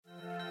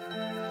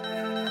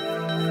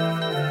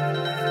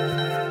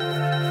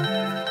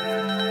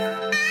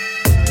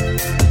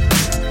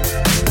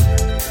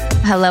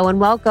hello, and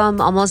welcome.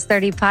 Almost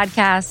 30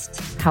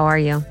 podcast. How are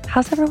you?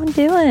 How's everyone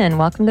doing?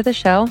 Welcome to the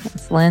show.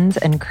 It's Linz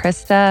and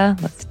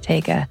Krista. Let's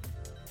take a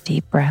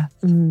deep breath.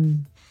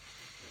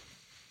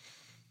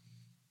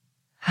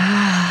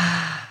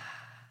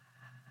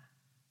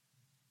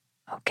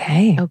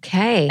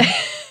 Okay.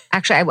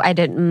 Actually, I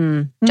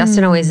didn't.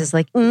 Justin always is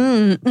like,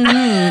 He's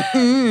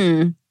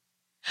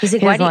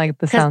like, why do you like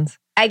the sounds?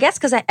 I guess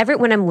because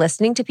when I'm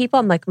listening to people,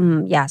 I'm like,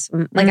 yes.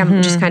 Like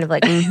I'm just kind of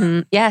like,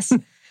 yes.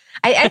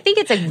 I think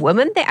it's a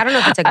woman thing. I don't know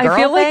if it's a girl thing. I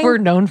feel like we're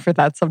known for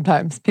that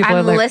sometimes. People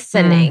are like,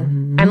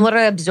 listening. I'm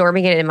literally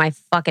absorbing it in my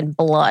fucking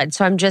blood.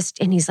 So I'm just,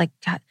 and he's like,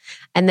 God.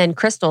 And then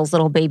Crystal's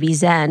little baby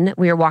Zen,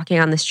 we were walking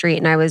on the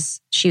street and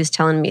she was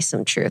telling me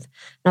some truth.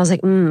 And I was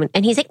like,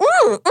 And he's like,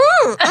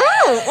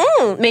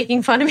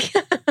 making fun of me.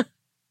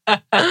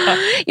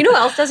 You know who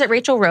else does it?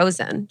 Rachel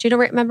Rosen. Do you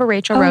remember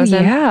Rachel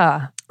Rosen?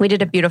 Yeah. We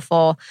did a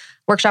beautiful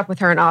workshop with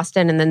her in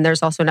Austin. And then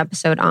there's also an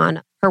episode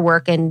on her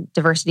work in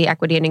diversity,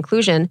 equity, and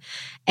inclusion.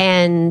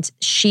 And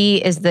she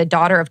is the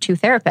daughter of two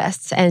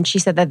therapists. And she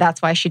said that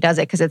that's why she does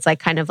it. Because it's like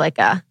kind of like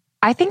a...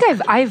 I think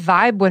I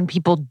vibe when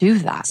people do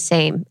that.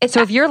 Same.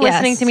 So if you're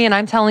listening to me and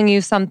I'm telling you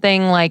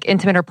something like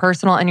intimate or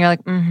personal and you're like,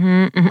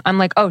 I'm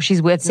like, oh,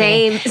 she's with me.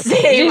 Same. She's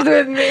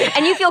with me.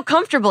 And you feel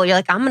comfortable. You're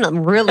like, I'm going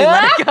to really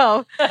let it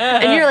go.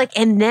 And you're like,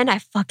 and then I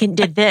fucking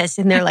did this.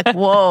 And they're like,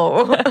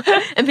 whoa.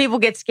 And people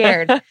get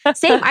scared.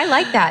 Same. I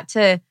like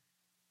that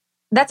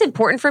that's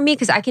important for me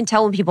because I can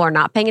tell when people are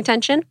not paying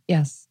attention.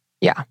 Yes.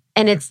 Yeah.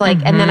 And it's like,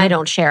 and then I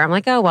don't share. I'm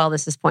like, oh, well,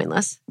 this is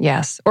pointless.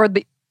 Yes. Or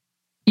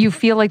you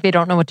feel like they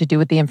don't know what to do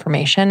with the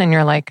information and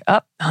you're like,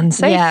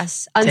 unsafe.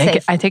 Yes,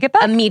 unsafe. I take it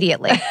back.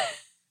 Immediately.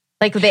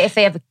 Like if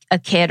they have a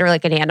kid or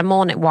like an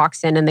animal and it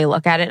walks in and they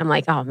look at it, I'm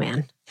like, oh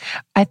man.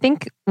 I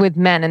think with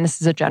men, and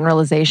this is a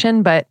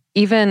generalization, but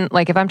even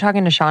like if I'm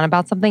talking to Sean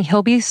about something,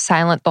 he'll be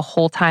silent the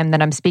whole time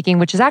that I'm speaking,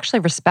 which is actually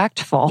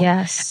respectful.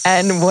 Yes.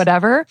 And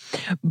whatever.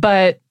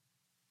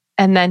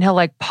 And then he'll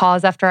like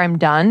pause after I'm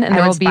done and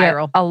there will be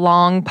a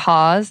long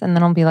pause and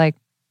then I'll be like,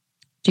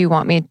 do you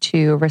want me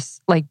to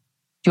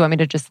do you want me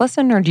to just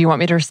listen or do you want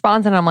me to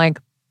respond? And I'm like,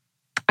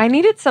 I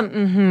needed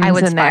some I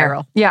would in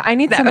spiral. There. Yeah, I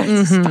need some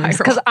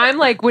because I'm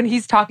like, when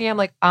he's talking, I'm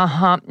like,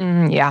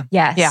 yeah.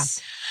 Yes.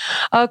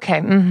 Yeah.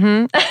 Okay.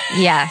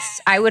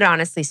 Yes. I would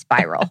honestly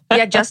spiral.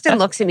 Yeah, Justin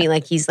looks at me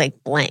like he's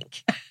like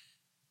blank.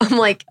 I'm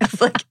like,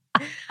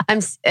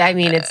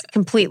 it's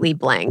completely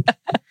blank.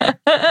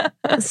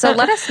 So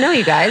let us know,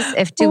 you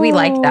guys, do we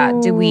like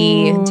that? Do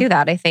we do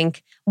that? I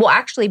think, well,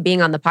 actually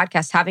being on the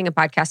podcast, having a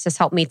podcast has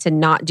helped me to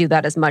not do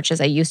that as much as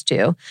I used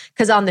to.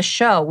 Because on the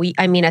show,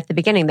 at the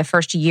beginning, the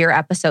first year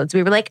episodes,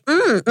 we were like,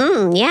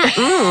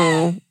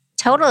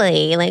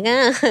 totally. Like,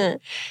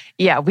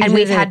 Yeah.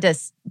 We've had to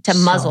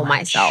muzzle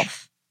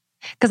myself.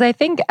 Because I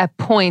think at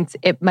points,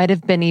 it might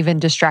have been even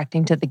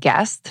distracting to the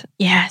guest.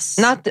 Yes.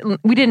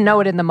 We didn't know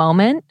it in the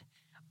moment.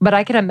 But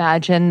I can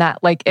imagine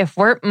that, like, if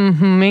we're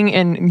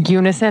in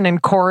unison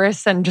and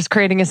chorus and just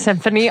creating a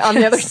symphony on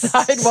the other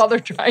side while they're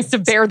trying to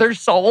bare their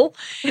soul,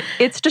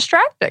 it's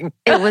distracting.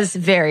 It was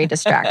very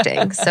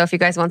distracting. So if you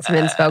guys want some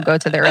inspo, go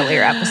to the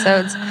earlier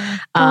episodes.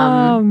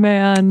 Oh,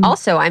 man.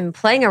 Also, I'm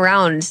playing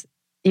around.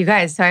 You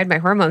guys, so I had my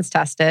hormones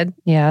tested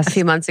a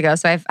few months ago.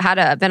 So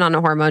I've been on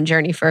a hormone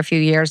journey for a few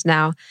years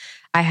now.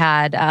 I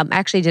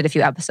actually did a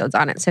few episodes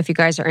on it. So if you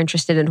guys are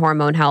interested in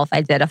hormone health,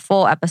 I did a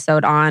full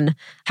episode on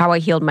how I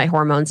healed my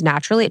hormones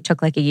naturally. It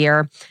took like a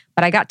year,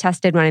 but I got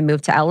tested when I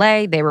moved to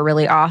LA. They were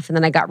really off. And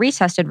then I got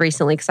retested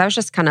recently because I was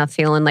just kind of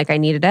feeling like I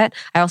needed it.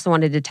 I also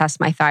wanted to test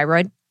my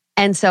thyroid.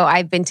 And so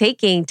I've been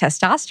taking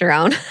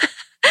testosterone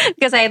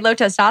because I had low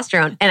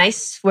testosterone. And I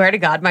swear to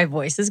God, my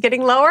voice is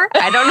getting lower.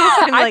 I don't know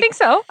if I'm like... I think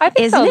so. I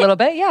think so a little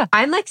bit, yeah.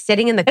 I'm like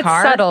sitting in the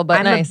car. It's subtle,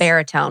 but nice. I'm a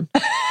baritone.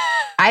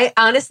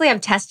 I'm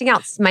testing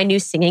out my new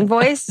singing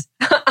voice.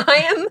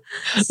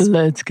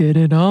 Let's get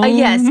it on.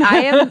 Yes, I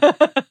am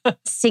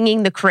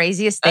singing the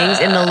craziest things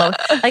in the low.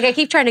 Like I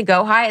keep trying to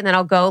go high and then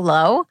I'll go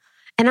low.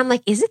 And I'm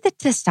like, is it the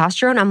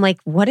testosterone? I'm like,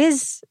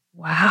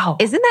 wow.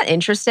 Isn't that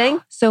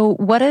interesting? So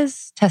what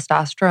does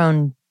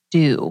testosterone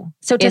do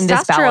in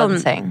this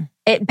balancing?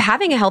 A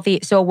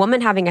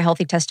woman having a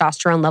healthy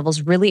testosterone level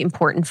is really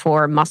important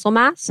for muscle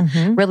mass,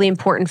 really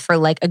important for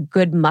like a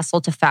good muscle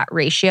to fat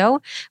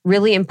ratio,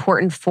 really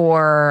important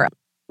for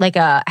like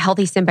a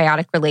healthy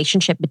symbiotic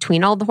relationship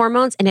between all the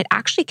hormones. And it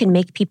actually can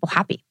make people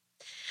happy.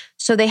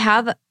 So they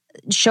have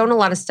shown a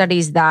lot of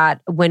studies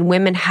that when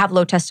women have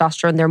low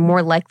testosterone, they're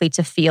more likely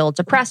to feel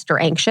depressed or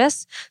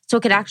anxious. So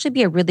it could actually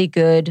be a really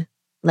good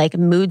like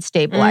mood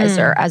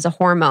stabilizer as a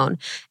hormone.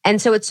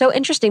 And so it's so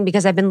interesting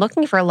because I've been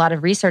looking for a lot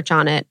of research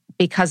on it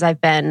because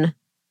I'm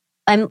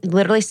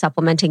literally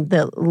supplementing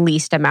the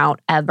least amount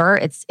ever.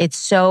 It's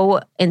so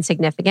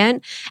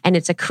insignificant and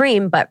it's a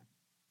cream, but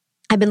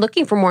I've been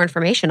looking for more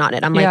information on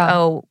it. I'm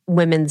like,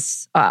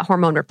 women's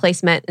hormone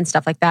replacement and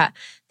stuff like that.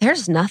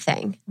 There's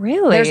nothing.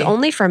 Really? There's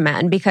only for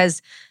men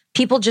because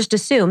people just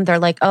assume they're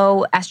like,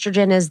 oh,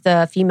 estrogen is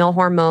the female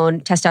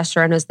hormone,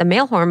 testosterone is the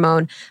male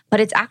hormone, but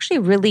it's actually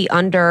really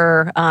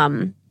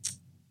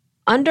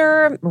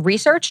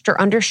under-researched or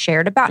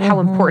under-shared about how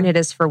important it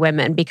is for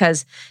women,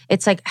 because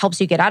it's like helps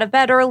you get out of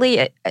bed early.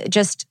 It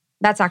just,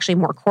 that's actually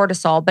more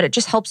cortisol, but it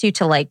just helps you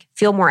to like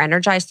feel more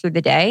energized through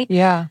the day.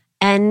 Yeah.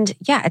 And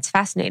yeah, it's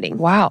fascinating.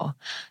 Wow.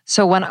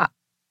 So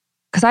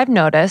because I've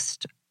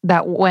noticed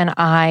that when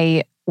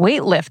I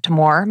weightlift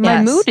more,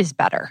 my mood is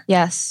better.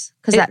 Yes.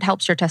 Because that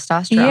helps your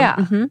testosterone. Yeah.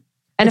 Mm-hmm.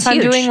 And if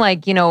I'm doing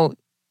like,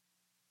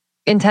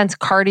 intense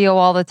cardio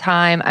all the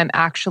time, I'm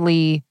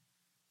actually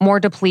more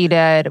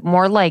depleted,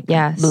 more like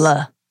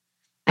blah.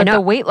 But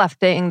the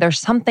weightlifting, there's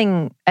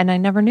something, and I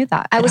never knew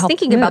that. I was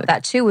thinking about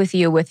that too with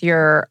you, with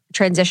your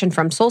transition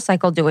from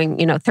SoulCycle doing,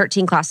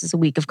 13 classes a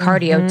week of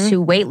cardio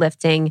to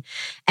weightlifting.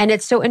 And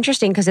it's so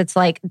interesting because it's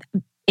like,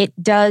 it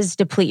does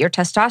deplete your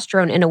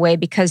testosterone in a way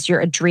because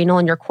your adrenal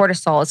and your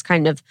cortisol is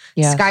kind of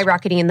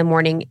skyrocketing in the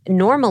morning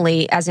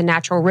normally as a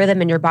natural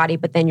rhythm in your body,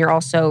 but then you're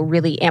also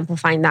really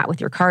amplifying that with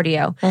your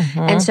cardio.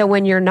 And so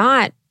when you're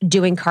not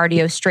doing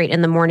cardio straight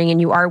in the morning and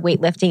you are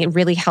weightlifting, it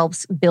really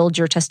helps build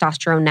your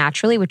testosterone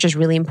naturally, which is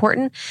really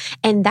important.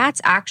 And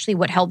that's actually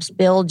what helps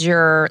build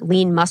your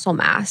lean muscle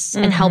mass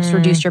and helps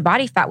reduce your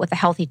body fat with a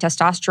healthy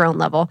testosterone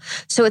level.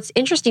 So it's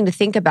interesting to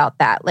think about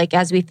that. Like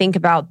as we think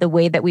about the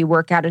way that we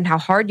work out and how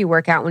hard you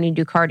work out when you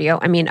do cardio.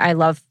 I mean, I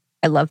love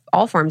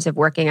all forms of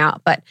working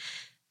out, but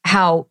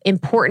how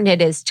important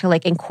it is to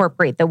like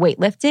incorporate the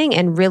weightlifting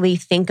and really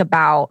think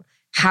about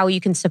how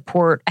you can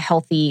support a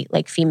healthy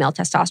like female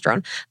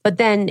testosterone. But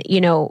then,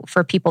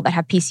 for people that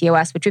have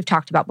PCOS, which we've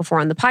talked about before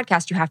on the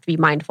podcast, you have to be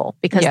mindful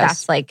because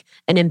that's like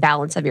an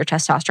imbalance of your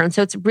testosterone.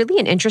 So it's really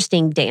an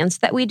interesting dance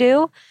that we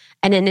do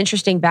and an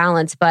interesting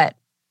balance. But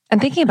and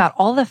thinking about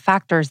all the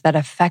factors that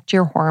affect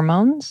your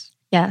hormones.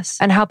 Yes.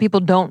 And how people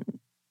don't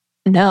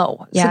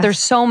know. Yes. So there's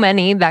so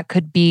many that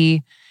could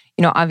be,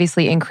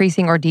 obviously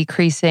increasing or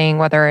decreasing,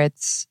 whether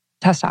it's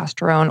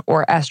testosterone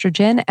or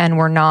estrogen, and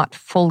we're not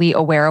fully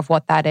aware of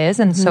what that is.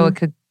 And so it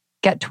could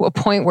get to a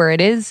point where it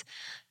is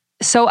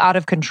so out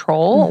of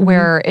control,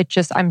 where it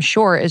just, I'm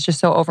sure, is just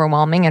so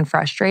overwhelming and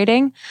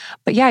frustrating.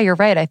 But yeah, you're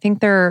right. I think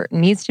there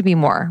needs to be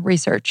more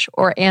research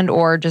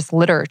or just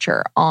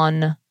literature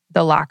on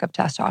the lack of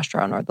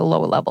testosterone or the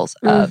low levels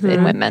of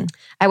in women.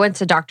 I went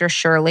to Dr.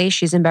 Shirley.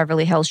 She's in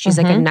Beverly Hills. She's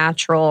like a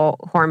natural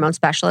hormone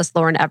specialist.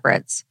 Lauren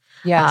Everett's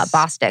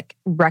Bostic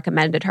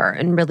recommended her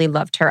and really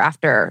loved her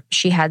after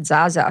she had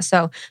Zaza.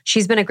 So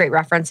she's been a great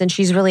reference and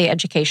she's really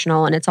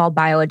educational, and it's all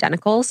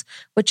bioidenticals,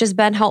 which has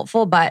been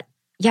helpful. But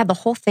yeah, the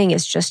whole thing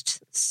is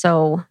just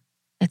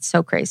it's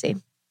so crazy.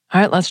 All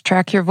right, let's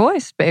track your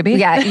voice, baby.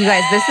 Yeah, you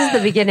guys, this is the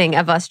beginning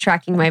of us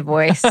tracking my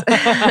voice.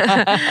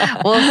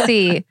 We'll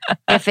see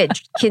if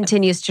it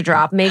continues to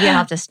drop. Maybe I'll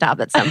have to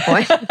stop at some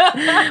point.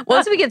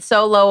 Once we get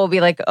so low, we'll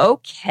be like,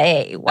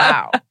 okay,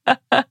 wow.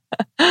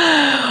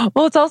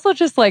 Well, it's also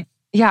just like,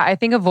 I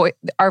think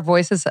our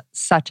voice is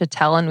such a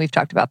tell, and we've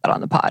talked about that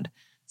on the pod.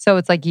 So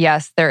it's like,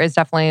 yes, there is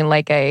definitely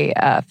like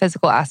a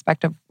physical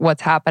aspect of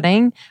what's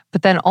happening,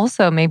 but then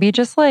also maybe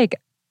just like,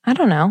 I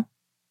don't know,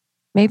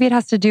 maybe it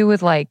has to do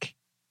with like,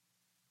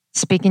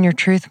 speaking your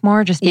truth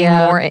more, just being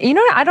more,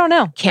 I don't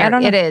know.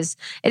 It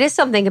is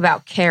something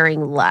about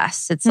caring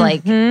less. It's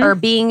like, or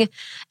being,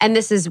 and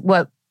this is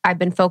what I've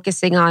been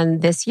focusing on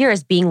this year,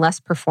 is being less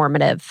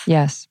performative.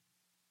 Yes.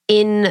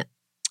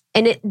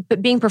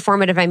 But being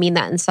performative, I mean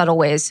that in subtle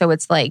ways. So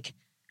it's like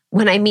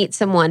when I meet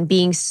someone,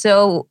 being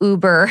so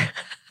uber.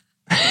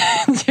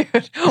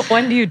 Dude,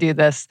 when do you do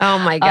this? Oh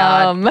my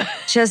God.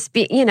 Just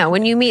be,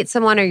 when you meet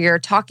someone or you're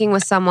talking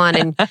with someone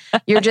and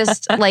you're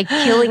just like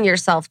killing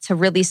yourself to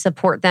really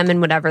support them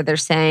in whatever they're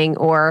saying.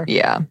 Or,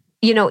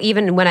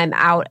 even when I'm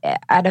out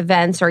at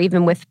events, or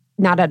even with,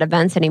 not at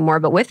events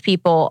anymore, but with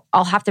people,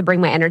 I'll have to bring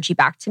my energy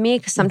back to me.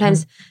 Because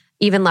sometimes,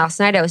 even last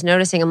night, I was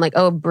noticing, I'm like,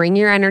 oh, bring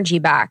your energy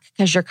back.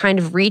 Because you're kind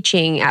of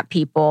reaching at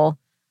people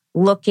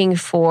looking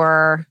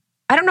for,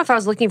 I don't know if I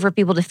was looking for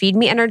people to feed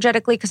me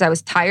energetically because I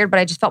was tired, but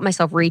I just felt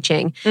myself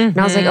reaching. And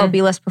I was like, oh,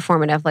 be less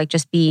performative. Like,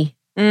 just be.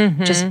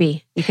 Just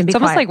be. You can be It's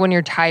almost like when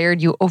you're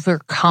tired, you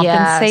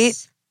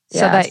overcompensate so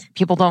that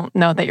people don't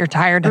know that you're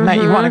tired and that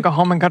you want to go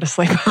home and go to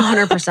sleep.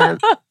 100%.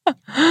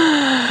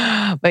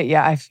 But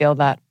yeah, I feel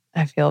that.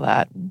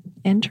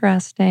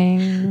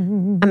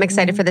 Interesting. I'm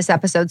excited for this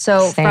episode.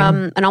 So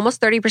from an almost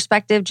 30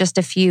 perspective, just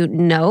a few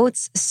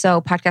notes.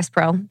 So Podcast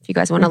Pro, if you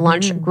guys want to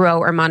launch, grow,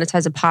 or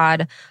monetize a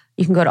pod,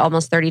 you can go to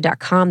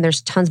almost30.com.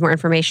 There's tons more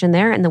information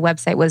there. And the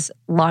website was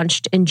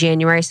launched in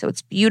January. So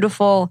it's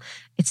beautiful.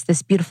 It's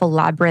this beautiful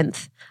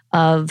labyrinth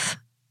of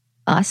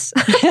us.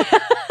 So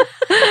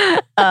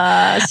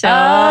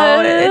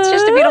it's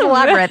just a beautiful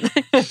labyrinth.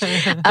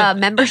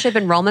 Membership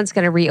enrollment's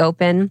going to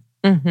reopen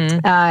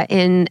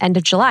in end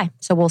of July.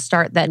 So we'll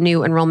start that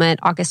new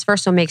enrollment August 1st.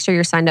 So make sure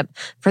you're signed up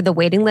for the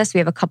waiting list. We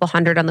have a couple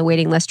hundred on the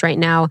waiting list right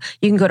now.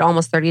 You can go to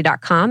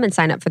almost30.com and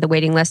sign up for the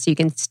waiting list so you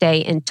can stay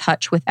in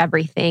touch with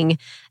everything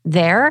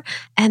there.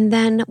 And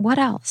then what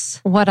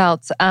else?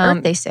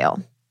 Earth Day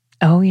sale.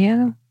 Oh,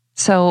 yeah.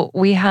 So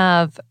we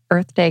have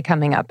Earth Day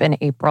coming up in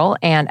April.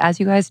 And as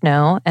you guys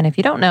know, and if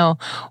you don't know,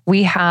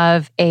 we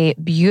have a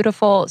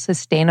beautiful,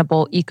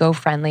 sustainable,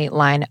 eco-friendly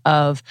line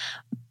of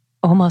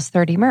Almost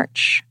 30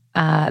 merch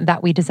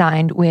that we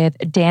designed with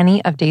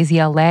Danny of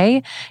Daisy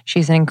LA.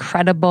 She's an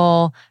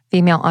incredible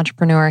female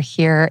entrepreneur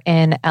here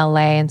in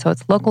LA. And so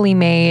it's locally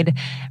made,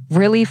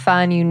 really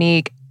fun,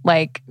 unique,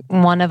 like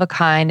one of a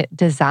kind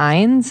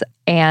designs.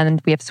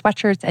 And we have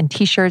sweatshirts and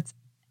t-shirts,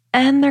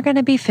 and they're going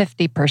to be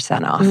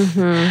 50%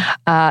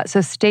 off.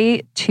 So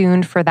stay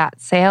tuned for that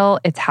sale.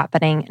 It's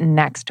happening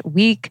next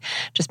week.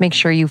 Just make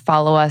sure you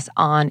follow us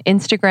on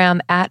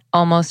Instagram at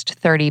Almost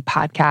 30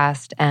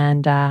 Podcast,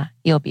 and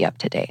you'll be up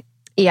to date.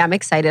 Yeah, I'm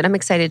excited. I'm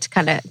excited to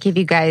kind of give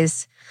you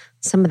guys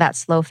some of that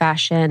slow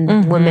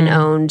fashion,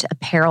 women-owned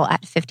apparel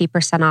at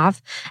 50%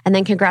 off. And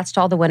then congrats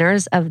to all the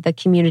winners of the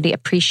Community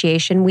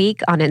Appreciation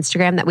Week on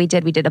Instagram that we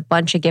did. We did a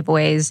bunch of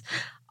giveaways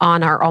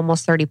on our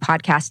Almost 30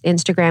 Podcast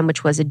Instagram,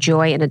 which was a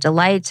joy and a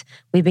delight.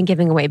 We've been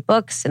giving away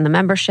books in the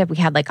membership. We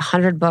had like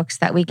 100 books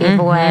that we gave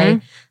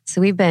away. So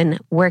we've been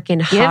working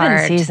hard.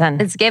 Giving season.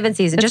 It's giving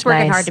season. Just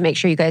working hard to make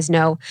sure you guys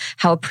know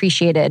how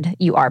appreciated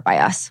you are by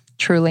us.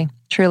 Truly,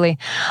 truly.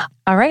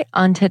 All right,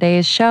 on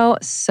today's show,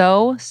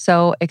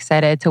 so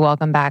excited to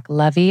welcome back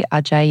Luvvie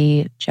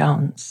Ajayi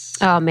Jones.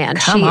 Oh man,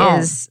 she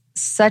is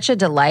such a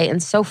delight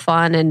and so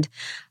fun. And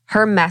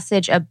her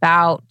message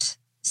about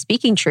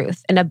speaking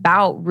truth and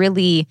about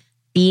really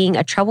being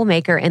a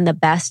troublemaker in the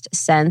best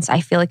sense,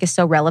 I feel like is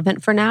so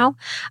relevant for now.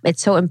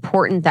 It's so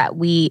important that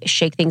we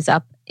shake things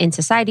up in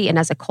society and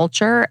as a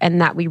culture, and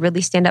that we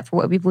really stand up for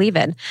what we believe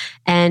in.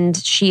 And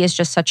she is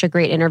just such a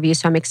great interview.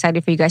 So I'm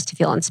excited for you guys to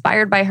feel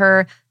inspired by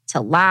her, to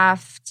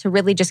laugh, to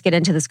really just get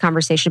into this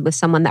conversation with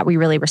someone that we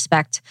really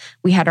respect.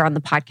 We had her on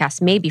the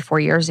podcast maybe 4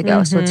 years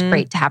ago. So it's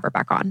great to have her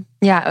back on.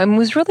 Yeah, it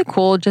was really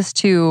cool just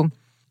to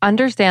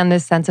understand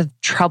this sense of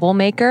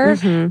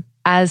troublemaker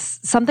as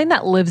something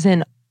that lives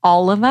in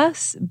all of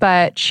us.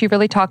 But she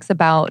really talks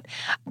about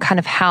kind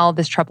of how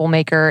this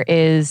troublemaker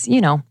is, you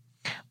know,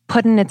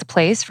 put in its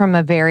place from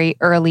a very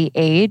early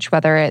age,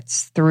 whether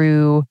it's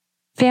through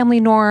family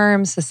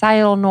norms,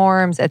 societal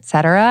norms,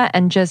 etc.,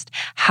 and just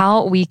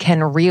how we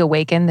can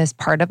reawaken this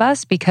part of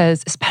us,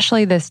 because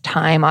especially this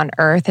time on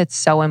earth, it's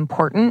so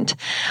important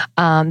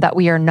that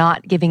we are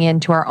not giving in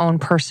to our own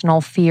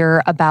personal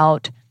fear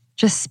about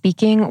just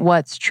speaking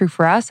what's true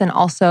for us and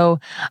also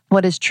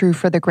what is true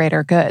for the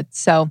greater good.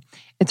 So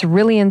it's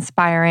really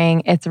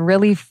inspiring. It's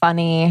really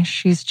funny.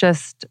 She's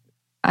just,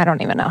 I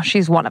don't even know.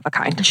 She's one of a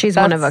kind.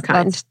 One of a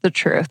kind. That's the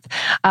truth.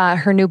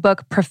 Her new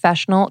book,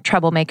 Professional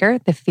Troublemaker,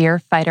 The Fear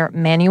Fighter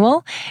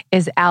Manual,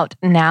 is out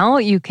now.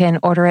 You can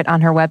order it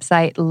on her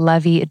website,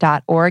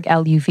 luvvie.org,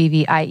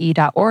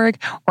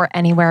 Luvvie.org, or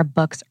anywhere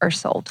books are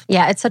sold.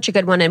 Yeah, it's such a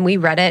good one. And we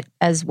read it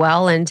as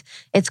well. And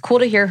it's cool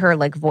to hear her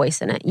like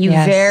voice in it. You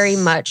very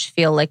much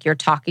feel like you're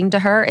talking to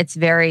her. It's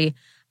very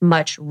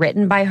much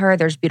written by her.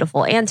 There's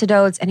beautiful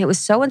antidotes. And it was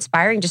so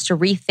inspiring just to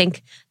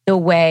rethink the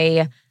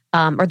way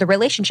or the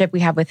relationship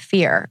we have with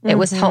fear. It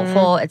was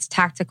helpful, it's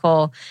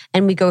tactical,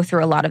 and we go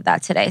through a lot of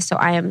that today. So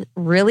I am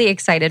really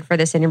excited for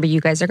this interview.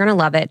 You guys are going to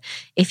love it.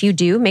 If you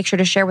do, make sure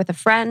to share with a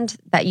friend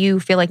that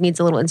you feel like needs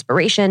a little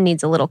inspiration,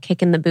 needs a little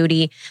kick in the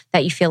booty,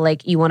 that you feel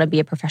like you want to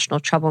be a professional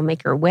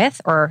troublemaker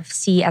with or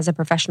see as a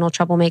professional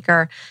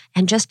troublemaker,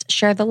 and just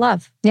share the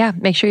love. Yeah,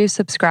 make sure you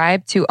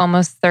subscribe to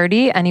Almost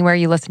 30 anywhere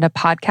you listen to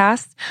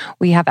podcasts.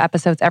 We have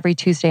episodes every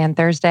Tuesday and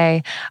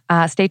Thursday.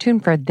 Stay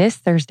tuned for this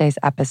Thursday's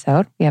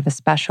episode. We have a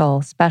special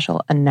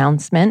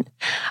announcement,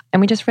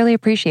 and we just really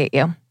appreciate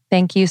you.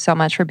 Thank you so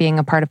much for being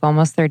a part of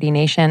Almost 30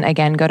 Nation.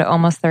 Again, go to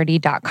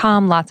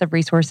almost30.com. Lots of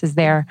resources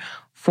there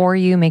for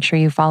you. Make sure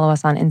you follow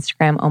us on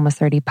Instagram, Almost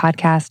 30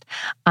 Podcast.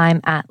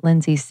 I'm at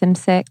Lindsay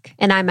Simsick.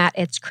 And I'm at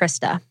It's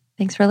Krista.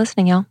 Thanks for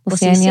listening, y'all. We'll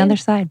see you on the other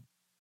side.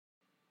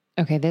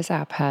 Okay, this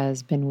app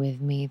has been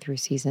with me through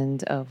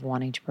seasons of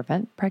wanting to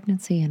prevent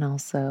pregnancy and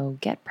also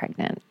get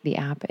pregnant. The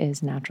app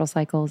is Natural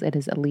Cycles. It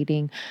is a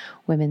leading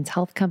women's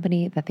health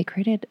company that they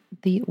created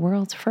the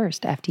world's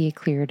first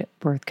FDA-cleared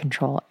birth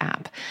control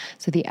app.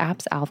 So the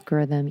app's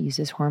algorithm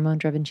uses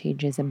hormone-driven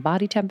changes in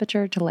body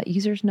temperature to let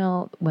users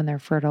know when they're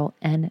fertile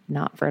and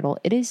not fertile.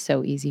 It is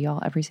so easy,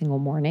 y'all. Every single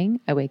morning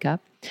I wake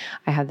up,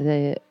 I have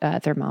the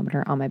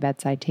thermometer on my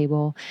bedside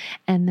table,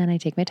 and then I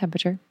take my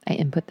temperature. I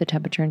input the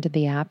temperature into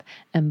the app,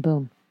 and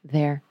boom,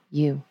 there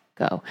you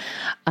go.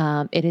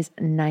 It is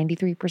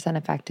 93%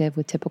 effective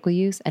with typical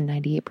use and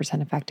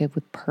 98% effective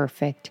with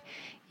perfect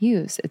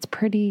use. It's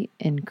pretty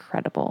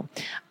incredible.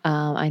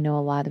 I know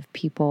a lot of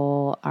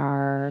people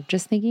are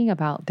just thinking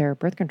about their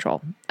birth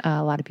control.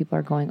 A lot of people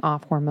are going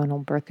off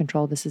hormonal birth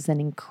control. This is an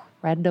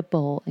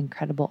incredible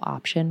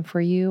option for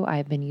you.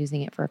 I've been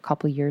using it for a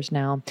couple years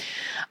now.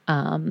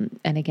 And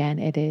again,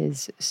 it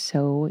is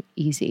so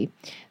easy.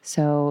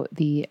 So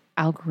the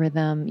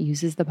algorithm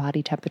uses the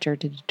body temperature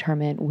to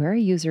determine where a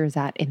user is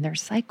at in their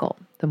cycle.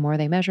 The more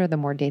they measure, the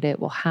more data it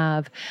will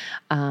have.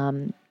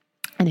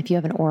 And if you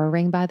have an Oura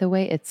Ring, by the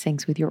way, it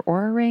syncs with your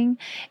Oura Ring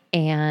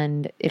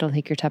and it'll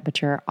take your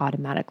temperature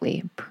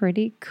automatically.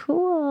 Pretty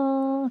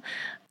cool.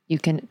 You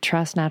can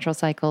trust Natural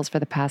Cycles. For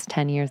the past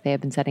 10 years, they have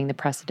been setting the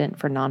precedent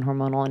for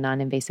non-hormonal and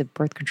non-invasive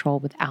birth control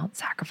without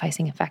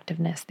sacrificing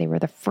effectiveness. They were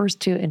the first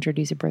to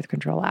introduce a birth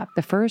control app,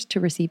 the first to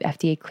receive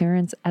FDA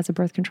clearance as a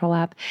birth control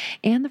app,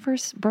 and the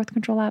first birth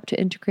control app to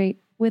integrate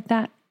with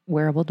that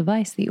wearable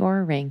device, the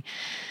Oura Ring.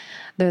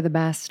 They're the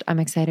best. I'm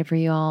excited for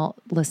you all.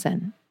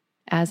 Listen,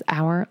 as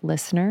our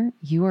listener,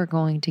 you are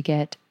going to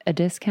get a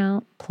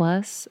discount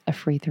plus a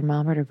free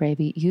thermometer,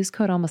 baby. Use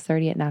code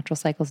almost30 at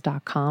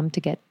naturalcycles.com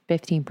to get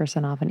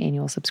 15% off an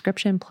annual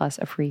subscription plus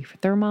a free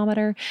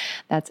thermometer.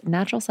 That's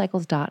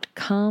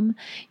naturalcycles.com.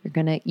 You're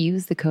going to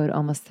use the code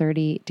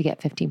almost30 to get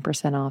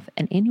 15% off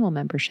an annual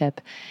membership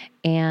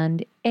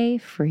and a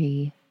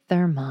free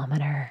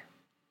thermometer.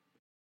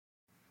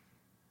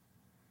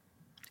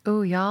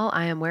 Oh, y'all,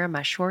 I am wearing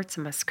my shorts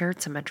and my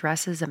skirts and my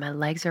dresses and my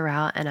legs are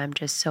out, and I'm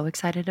just so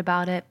excited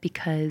about it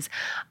because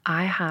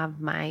I have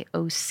my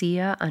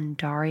Osea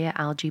Undaria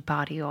algae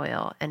body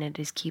oil and it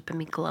is keeping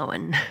me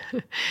glowing.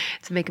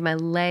 It's making my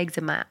legs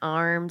and my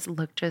arms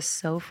look just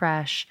so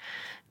fresh.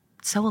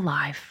 So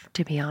alive,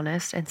 to be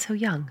honest, and so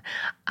young.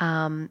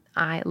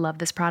 I love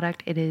this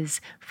product. It is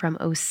from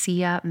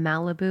Osea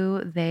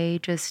Malibu.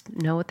 They just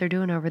know what they're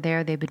doing over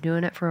there. They've been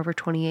doing it for over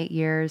 28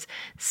 years.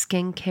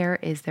 Skincare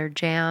is their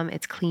jam.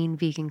 It's clean,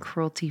 vegan,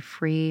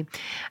 cruelty-free,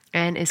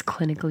 and is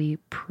clinically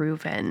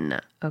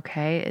proven.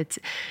 Okay, it's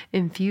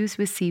infused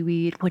with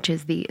seaweed, which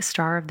is the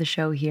star of the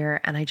show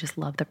here, and I just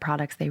love the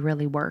products. They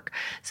really work.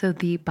 So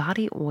the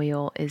body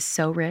oil is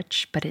so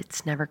rich, but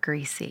it's never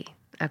greasy.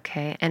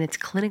 Okay, and it's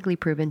clinically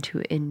proven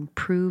to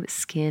improve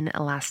skin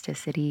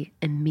elasticity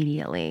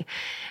immediately.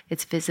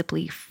 It's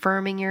visibly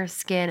firming your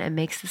skin and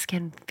makes the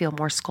skin feel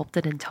more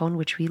sculpted and toned,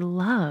 which we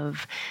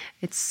love.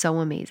 It's so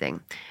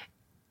amazing.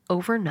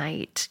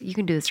 Overnight, you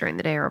can do this during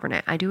the day or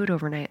overnight. I do it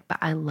overnight, but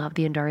I love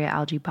the Undaria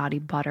algae body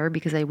butter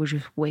because I would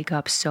just wake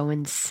up so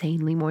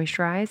insanely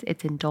moisturized.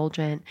 It's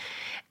indulgent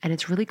and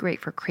it's really great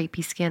for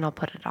crepey skin. I'll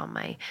put it on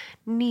my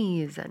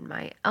knees and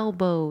my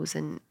elbows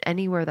and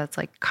anywhere that's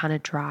like kind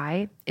of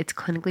dry. It's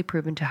clinically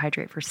proven to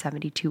hydrate for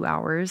 72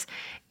 hours.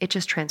 It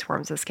just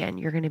transforms the skin.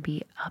 You're going to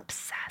be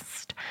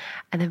obsessed.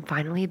 And then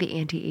finally, the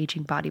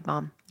anti-aging body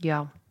balm.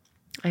 Yo,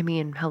 I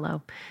mean,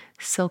 hello.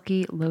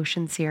 Silky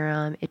lotion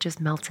serum. It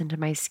just melts into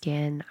my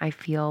skin. I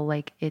feel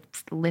like it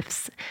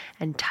lifts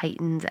and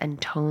tightens and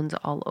tones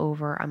all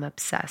over. I'm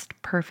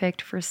obsessed.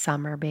 Perfect for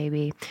summer,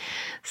 baby.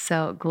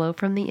 So glow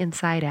from the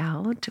inside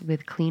out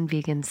with clean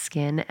vegan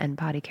skin and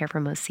body care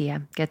from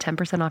Osea. Get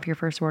 10% off your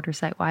first order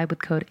site-wide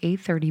with code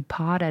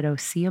A30POD at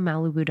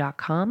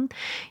oseamalibu.com.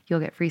 You'll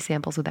get free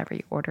samples with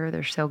every order.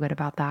 They're so good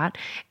about that.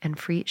 And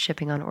free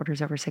shipping on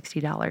orders over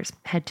 $60.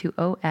 Head to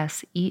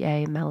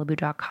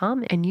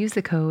oseamalibu.com and use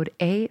the code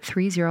A30POD,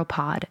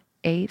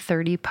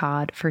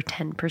 A30POD for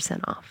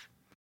 10% off.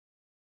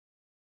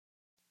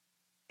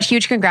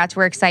 Huge congrats.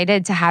 We're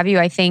excited to have you.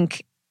 I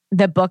think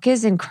the book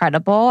is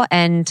incredible.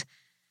 And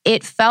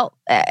it felt,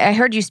 I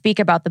heard you speak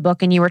about the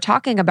book and you were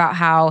talking about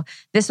how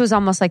this was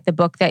almost like the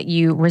book that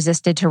you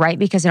resisted to write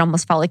because it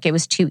almost felt like it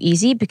was too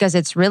easy, because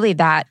it's really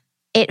that.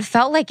 It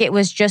felt like it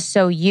was just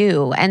so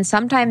you. And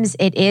sometimes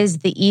it is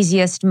the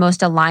easiest,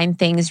 most aligned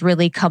things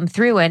really come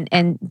through.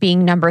 And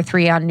being number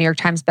 3 on New York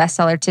Times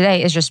bestseller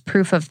today is just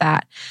proof of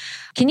that.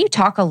 Can you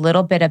talk a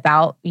little bit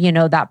about,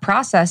 that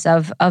process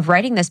of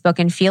writing this book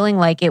and feeling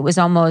like it was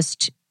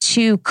almost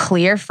too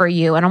clear for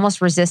you and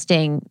almost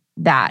resisting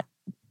that?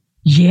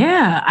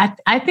 Yeah,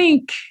 I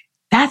think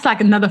that's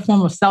like another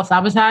form of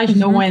self-sabotage.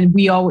 Mm-hmm. When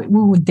we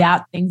would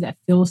doubt things that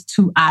feels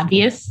too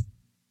obvious.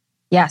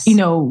 Yes.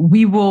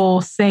 We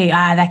will say,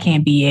 that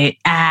can't be it.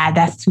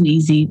 That's too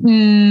easy.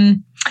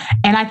 And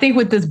I think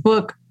with this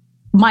book,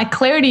 my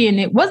clarity in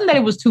it wasn't that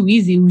it was too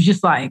easy. It was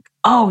just like,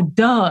 oh,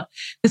 duh.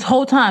 This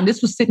whole time,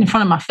 this was sitting in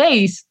front of my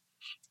face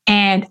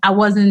and I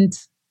wasn't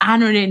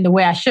honoring it in the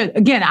way I should.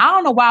 Again, I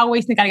don't know why I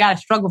always think I got to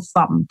struggle for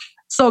something.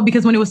 So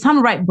because when it was time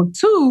to write book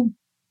 2,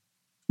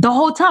 the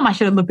whole time I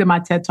should have looked at my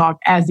TED Talk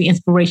as the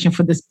inspiration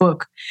for this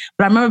book.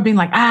 But I remember being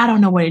like, I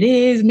don't know what it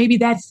is. Maybe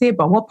that's it,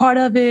 but what part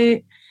of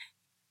it?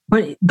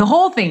 But the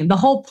whole thing, the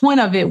whole point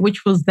of it,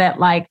 which was that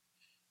like,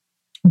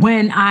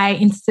 when I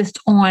insist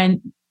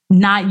on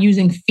not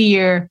using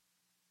fear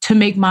to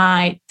make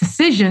my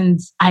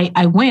decisions,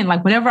 I win.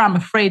 Like whenever I'm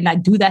afraid and I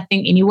do that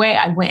thing anyway,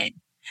 I win.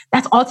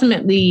 That's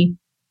ultimately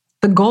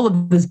the goal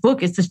of this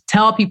book, is to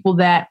tell people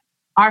that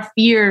our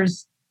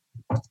fears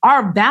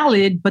are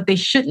valid, but they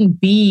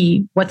shouldn't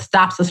be what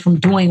stops us from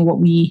doing what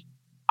we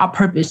are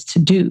purposed to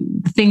do.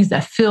 The things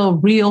that feel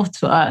real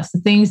to us, the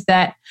things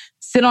that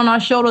sit on our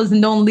shoulders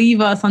and don't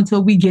leave us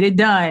until we get it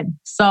done.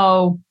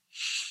 So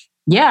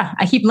yeah,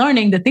 I keep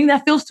learning the thing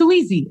that feels too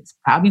easy is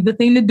probably the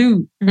thing to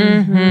do.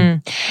 Mm-hmm.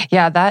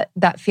 Yeah,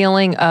 that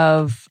feeling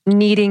of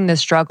needing the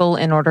struggle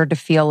in order to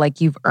feel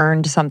like you've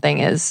earned something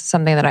is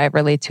something that I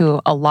relate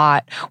to a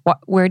lot.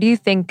 Where do you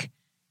think,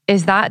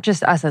 is that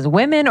just us as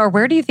women, or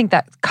where do you think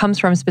that comes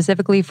from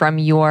specifically from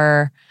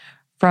your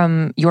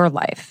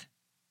life?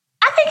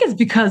 I think it's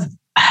because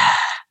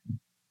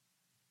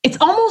it's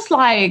almost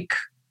like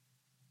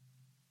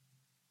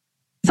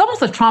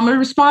almost a trauma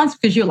response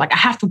because you're like, I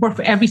have to work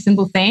for every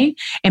single thing.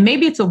 And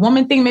maybe it's a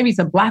woman thing, maybe it's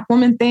a Black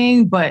woman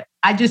thing, but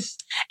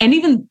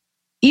and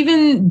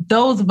even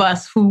those of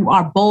us who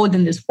are bold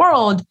in this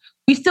world,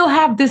 we still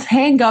have this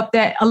hang up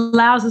that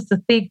allows us to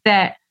think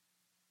that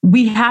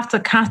we have to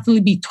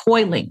constantly be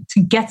toiling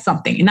to get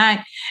something.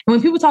 And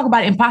when people talk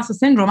about imposter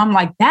syndrome, I'm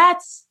like,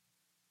 that's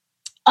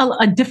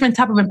a different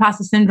type of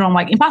imposter syndrome.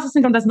 Like imposter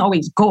syndrome doesn't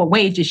always go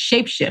away, it just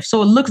shapeshifts.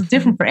 So it looks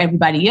different for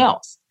everybody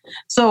else.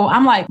 So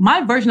I'm like,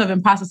 my version of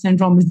imposter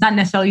syndrome is not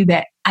necessarily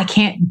that I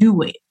can't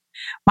do it.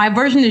 My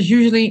version is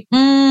usually,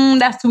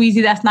 that's too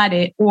easy, that's not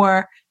it.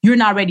 Or you're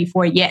not ready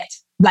for it yet.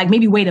 Like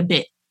maybe wait a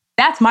bit.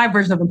 That's my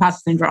version of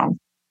imposter syndrome.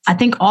 I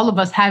think all of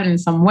us have it in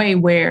some way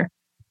where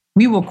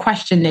we will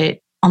question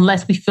it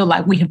unless we feel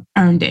like we have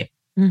earned it.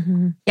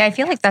 Mm-hmm. Yeah, I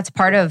feel like that's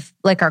part of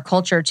like our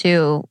culture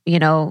too. You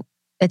know,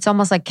 it's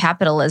almost like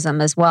capitalism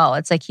as well.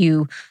 It's like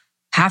you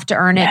have to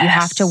earn it. Yes. You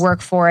have to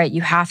work for it.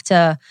 You have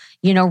to,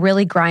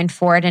 really grind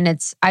for it.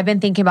 And I've been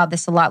thinking about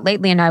this a lot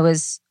lately. And I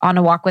was on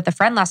a walk with a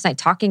friend last night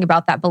talking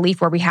about that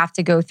belief where we have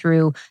to go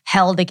through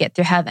hell to get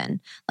through heaven.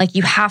 Like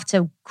you have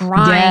to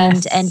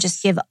grind and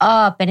just give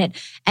up and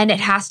it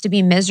has to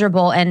be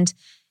miserable. And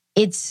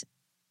it's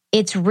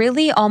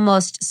really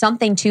almost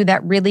something too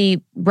that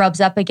really rubs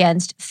up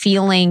against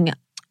feeling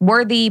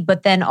worthy,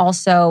 but then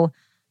also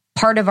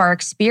part of our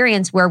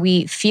experience where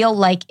we feel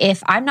like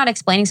if I'm not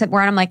explaining something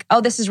where I'm like, oh,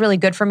 this is really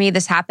good for me,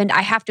 this happened,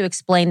 I have to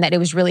explain that it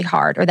was really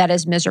hard or that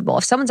is miserable.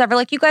 If someone's ever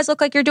like, you guys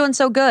look like you're doing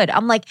so good,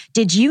 I'm like,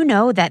 did you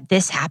know that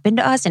this happened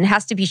to us and it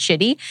has to be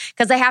shitty?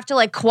 Because I have to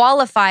like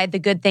qualify the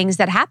good things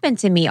that happened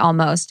to me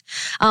almost.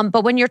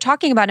 But when you're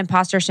talking about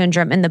imposter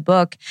syndrome in the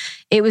book,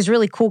 it was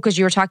really cool because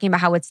you were talking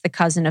about how it's the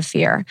cousin of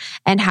fear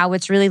and how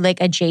it's really like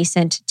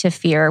adjacent to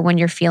fear when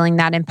you're feeling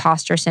that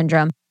imposter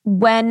syndrome.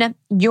 When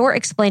you're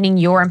explaining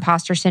your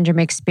imposter syndrome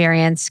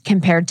experience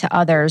compared to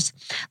others,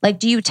 like,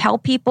 do you tell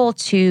people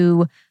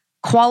to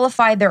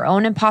qualify their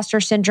own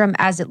imposter syndrome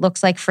as it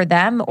looks like for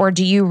them? Or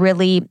do you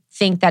really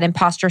think that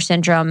imposter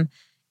syndrome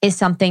is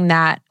something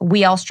that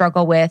we all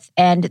struggle with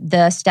and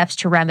the steps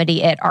to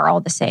remedy it are all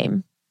the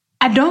same?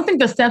 I don't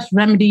think the steps to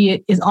remedy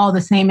it is all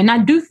the same. And I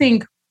do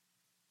think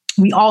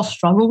we all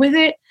struggle with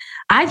it.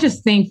 I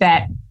just think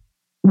that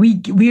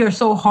we are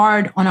so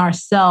hard on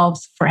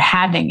ourselves for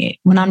having it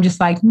when I'm just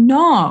like,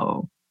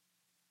 no,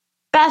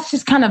 that's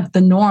just kind of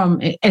the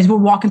norm as we're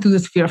walking through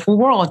this fearful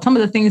world. Some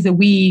of the things that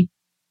we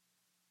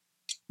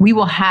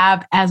will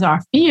have as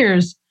our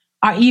fears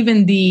are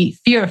even the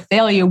fear of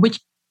failure, which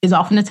is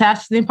often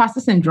attached to the imposter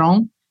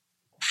syndrome,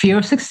 fear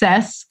of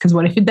success, because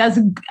what if it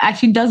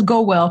actually does go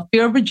well,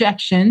 fear of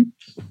rejection,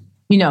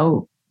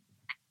 fear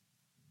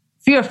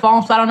of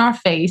falling flat on our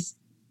face.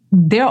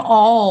 They're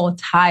all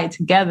tied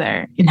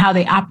together in how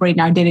they operate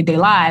in our day-to-day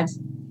lives.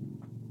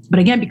 But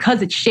again,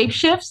 because it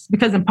shapeshifts,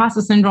 because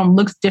imposter syndrome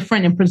looks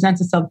different and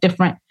presents itself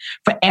different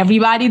for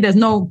everybody, there's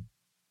no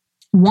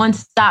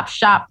one-stop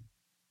shop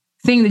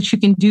thing that you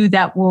can do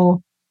that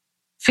will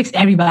fix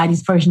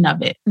everybody's version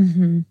of it.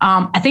 Mm-hmm.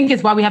 I think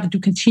it's why we have to do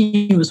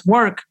continuous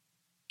work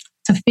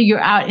to figure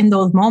out in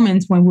those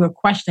moments when we're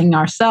questioning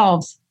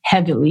ourselves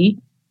heavily,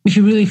 we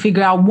should really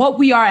figure out what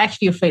we are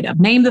actually afraid of.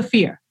 Name the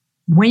fear.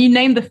 When you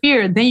name the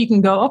fear, then you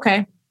can go,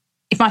 okay,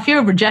 if my fear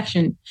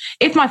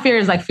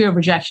is like fear of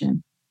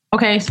rejection,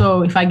 okay,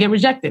 so if I get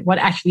rejected, what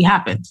actually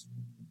happens?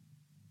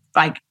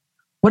 Like,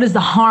 what is the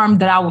harm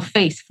that I will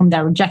face from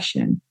that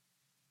rejection?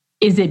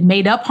 Is it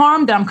made up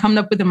harm that I'm coming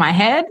up with in my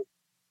head?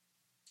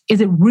 Is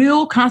it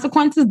real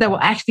consequences that will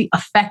actually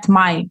affect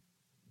my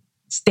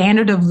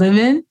standard of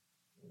living?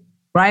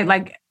 Right?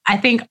 Like, I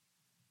think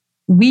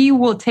we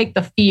will take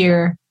the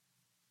fear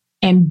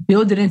and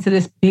build it into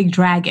this big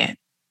dragon.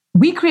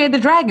 We create the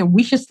dragon.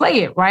 We should slay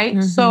it, right?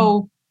 Mm-hmm.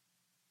 So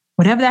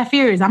whatever that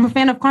fear is, I'm a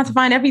fan of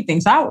quantifying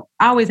everything. So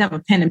I always have a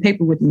pen and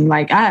paper with me.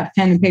 Like I have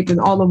pen and papers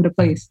all over the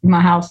place in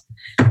my house,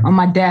 on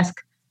my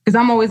desk. Because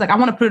I'm always like, I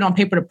want to put it on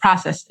paper to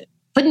process it.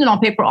 Putting it on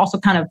paper also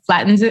kind of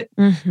flattens it,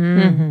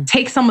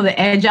 takes some of the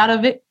edge out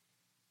of it.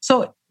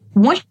 So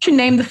once you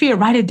name the fear,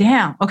 write it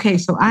down. Okay,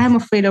 so I am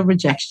afraid of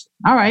rejection.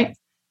 All right.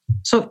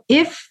 So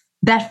if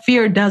that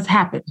fear does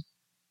happen,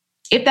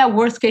 if that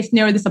worst case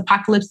scenario, this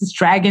apocalypse, this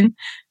dragon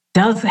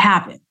does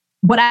happen,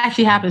 what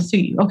actually happens to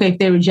you? Okay, if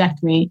they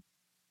reject me,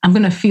 I'm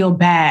going to feel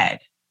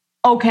bad.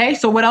 Okay,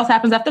 so what else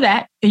happens after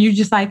that? And you're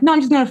just like, no, I'm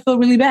just going to feel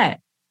really bad.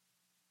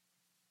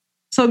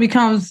 So it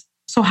becomes,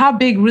 so how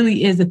big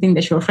really is the thing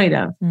that you're afraid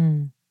of?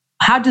 Mm.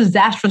 How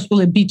disastrous will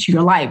it be to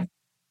your life?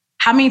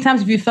 How many times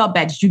have you felt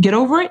bad? Did you get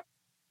over it?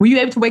 Were you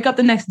able to wake up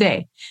the next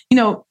day?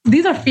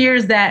 These are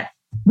fears that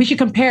we should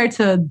compare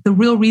to the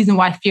real reason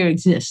why fear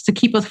exists, to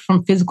keep us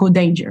from physical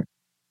danger.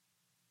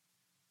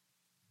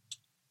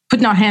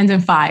 Putting our hands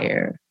in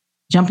fire,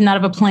 jumping out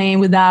of a plane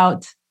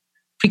without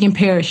freaking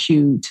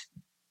parachute,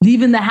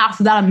 leaving the house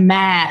without a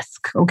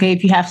mask, okay,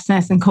 if you have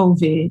sense in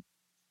COVID.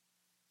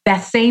 That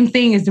same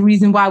thing is the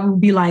reason why we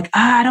would be like,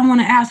 I don't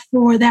want to ask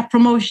for that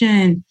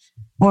promotion,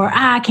 or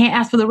I can't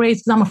ask for the raise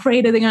because I'm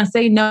afraid that they're going to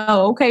say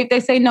no. Okay, if they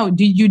say no,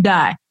 did you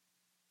die?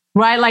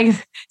 right? Like,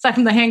 it's like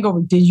from The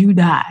Hangover, did you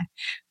die?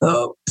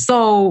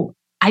 So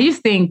I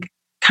just think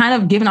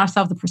kind of giving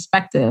ourselves the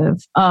perspective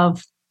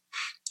of,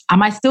 I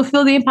might still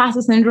feel the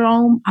imposter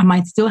syndrome. I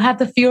might still have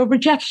the fear of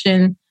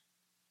rejection,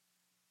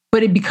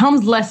 but it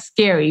becomes less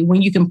scary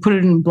when you can put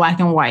it in black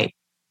and white.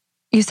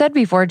 You said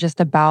before just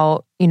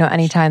about,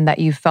 anytime that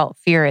you felt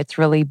fear, it's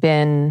really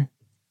been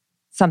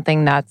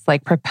something that's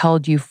like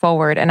propelled you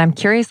forward. And I'm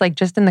curious, like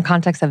just in the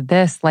context of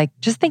this, like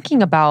just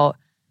thinking about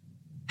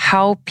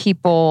how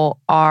people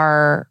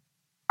are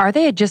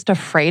they just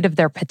afraid of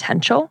their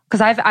potential?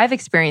 Because I've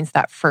experienced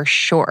that for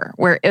sure,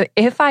 where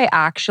if I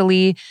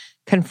actually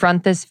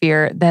confront this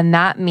fear, then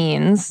that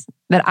means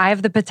that I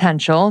have the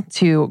potential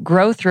to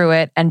grow through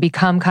it and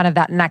become kind of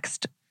that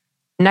next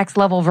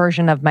level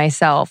version of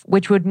myself,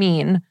 which would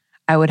mean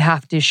I would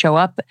have to show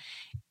up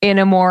in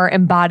a more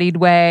embodied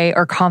way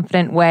or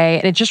confident way.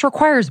 And it just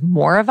requires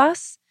more of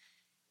us.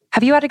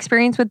 Have you had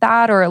experience with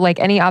that or like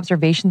any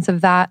observations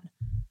of that?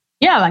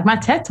 Yeah, like my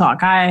TED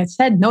Talk, I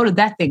said no to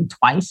that thing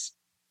twice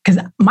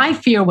because my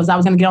fear was I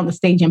was going to get on the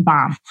stage and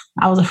bomb.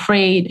 I was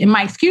afraid, and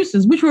my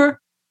excuses, which were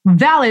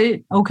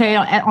valid, okay,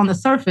 on the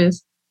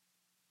surface,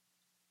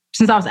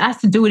 since I was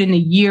asked to do it in a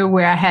year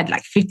where I had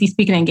like 50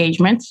 speaking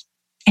engagements.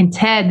 And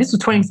TED, this was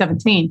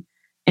 2017,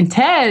 and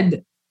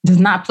TED does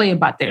not play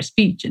about their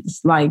speeches.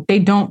 Like, they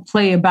don't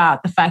play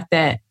about the fact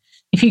that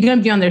if you're going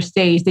to be on their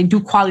stage, they do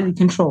quality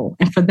control.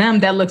 And for them,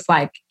 that looks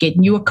like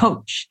getting you a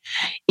coach.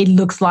 It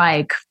looks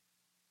like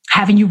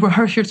having you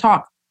rehearse your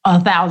talk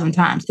 1,000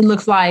 times. It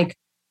looks like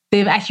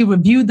they've actually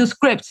reviewed the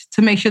script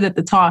to make sure that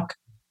the talk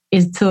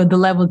is to the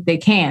level that they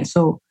can.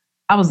 So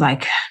I was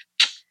like,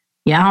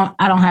 yeah,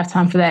 I don't have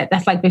time for that.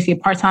 That's like basically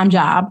a part-time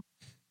job.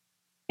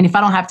 And if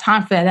I don't have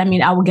time for that, I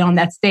mean, I will get on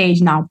that stage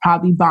and I'll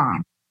probably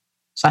bomb.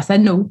 So I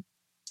said no.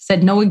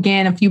 Said no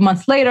again a few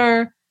months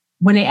later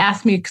when they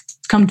asked me to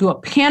come do a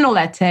panel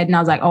at TED. And I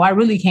was like, oh, I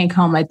really can't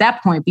come at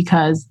that point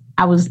because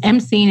I was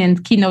emceeing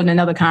and keynoting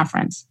another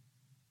conference.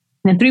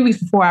 And then 3 weeks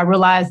before, I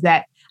realized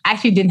that I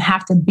actually didn't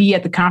have to be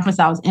at the conference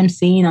I was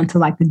emceeing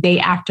until like the day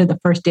after the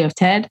first day of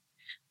TED.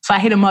 So I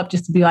hit him up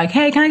just to be like,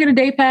 hey, can I get a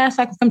day pass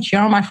so I can come cheer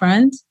on my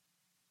friends?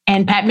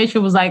 And Pat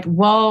Mitchell was like,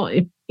 well,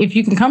 if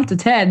you can come to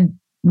TED,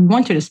 we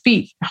want you to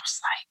speak. I was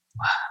like,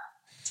 what?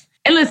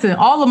 And listen,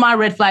 all of my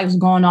red flags were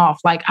going off.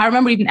 Like, I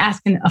remember even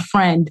asking a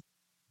friend,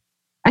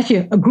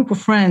 actually a group of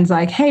friends,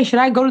 like, hey, should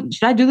I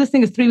do this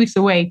thing? It's 3 weeks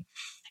away.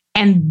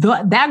 And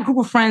that group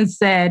of friends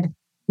said,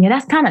 yeah,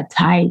 that's kind of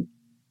tight.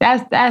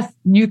 That's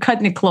you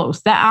cutting it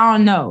close. That I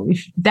don't know.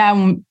 If that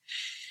one,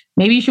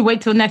 maybe you should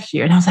wait till next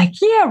year. And I was like,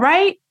 yeah,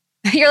 right.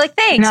 You're like,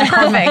 thanks,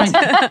 perfect.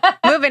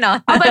 Moving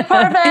on. I was like,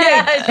 perfect.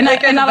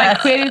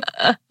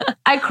 Yeah,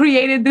 I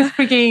created this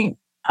freaking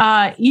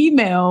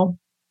email.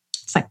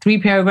 It's like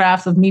 3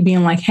 paragraphs of me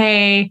being like,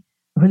 hey,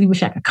 I really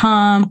wish I could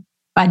come,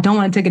 but I don't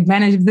want to take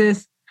advantage of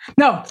this.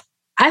 No,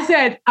 I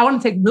said, I want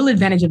to take real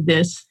advantage of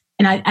this.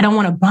 And I don't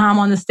want to bomb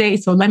on the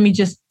stage. So let me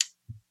just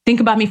think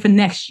about me for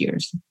next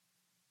year's.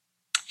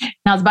 And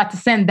I was about to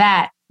send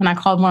that when I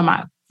called one of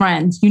my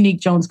friends, Unique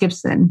Jones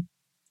Gibson. And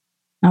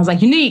I was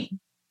like, Unique,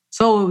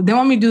 so they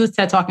want me to do this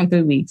TED Talk in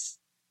 3 weeks.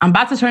 I'm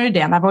about to turn it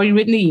down. I've already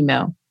written the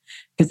email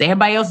because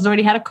everybody else has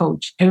already had a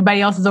coach.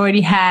 Everybody else has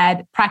already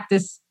had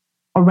practice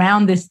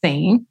around this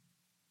thing.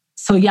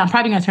 So yeah, I'm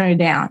probably going to turn it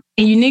down.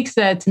 And Unique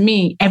said to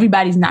me,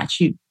 everybody's not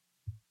you.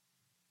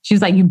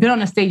 She's like, you've been on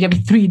the stage every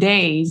 3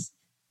 days.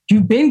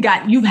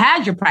 You've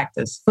had your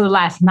practice for the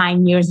last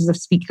 9 years as a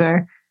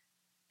speaker.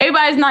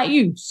 Everybody's not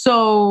you.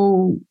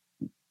 So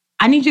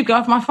I need you to go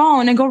off my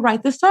phone and go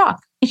write this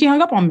talk. And she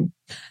hung up on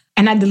me.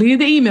 And I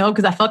deleted the email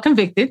because I felt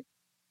convicted.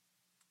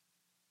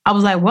 I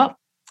was like, well,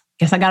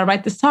 guess I got to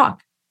write this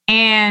talk.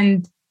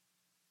 And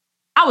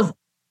I was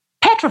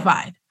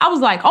petrified. I was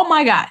like, oh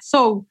my God.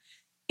 So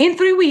in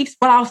 3 weeks,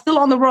 but I was still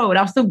on the road.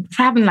 I was still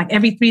traveling like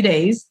every 3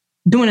 days,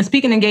 doing a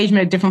speaking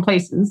engagement at different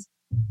places.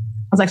 I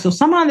was like, so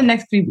somehow in the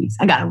next 3 weeks,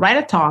 I got to write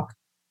a talk,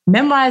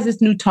 memorize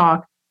this new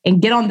talk,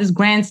 and get on this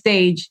grand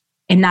stage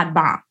and not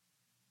bomb.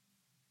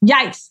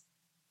 Yikes.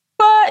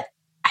 But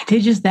I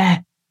did just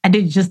that.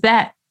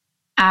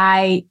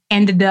 I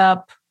ended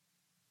up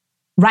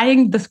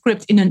writing the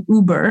script in an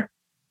Uber,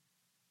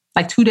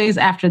 like 2 days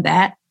after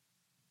that,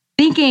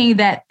 thinking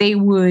that they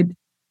would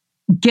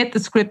get the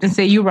script and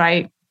say, you're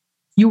right.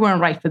 You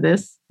weren't right for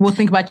this. We'll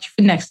think about you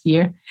for next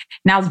year.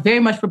 And I was very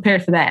much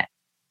prepared for that.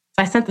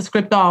 So I sent the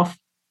script off.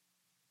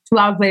 2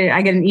 hours later,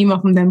 I get an email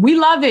from them. We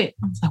love it.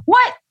 I was like,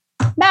 what?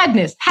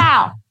 Madness.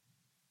 How?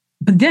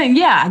 But then,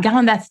 yeah, I got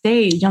on that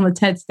stage, on the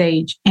TED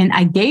stage, and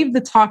I gave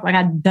the talk like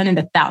I'd done it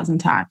 1,000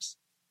 times.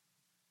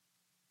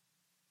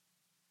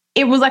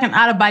 It was like an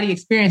out-of-body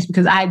experience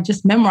because I had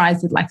just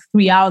memorized it like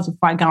 3 hours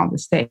before I got on the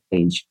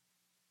stage.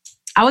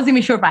 I wasn't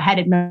even sure if I had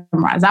it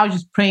memorized. I was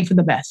just praying for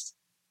the best.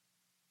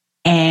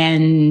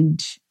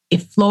 And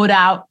it flowed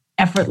out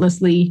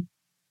effortlessly.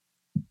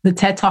 The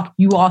TED Talk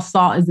you all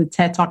saw is the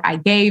TED Talk I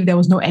gave. There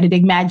was no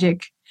editing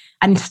magic.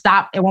 I didn't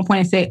stop at one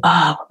point and say,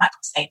 oh, what am I going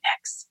to say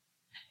next?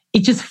 It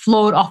just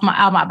flowed out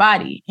of my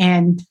body.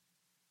 And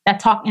that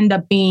talk ended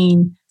up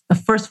being the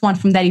first one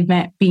from that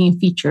event being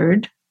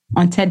featured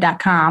on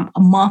TED.com a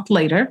month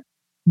later,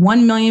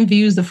 1 million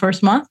views the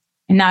first month,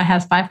 and now it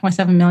has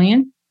 5.7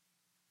 million.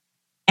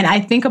 And I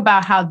think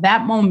about how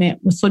that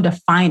moment was so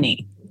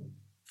defining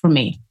for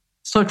me,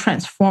 so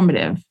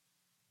transformative.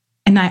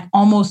 And I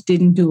almost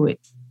didn't do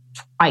it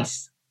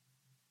twice.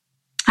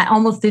 I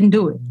almost didn't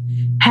do it.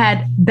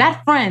 Had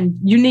that friend,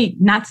 Unique,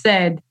 not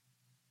said,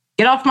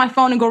 get off my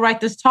phone and go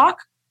write this talk,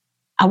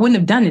 I wouldn't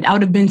have done it. I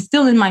would have been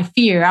still in my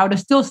fear. I would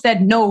have still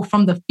said no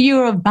from the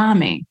fear of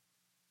bombing.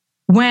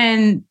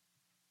 When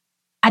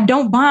I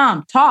don't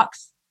bomb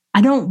talks,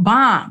 I don't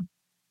bomb.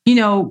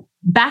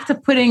 Back to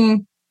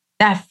putting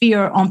that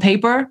fear on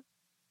paper.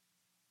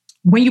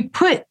 When you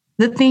put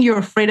the thing you're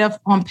afraid of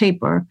on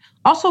paper,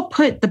 also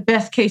put the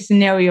best case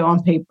scenario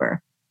on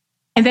paper.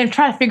 And then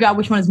try to figure out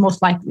which one is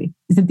most likely.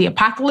 Is it the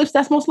apocalypse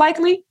that's most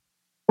likely?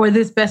 Or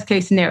this best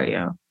case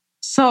scenario?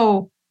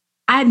 So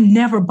I'd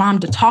never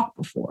bombed a talk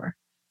before.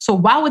 So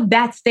why would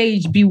that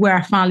stage be where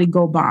I finally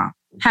go bomb?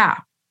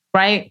 How?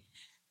 Right?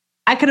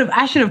 I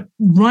should have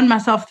run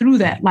myself through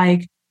that.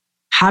 Like,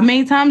 how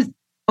many times?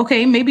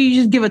 Okay, maybe you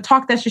just give a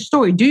talk that's your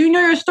story. Do you know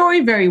your story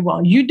very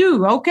well? You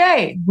do.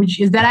 Okay. Which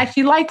is that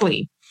actually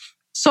likely?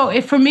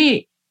 So for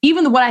me,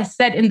 even what I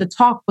said in the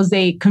talk was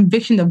a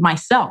conviction of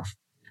myself,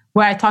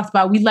 where I talked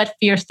about we let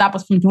fear stop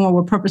us from doing what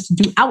we're purposed to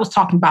do. I was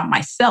talking about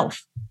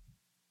myself.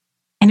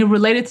 And it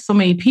related to so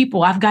many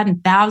people. I've gotten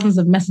thousands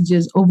of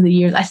messages over the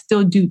years. I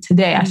still do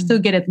today. I still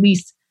get at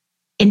least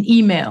an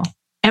email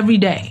every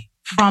day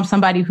from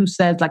somebody who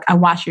says, like, I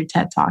watched your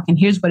TED Talk and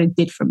here's what it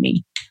did for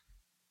me.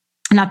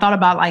 And I thought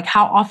about, like,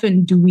 how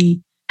often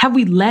have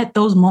we let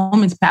those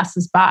moments pass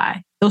us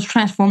by, those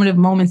transformative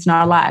moments in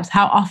our lives?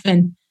 How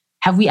often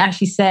have we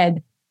actually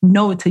said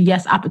no to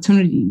yes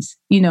opportunities,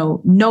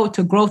 no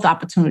to growth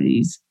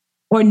opportunities,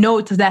 or no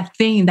to that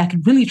thing that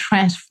could really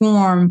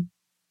transform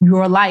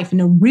your life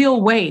in a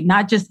real way,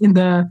 not just in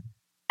the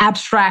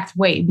abstract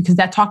way, because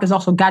that talk has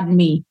also gotten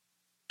me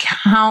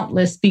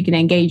countless speaking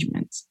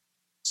engagements.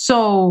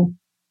 So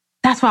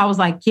that's why I was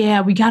like,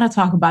 yeah, we got to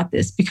talk about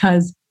this,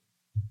 because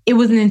it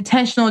was an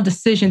intentional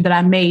decision that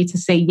I made to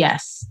say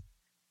yes.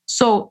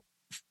 So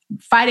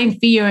fighting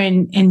fear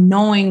and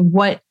knowing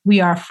what we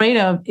are afraid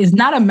of is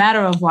not a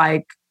matter of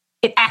like,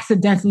 it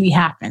accidentally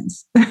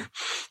happens.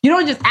 You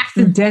don't just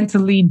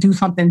accidentally do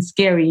something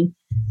scary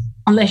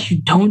unless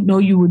you don't know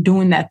you were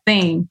doing that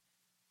thing.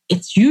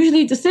 It's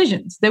usually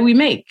decisions that we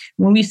make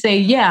when we say,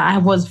 yeah, I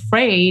was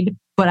afraid,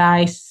 but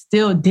I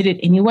still did it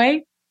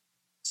anyway.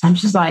 So I'm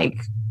just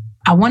like,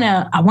 I want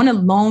to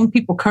loan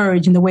people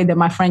courage in the way that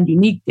my friend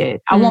Unique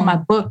did. I want my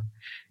book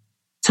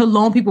to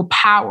loan people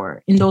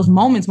power in those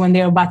moments when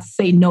they're about to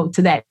say no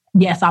to that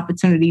yes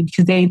opportunity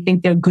because they didn't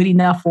think they're good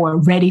enough or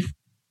ready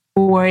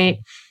for it,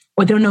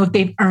 or they don't know if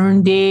they've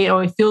earned it,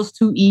 or it feels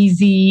too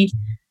easy.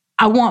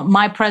 I want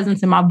my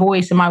presence and my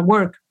voice and my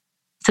work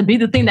to be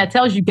the thing that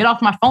tells you, get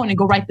off my phone and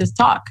go write this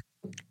talk.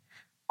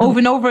 Over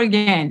and over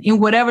again, in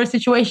whatever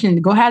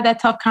situation, go have that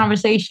tough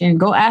conversation,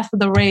 go ask for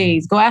the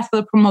raise, go ask for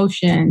the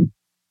promotion.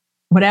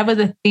 Whatever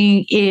the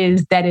thing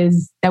is that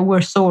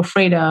we're so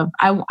afraid of,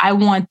 I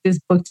want this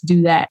book to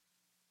do that.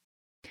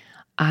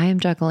 I am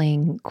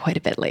juggling quite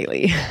a bit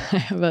lately. I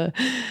have a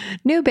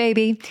new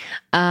baby,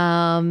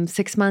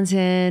 6 months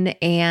in,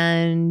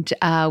 and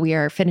we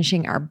are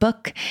finishing our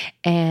book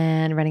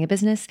and running a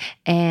business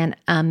and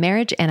a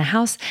marriage and a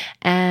house.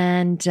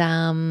 And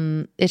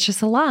it's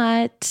just a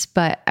lot,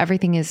 but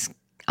everything is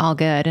all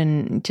good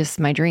and just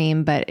my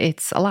dream, but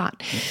it's a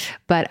lot.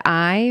 But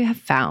I have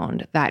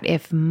found that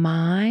if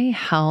my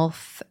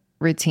health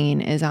routine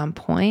is on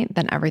point,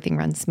 then everything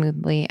runs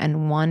smoothly.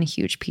 And one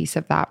huge piece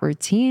of that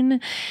routine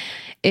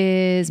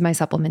is my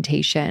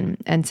supplementation.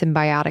 And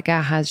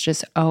Symbiotica has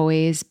just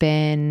always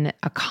been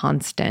a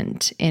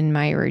constant in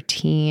my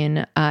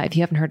routine. If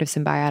you haven't heard of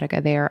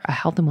Symbiotica, they are a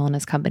health and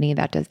wellness company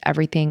that does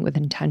everything with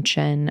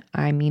intention.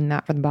 I mean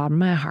that from the bottom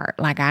of my heart.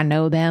 Like, I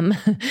know them.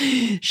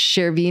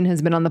 Shervin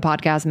has been on the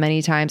podcast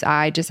many times.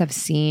 I just have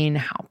seen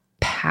how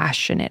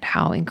passionate,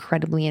 how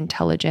incredibly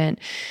intelligent,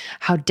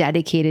 how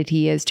dedicated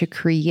he is to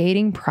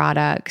creating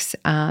products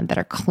that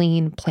are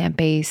clean,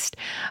 plant-based,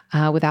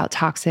 without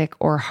toxic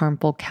or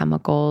harmful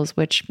chemicals,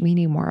 which we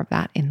need more of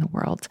that in the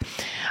world.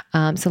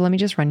 So let me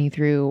just run you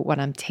through what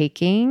I'm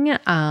taking.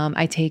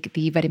 I take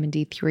the vitamin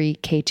D3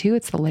 K2.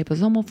 It's the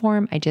liposomal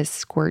form. I just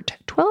squirt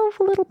 12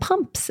 little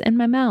pumps in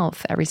my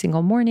mouth every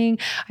single morning.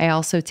 I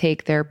also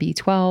take their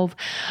B12.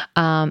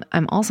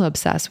 I'm also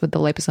obsessed with the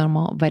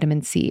liposomal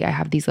vitamin C. I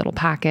have these little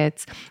packets.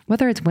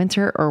 Whether it's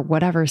winter or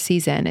whatever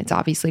season, it's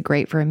obviously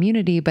great for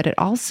immunity, but it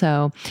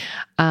also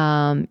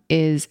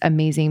is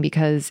amazing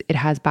because it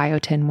has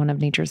biotin, one of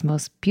nature's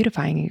most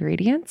beautifying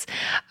ingredients.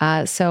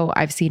 So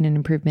I've seen an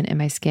improvement in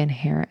my skin,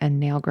 hair, and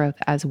nail growth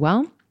as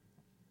well.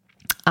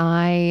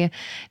 I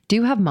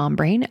do have mom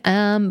brain,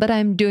 but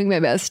I'm doing my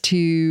best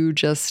to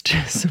just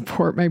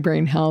support my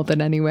brain health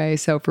in any way.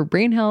 So for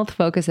brain health,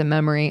 focus, and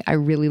memory, I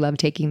really love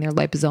taking their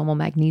liposomal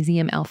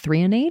magnesium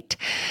L-threonate.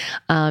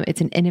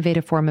 It's an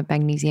innovative form of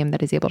magnesium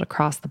that is able to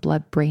cross the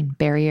blood-brain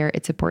barrier.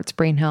 It supports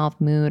brain health,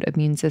 mood,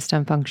 immune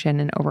system function,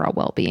 and overall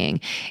well-being.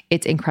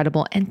 It's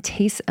incredible and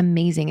tastes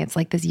amazing. It's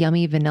like this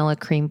yummy vanilla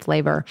cream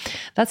flavor.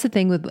 That's the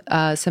thing with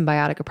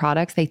Symbiotica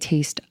products. They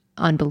taste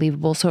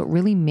unbelievable. So it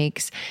really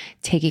makes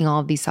taking all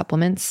of these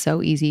supplements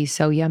so easy,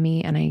 so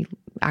yummy, and I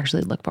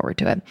actually look forward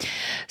to it.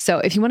 So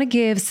if you want to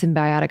give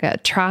Symbiotica a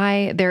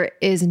try, there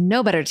is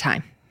no better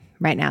time.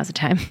 Right now is the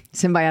time.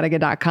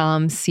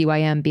 Symbiotica.com,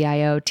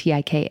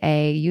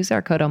 Cymbiotika. Use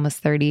our code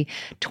almost30,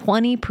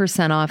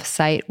 20% off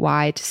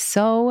site-wide.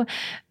 So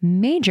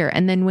major.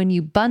 And then when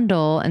you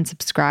bundle and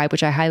subscribe,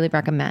 which I highly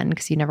recommend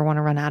because you never want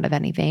to run out of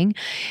anything,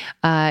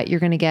 you're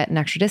going to get an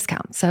extra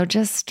discount. So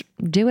just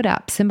do it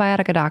up.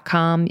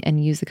 Symbiotica.com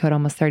and use the code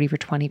almost30 for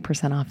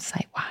 20% off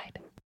site-wide.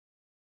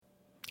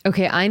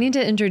 Okay, I need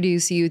to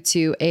introduce you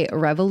to a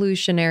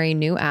revolutionary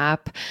new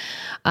app,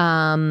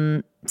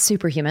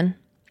 Superhuman.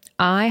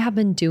 I have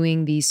been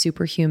doing these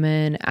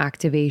superhuman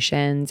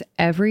activations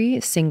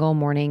every single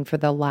morning for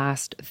the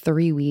last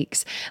 3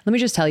 weeks. Let me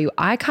just tell you,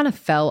 I kind of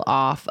fell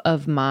off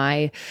of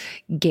my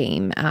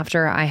game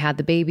after I had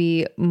the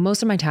baby.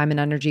 Most of my time and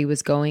energy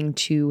was going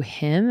to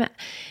him.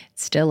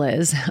 Still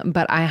is,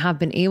 but I have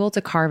been able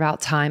to carve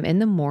out time in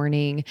the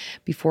morning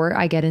before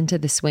I get into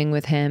the swing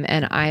with him.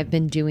 And I've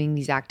been doing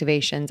these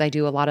activations. I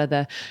do a lot of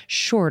the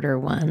shorter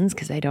ones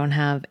because I don't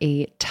have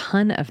a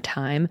ton of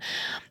time.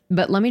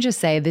 But let me just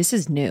say, this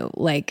is new.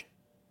 Like,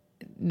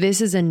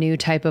 this is a new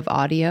type of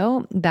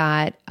audio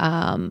that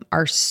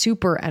are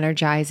super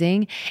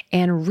energizing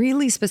and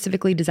really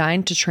specifically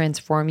designed to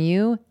transform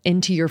you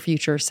into your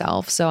future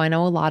self. So I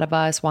know a lot of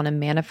us want to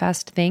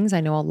manifest things.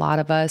 I know a lot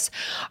of us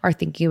are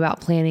thinking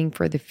about planning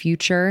for the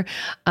future,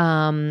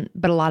 but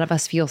a lot of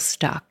us feel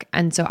stuck.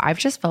 And so I've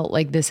just felt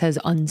like this has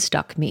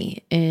unstuck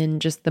me in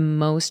just the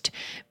most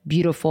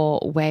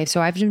beautiful way.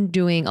 So I've been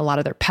doing a lot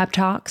of their pep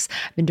talks.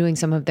 I've been doing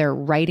some of their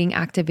writing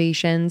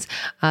activations.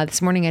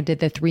 This morning I did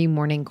the 3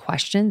 morning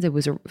questions. It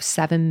was a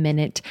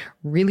 7-minute,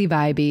 really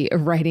vibey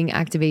writing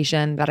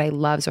activation that I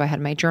love. So I had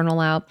my journal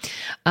out.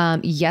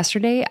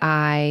 Yesterday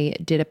I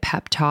did a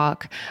pep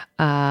talk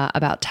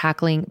about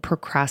tackling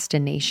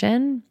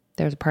procrastination.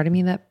 There's a part of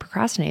me that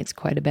procrastinates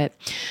quite a bit.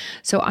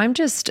 So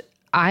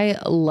I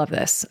love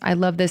this. I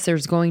love this.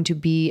 There's going to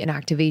be an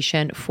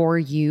activation for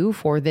you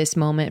for this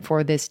moment,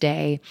 for this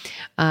day.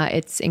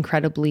 It's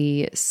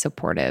incredibly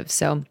supportive.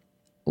 So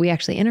we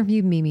actually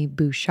interviewed Mimi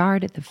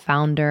Bouchard, the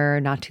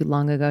founder, not too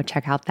long ago.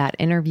 Check out that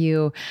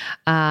interview.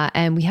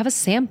 And we have a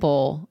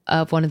sample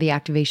of one of the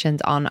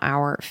activations on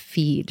our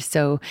feed.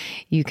 So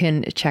you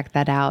can check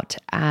that out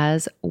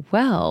as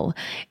well.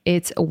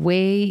 It's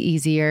way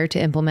easier to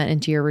implement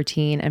into your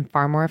routine and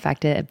far more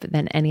effective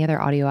than any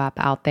other audio app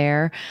out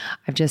there.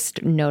 I've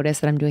just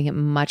noticed that I'm doing it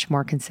much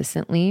more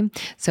consistently.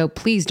 So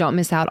please don't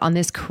miss out on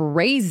this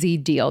crazy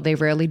deal. They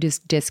rarely do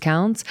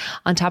discounts.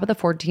 On top of the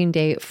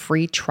 14-day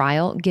free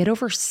trial, get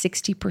over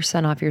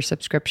 60% off your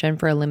subscription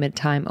for a limited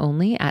time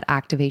only at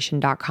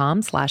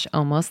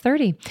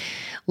activation.com/almost30.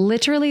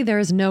 Literally, there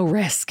is no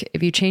risk.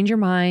 If you change your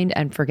mind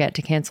and forget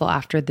to cancel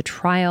after the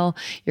trial,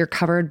 you're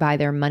covered by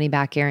their money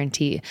back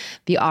guarantee.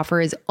 The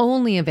offer is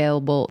only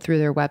available through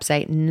their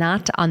website,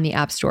 not on the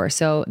App Store.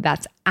 So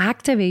that's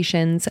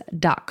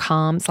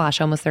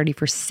activations.com/almost30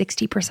 for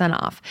 60%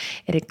 off.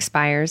 It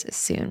expires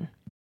soon.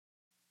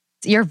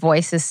 Your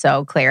voice is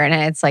so clear and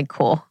it's like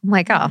cool. I'm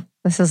like, oh,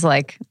 this is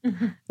like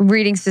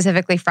reading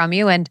specifically from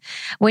you. And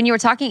when you were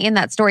talking in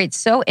that story, it's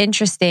so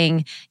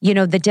interesting, you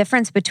know, the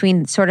difference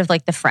between sort of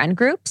like the friend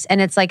groups. And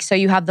it's like, so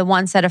you have the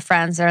one set of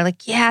friends that are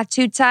like, yeah,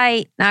 too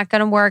tight, not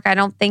going to work. I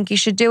don't think you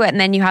should do it. And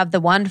then you have the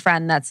one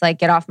friend that's like,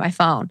 get off my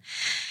phone.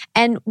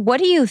 And what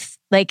do you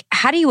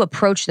how do you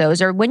approach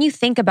those? Or when you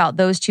think about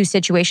those two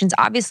situations,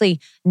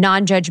 obviously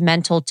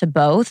non-judgmental to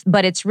both,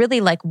 but it's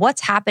really like what's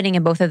happening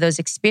in both of those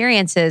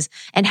experiences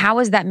and how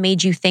has that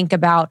made you think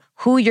about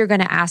who you're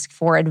going to ask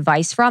for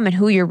advice from and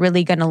who you're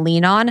really going to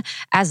lean on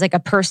as like a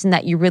person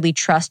that you really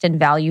trust and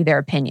value their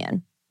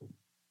opinion?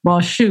 Well,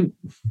 shoot,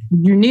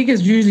 Unique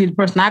is usually the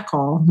person I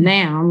call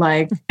now.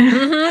 Like,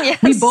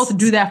 yes. We both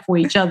do that for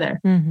each other.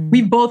 Mm-hmm.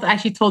 We both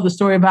actually told the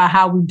story about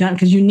how we've done,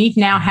 because Unique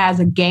now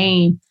has a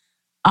game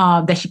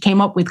that she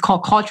came up with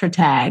called Culture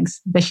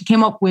Tags that she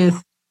came up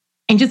with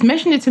and just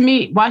mentioned it to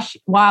me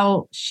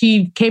while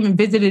she came and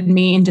visited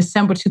me in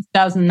December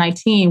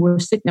 2019. We were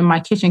sitting in my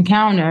kitchen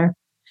counter. And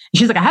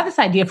she's like, I have this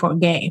idea for a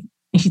game.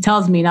 And she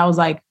tells me, and I was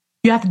like,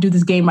 you have to do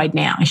this game right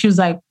now. And she was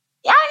like,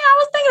 yeah, I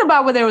was thinking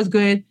about whether it was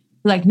good.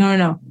 Like,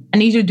 no. I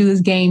need you to do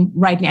this game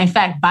right now. In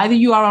fact, buy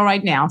the URL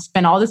right now.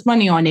 Spend all this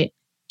money on it.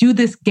 Do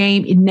this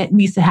game. It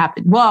needs to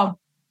happen. Well,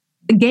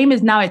 the game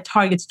is now at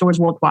Target stores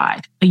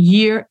worldwide. A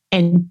year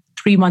and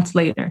 3 months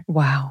later.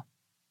 Wow.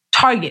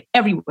 Target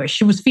everywhere.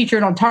 She was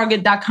featured on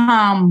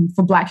Target.com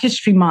for Black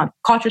History Month.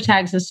 Culture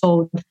Tags has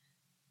sold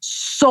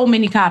so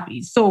many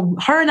copies. So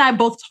her and I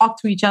both talk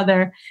to each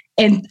other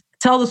and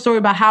tell the story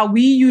about how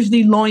we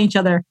usually loan each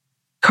other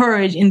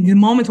courage in the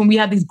moments when we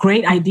have these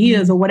great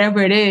ideas or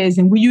whatever it is.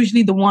 And we're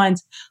usually the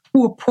ones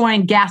who are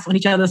pouring gas on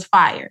each other's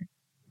fire,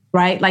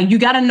 right? Like you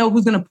got to know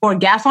who's going to pour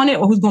gas on it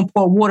or who's going to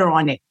pour water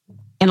on it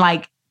and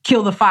like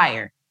kill the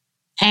fire.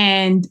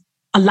 And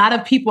a lot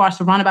of people are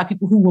surrounded by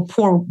people who will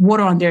pour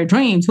water on their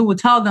dreams, who will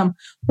tell them,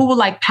 who will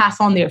like pass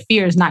on their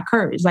fears, not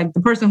courage. Like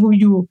the person who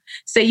you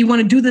say you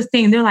want to do this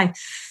thing, they're like,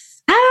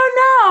 I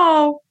don't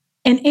know.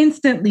 And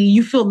instantly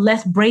you feel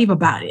less brave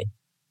about it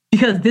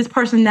because this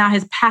person now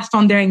has passed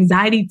on their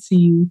anxiety to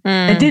you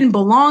that didn't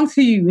belong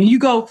to you. And you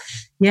go,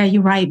 yeah,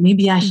 you're right.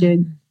 Maybe I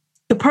should.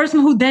 The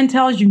person who then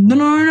tells you,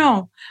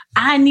 no,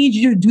 I need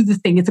you to do this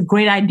thing. It's a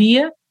great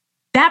idea.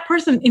 That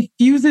person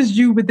infuses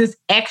you with this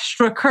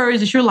extra courage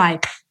that you're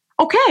like,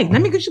 okay,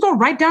 let me just go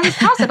write down this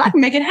concept. I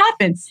can make it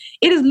happen.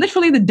 It is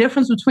literally the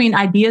difference between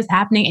ideas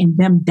happening and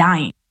them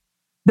dying.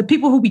 The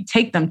people who we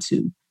take them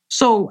to.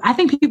 So I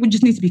think people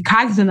just need to be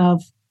cognizant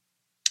of,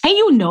 and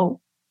you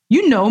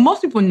know,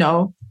 most people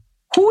know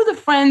who are the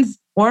friends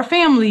or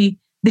family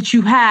that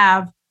you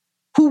have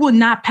who will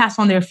not pass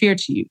on their fear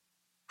to you,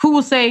 who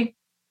will say,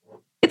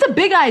 it's a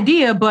big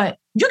idea, but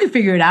you can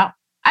figure it out.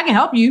 I can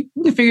help you.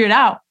 You can figure it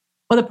out.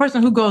 Or the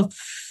person who goes,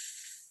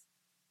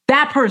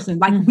 that person,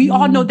 like we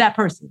all know that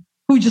person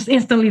who just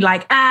instantly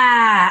like,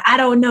 I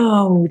don't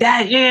know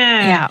that.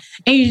 Yeah.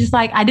 And you're just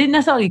like, I didn't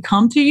necessarily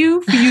come to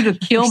you for you to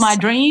kill my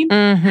dream.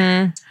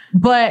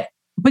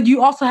 But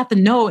you also have to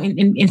know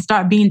and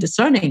start being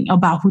discerning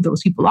about who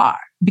those people are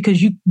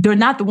because they're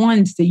not the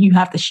ones that you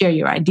have to share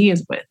your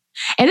ideas with.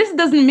 And this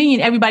doesn't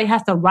mean everybody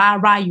has to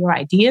rah your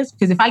ideas.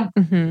 Because if I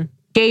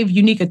gave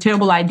Unique a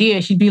terrible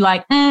idea, she'd be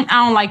like, I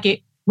don't like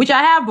it, which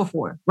I have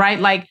before, right?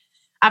 Like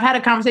I've had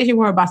a conversation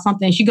with her about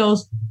something and she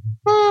goes,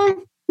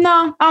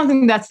 no, I don't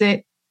think that's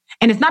it.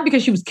 And it's not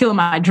because she was killing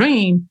my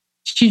dream.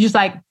 She's just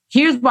like,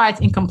 here's why it's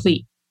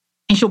incomplete.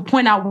 And she'll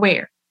point out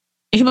where.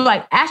 And she'll be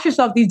like, ask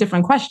yourself these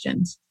different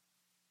questions.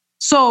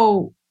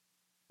 So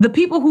the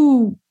people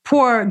who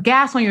pour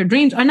gas on your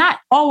dreams are not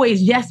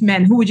always yes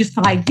men who are just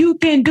like, you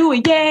can do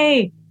it.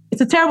 Yay.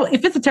 If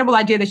it's a terrible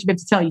idea, they should be able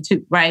to tell you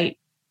too, right?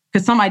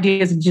 Because some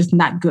ideas are just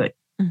not good.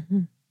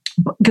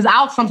 Because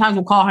I'll sometimes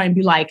will call her and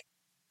be like,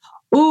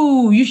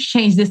 ooh, you should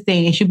change this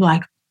thing. And she'll be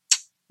like,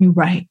 you're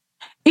right.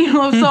 You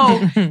know,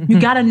 so you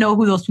got to know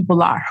who those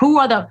people are. Who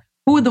are the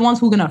ones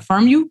who are going to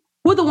affirm you?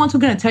 Who are the ones who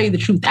are going to tell you the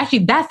truth? Actually,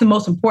 that's the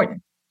most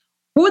important.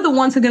 Who are the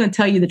ones who are going to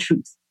tell you the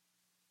truth,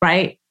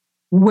 right?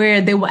 Where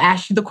they will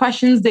ask you the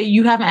questions that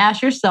you haven't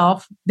asked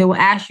yourself. They will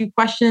ask you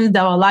questions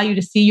that will allow you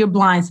to see your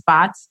blind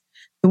spots.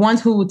 The ones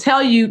who will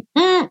tell you,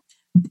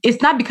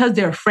 it's not because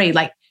they're afraid.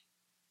 Like,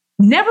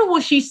 never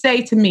will she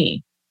say to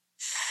me,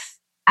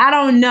 I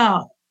don't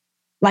know.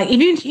 Like,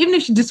 even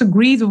if she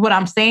disagrees with what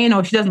I'm saying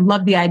or if she doesn't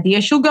love the idea,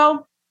 she'll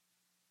go,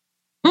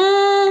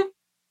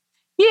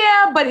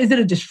 yeah, but is it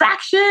a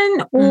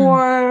distraction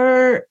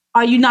or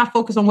are you not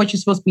focused on what you're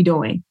supposed to be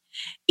doing?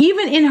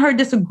 Even in her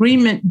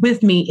disagreement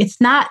with me, it's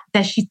not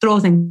that she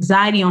throws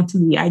anxiety onto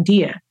the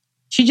idea.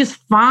 She just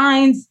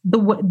finds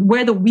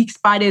where the weak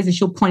spot is and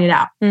she'll point it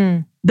out.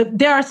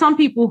 There are some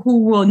people who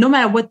will, no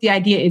matter what the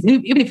idea is,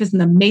 even if it's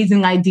an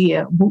amazing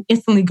idea, will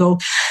instantly go,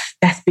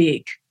 that's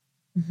big.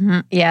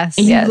 Yes.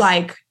 And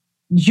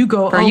you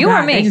go, for you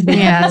God, or me?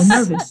 Yes.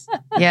 Nervous.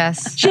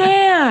 Yes.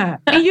 Yeah.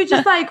 And you're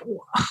just like,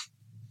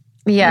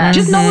 yeah.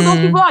 Just know who those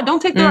people are.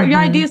 Don't take your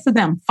ideas to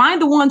them.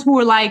 Find the ones who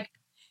are like,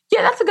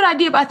 yeah, that's a good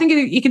idea, but I think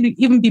it can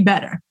even be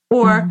better.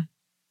 Or,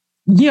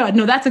 yeah,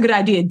 no, that's a good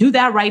idea. Do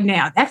that right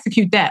now.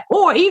 Execute that.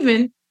 Or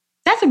even,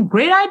 that's a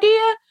great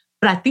idea,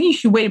 but I think you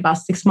should wait about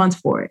 6 months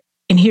for it.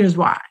 And here's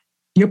why.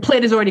 Your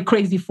plate is already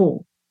crazy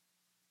full.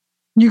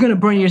 You're going to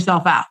burn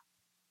yourself out.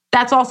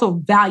 That's also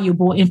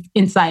valuable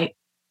insight.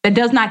 That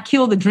does not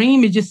kill the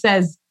dream. It just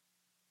says,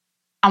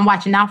 I'm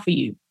watching out for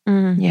you.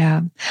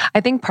 Yeah.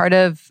 I think part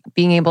of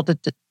being able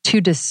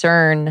to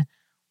discern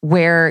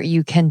where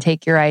you can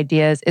take your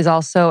ideas is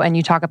also, and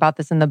you talk about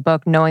this in the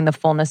book, knowing the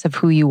fullness of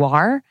who you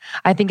are.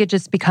 I think it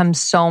just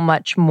becomes so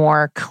much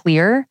more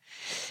clear.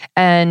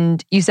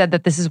 And you said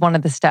that this is one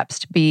of the steps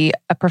to be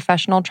a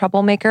professional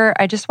troublemaker.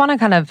 I just want to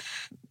kind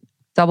of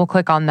double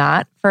click on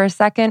that for a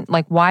second.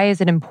 Like, why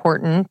is it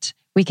important?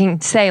 We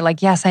can say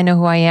like, yes, I know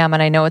who I am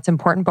and I know it's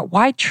important, but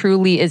why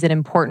truly is it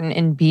important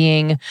in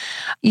being,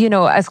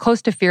 as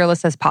close to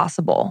fearless as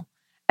possible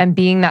and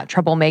being that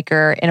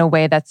troublemaker in a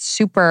way that's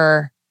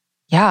super,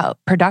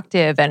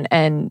 productive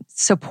and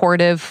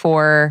supportive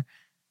for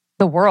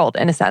the world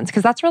in a sense?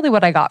 Because that's really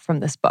what I got from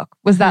this book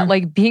was that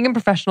like being a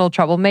professional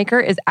troublemaker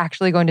is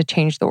actually going to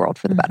change the world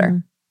for the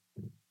better.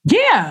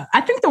 Yeah,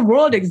 I think the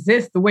world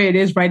exists the way it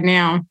is right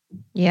now.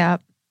 Yeah.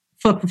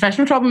 For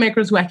professional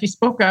troublemakers who actually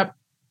spoke up.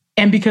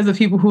 And because of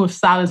people who have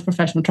silenced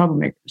professional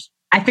troublemakers.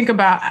 I think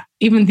about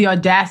even the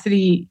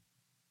audacity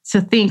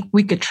to think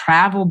we could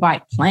travel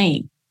by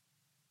plane.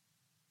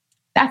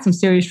 That's some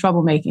serious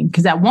troublemaking.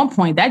 Because at one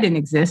point that didn't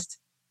exist.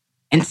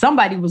 And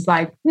somebody was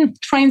like,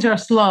 trains are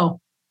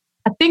slow.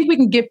 I think we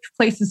can get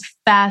places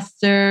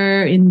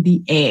faster in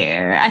the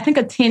air. I think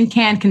a tin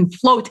can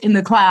float in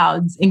the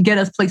clouds and get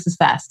us places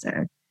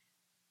faster.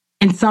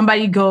 And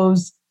somebody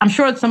goes, I'm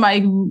sure somebody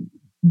who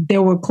they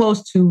were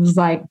close to was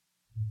like,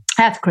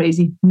 that's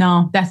crazy.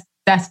 No, that's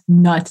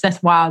nuts.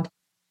 That's wild.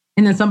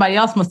 And then somebody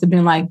else must have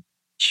been like, you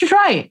should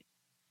try it.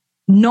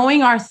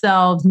 Knowing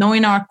ourselves,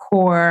 knowing our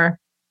core,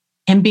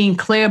 and being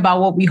clear about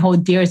what we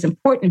hold dear is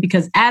important,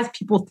 because as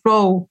people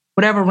throw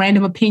whatever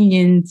random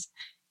opinions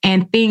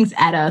and things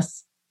at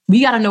us,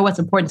 we got to know what's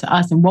important to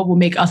us and what will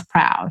make us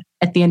proud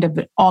at the end of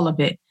it, all of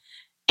it.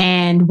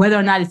 And whether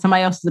or not it's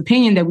somebody else's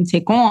opinion that we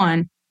take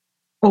on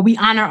or we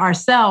honor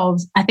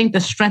ourselves, I think the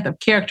strength of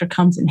character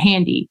comes in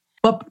handy.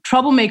 But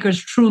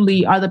troublemakers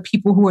truly are the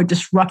people who are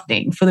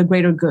disrupting for the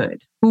greater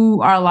good,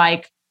 who are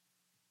like,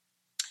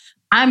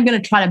 I'm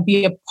going to try to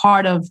be a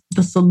part of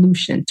the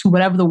solution to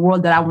whatever the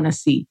world that I want to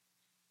see.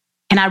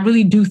 And I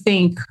really do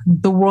think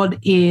the world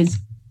is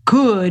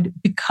good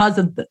because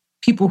of the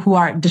people who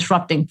are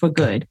disrupting for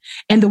good.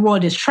 And the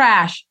world is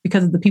trash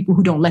because of the people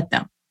who don't let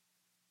them.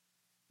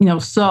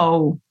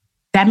 So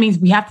that means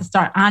we have to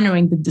start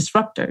honoring the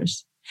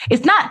disruptors.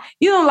 It's not,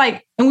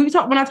 like, and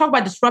when I talk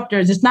about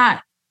disruptors, it's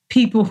not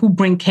people who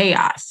bring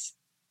chaos.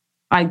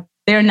 Like,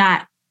 they're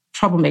not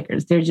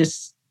troublemakers. They're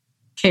just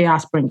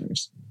chaos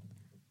bringers.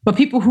 But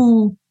people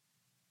who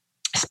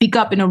speak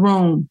up in a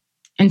room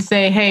and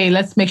say, hey,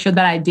 let's make sure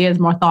that idea is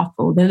more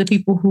thoughtful. They're the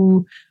people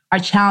who are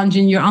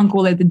challenging your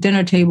uncle at the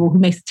dinner table who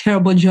makes a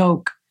terrible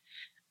joke.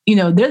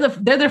 They're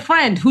their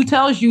friend who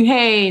tells you,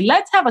 hey,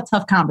 let's have a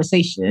tough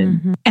conversation.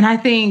 Mm-hmm. And I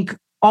think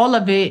all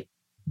of it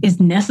is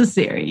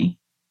necessary.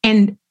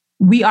 And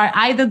we are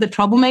either the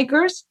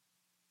troublemakers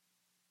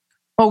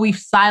or we've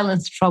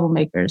silenced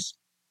troublemakers.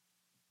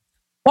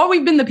 Or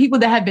we've been the people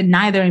that have been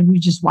neither and we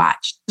just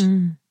watched.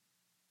 Mm.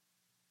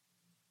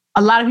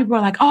 A lot of people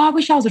are like, oh, I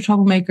wish I was a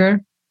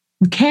troublemaker.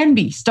 You can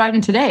be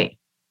starting today.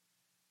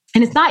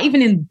 And it's not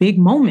even in big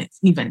moments,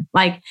 even.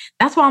 Like,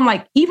 that's why I'm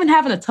like, even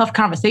having a tough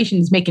conversation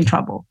is making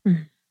trouble.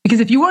 Mm. Because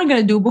if you weren't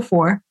going to do it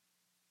before,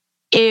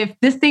 if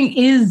this thing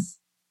is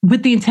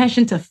with the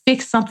intention to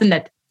fix something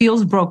that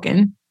feels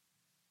broken,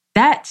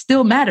 that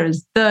still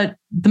matters. The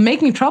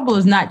making trouble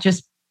is not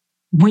just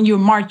when you're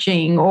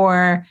marching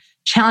or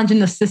challenging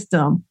the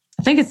system.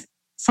 I think it's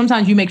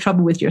sometimes you make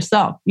trouble with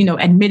yourself.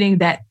 Admitting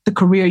that the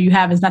career you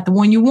have is not the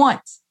one you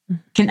want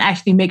can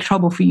actually make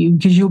trouble for you,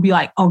 because you'll be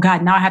like, oh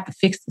God, now I have to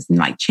fix this and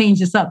like change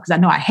this up because I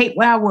know I hate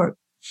where I work.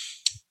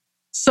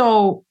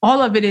 So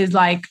all of it is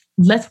like,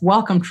 let's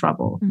welcome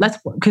trouble.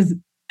 Because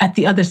at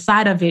the other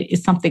side of it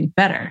is something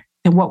better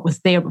than what was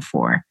there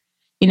before.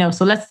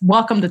 So let's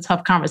welcome the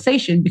tough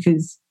conversation,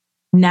 because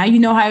now you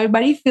know how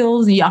everybody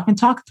feels and y'all can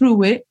talk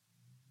through it.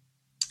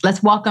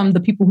 Let's welcome the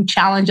people who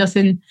challenge us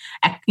in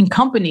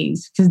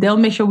companies, because they'll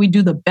make sure we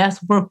do the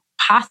best work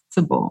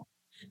possible.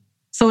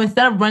 So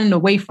instead of running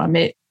away from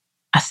it,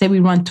 I say we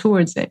run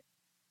towards it.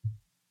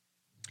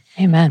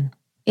 Amen.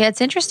 Yeah,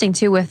 it's interesting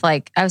too with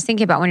I was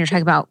thinking about when you're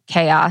talking about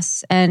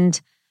chaos and,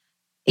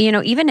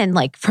 even in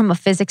from a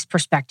physics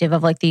perspective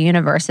of the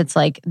universe, it's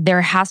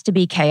there has to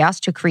be chaos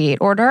to create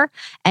order,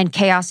 and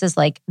chaos is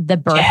the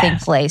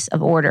birthing place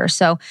of order.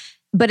 So,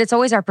 but it's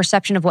always our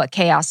perception of what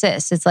chaos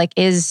is.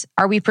 It's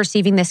are we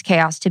perceiving this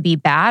chaos to be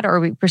bad, or are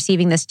we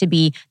perceiving this to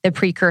be the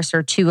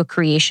precursor to a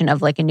creation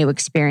of a new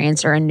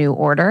experience or a new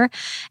order?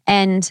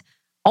 And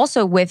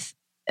also with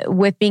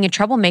being a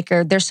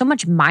troublemaker, there's so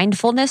much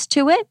mindfulness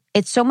to it.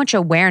 It's so much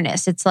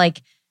awareness. It's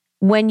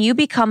when you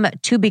become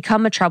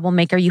a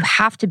troublemaker, you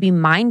have to be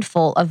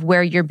mindful of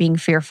where you're being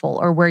fearful,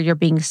 or where you're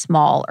being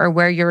small, or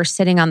where you're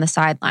sitting on the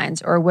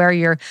sidelines, or where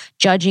you're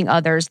judging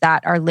others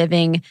that are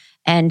living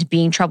and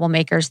being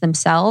troublemakers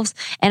themselves.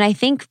 And I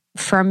think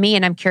for me,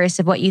 and I'm curious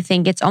of what you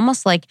think, it's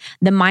almost like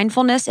the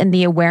mindfulness and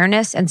the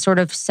awareness and sort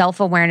of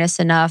self-awareness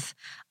enough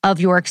of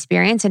your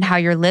experience and how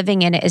you're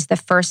living in it is the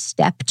first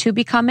step to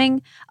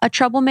becoming a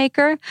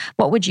troublemaker.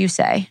 What would you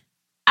say?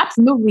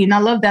 Absolutely. And I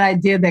love that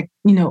idea that,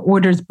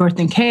 order is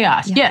birthing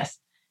chaos. Yeah. Yes.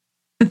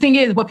 The thing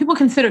is, what people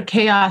consider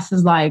chaos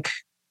is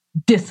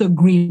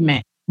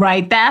disagreement,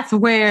 right? That's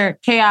where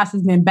chaos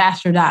has been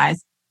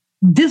bastardized.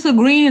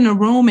 Disagreeing in a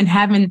room and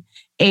having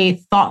a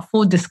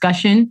thoughtful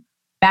discussion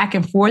back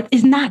and forth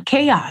is not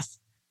chaos.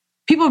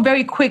 People are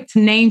very quick to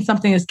name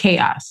something as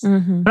chaos.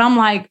 Mm-hmm. But I'm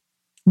like,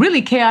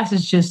 really, chaos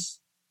is just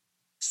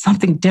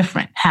something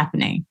different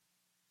happening.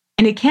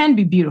 And it can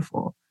be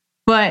beautiful,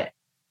 but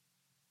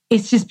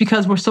it's just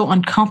because we're so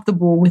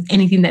uncomfortable with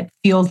anything that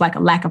feels like a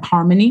lack of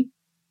harmony,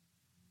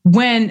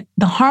 when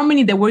the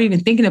harmony that we're even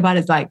thinking about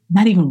is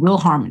not even real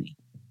harmony.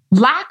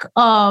 Lack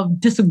of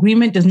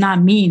disagreement does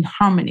not mean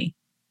harmony.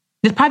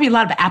 There's probably a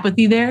lot of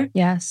apathy there.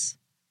 Yes.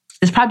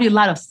 There's probably a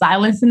lot of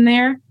silence in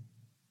there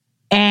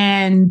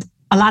and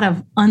a lot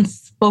of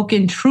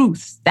unspoken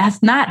truths.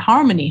 That's not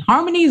harmony.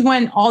 Harmony is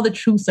when all the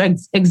truths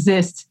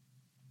exist,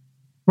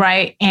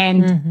 right?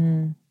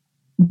 And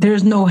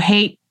there's no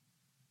hate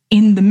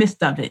in the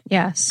midst of it.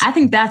 Yes. I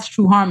think that's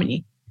true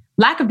harmony.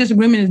 Lack of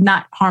disagreement is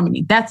not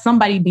harmony. That's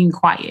somebody being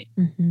quiet.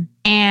 Mm-hmm.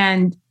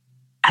 And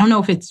I don't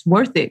know if it's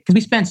worth it because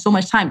we spend so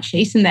much time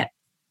chasing that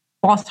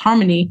false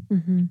harmony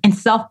and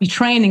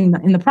self-betraying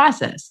in the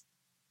process.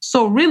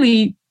 So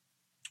really,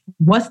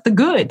 what's the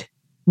good?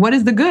 What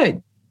is the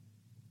good?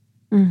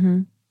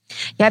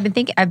 Yeah,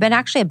 I've been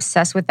actually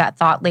obsessed with that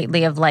thought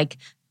lately of like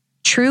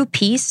true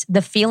peace,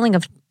 the feeling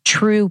of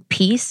true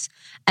peace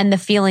and the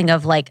feeling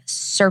of like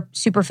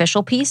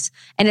superficial peace.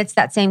 And it's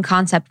that same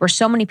concept where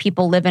so many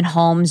people live in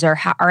homes or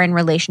are in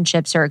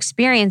relationships or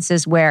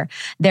experiences where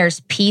there's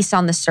peace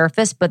on the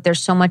surface, but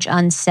there's so much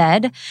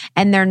unsaid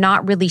and they're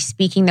not really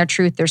speaking their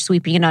truth. They're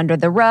sweeping it under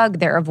the rug.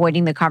 They're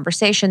avoiding the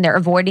conversation. They're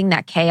avoiding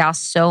that chaos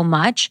so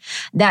much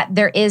that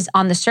there is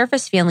on the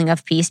surface feeling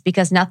of peace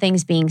because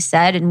nothing's being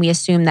said. And we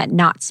assume that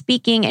not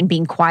speaking and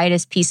being quiet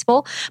is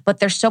peaceful, but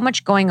there's so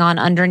much going on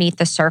underneath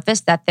the surface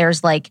that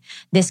there's like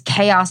this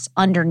chaos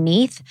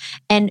underneath.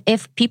 And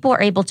if people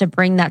are able to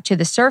bring that to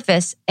the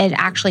surface and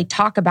actually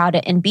talk about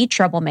it and be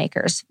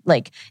troublemakers,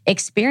 like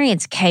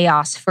experience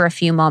chaos for a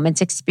few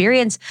moments,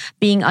 experience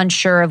being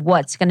unsure of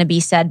what's going to be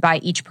said by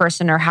each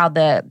person or how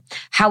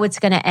it's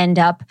going to end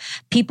up,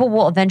 people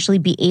will eventually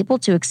be able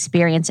to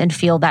experience and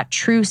feel that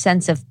true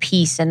sense of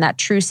peace and that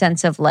true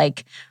sense of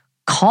like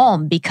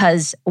calm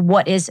because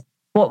what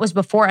was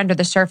before under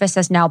the surface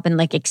has now been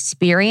like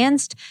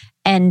experienced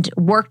and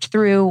worked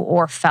through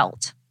or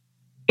felt.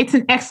 It's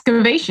an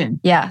excavation.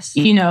 Yes.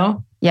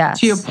 Yes.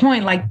 To your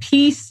point, like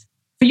peace,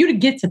 for you to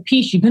get to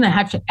peace, you're going to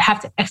have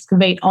to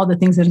excavate all the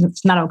things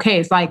that's not okay.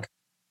 It's like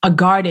a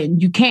garden.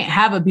 You can't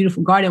have a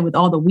beautiful garden with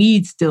all the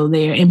weeds still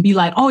there and be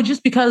like, oh,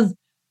 just because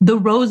the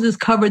roses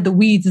covered the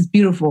weeds is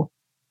beautiful.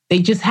 They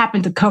just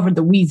happen to cover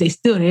the weeds. They're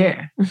still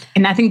there.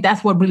 And I think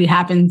that's what really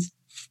happens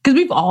because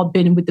we've all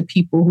been with the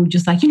people who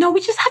just like,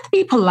 we just have to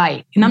be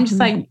polite. And I'm just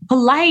like,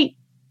 polite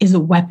is a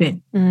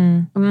weapon.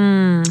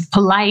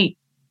 Polite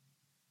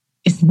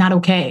is not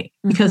okay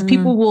because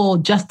people will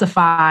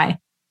justify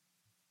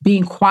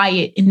being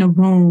quiet in a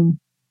room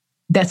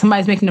that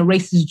somebody's making a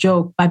racist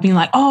joke by being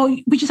like, oh,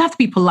 we just have to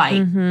be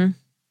polite. And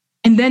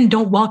then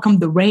don't welcome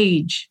the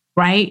rage,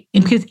 right?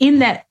 And because in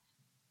that,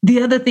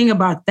 the other thing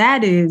about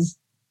that is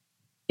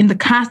in the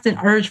constant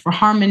urge for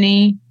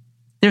harmony,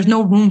 there's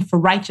no room for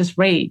righteous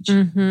rage.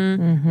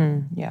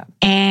 Yeah.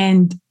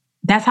 And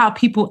that's how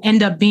people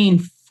end up being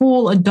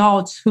full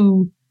adults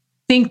who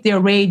think their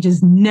rage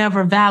is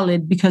never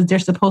valid because they're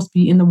supposed to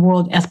be in the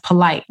world as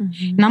polite.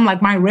 And I'm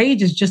like, my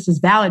rage is just as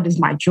valid as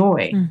my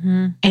joy.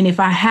 And if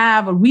I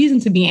have a reason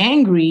to be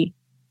angry,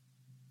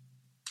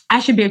 I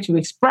should be able to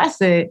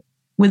express it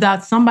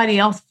without somebody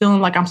else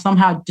feeling like I'm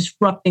somehow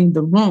disrupting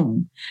the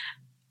room.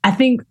 I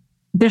think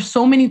there's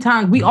so many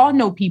times, we all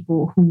know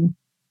people who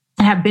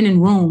have been in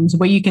rooms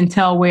where you can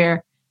tell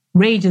where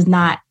rage is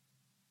not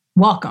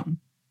welcome.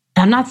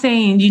 And I'm not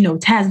saying,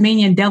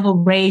 Tasmanian devil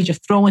rage or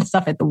throwing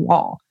stuff at the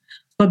wall.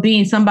 But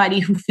being somebody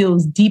who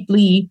feels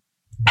deeply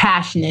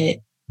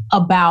passionate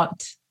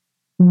about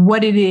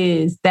what it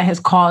is that has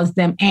caused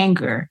them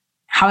anger,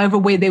 however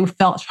way they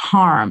felt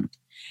harmed.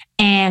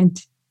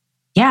 And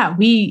yeah,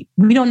 we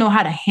don't know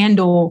how to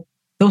handle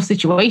those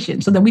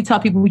situations. So then we tell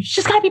people, we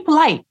just gotta be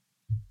polite.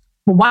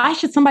 But why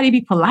should somebody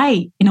be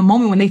polite in a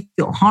moment when they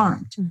feel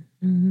harmed?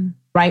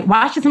 Right?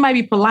 Why should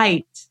somebody be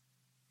polite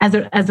as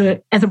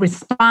a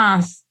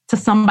response to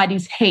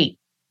somebody's hate?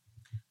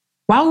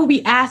 Why would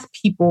we ask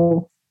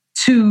people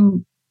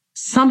to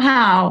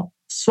somehow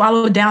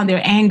swallow down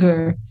their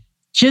anger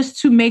just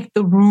to make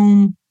the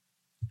room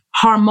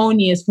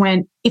harmonious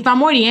when if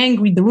I'm already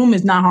angry, the room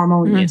is not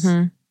harmonious.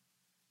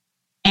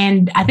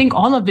 And I think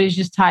all of it is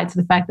just tied to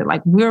the fact that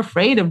like we're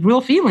afraid of real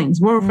feelings.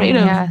 We're afraid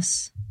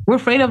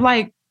of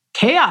like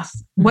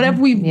chaos, whatever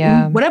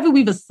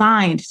we've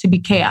assigned to be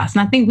chaos.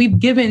 And I think we've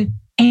given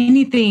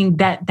anything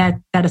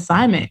that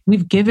assignment.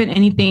 We've given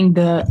anything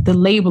the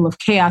label of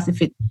chaos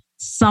if it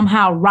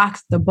somehow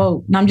rocks the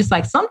boat. And I'm just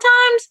like,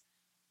 sometimes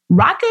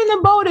rocking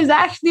the boat is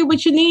actually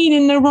what you need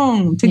in the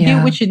room to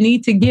get what you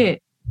need to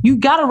get. You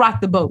got to rock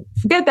the boat.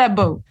 Forget that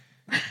boat.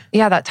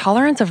 Yeah, that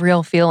tolerance of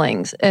real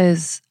feelings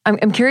is,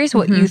 I'm curious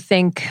what you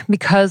think,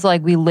 because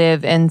like we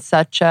live in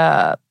such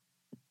a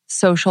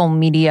social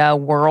media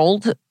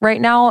world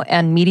right now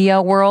and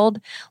media world,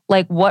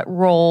 like what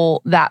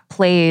role that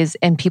plays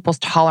in people's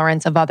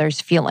tolerance of others'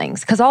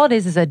 feelings. Because all it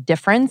is a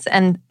difference.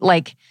 And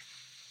like,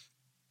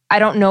 I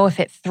don't know if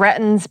it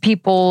threatens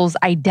people's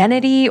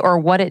identity or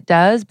what it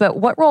does, but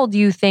what role do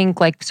you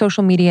think like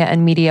social media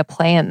and media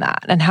play in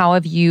that? And how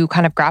have you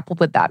kind of grappled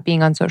with that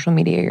being on social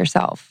media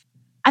yourself?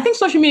 I think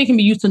social media can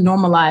be used to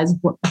normalize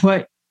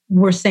what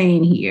we're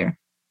saying here.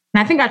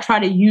 And I think I try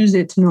to use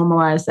it to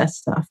normalize that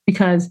stuff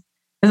because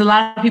there's a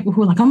lot of people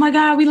who are like, oh my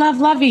God, we love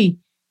Luvvie.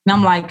 And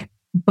I'm like,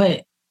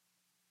 but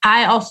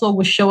I also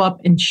will show up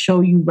and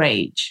show you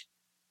rage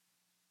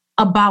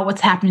about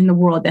what's happening in the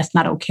world that's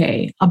not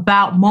okay,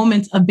 about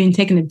moments of being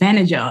taken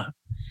advantage of.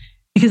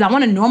 Because I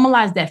want to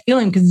normalize that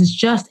feeling because it's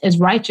just as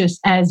righteous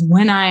as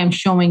when I am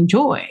showing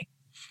joy.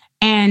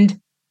 And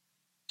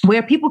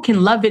where people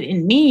can love it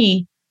in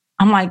me,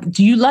 I'm like,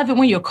 do you love it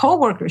when your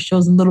coworker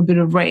shows a little bit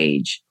of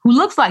rage, who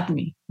looks like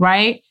me,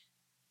 right?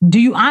 Do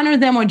you honor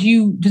them or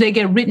do they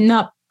get written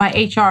up by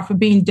HR for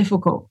being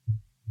difficult.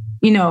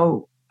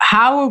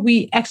 How are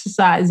we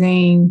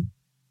exercising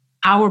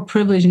our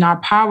privilege and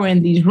our power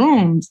in these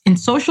rooms? And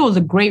social is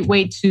a great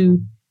way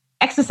to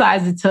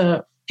exercise it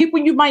to people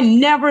you might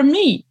never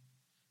meet.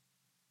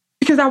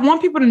 Because I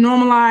want people to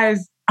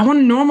normalize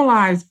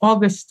all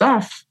this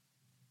stuff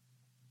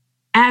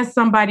as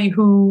somebody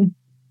who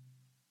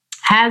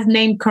has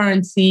name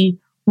currency,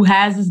 who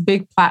has this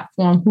big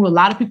platform, who a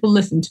lot of people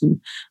listen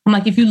to. I'm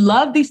like, if you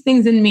love these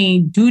things in me,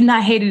 do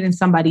not hate it in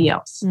somebody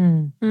else.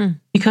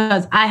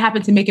 Because I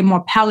happen to make it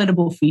more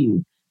palatable for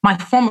you. My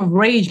form of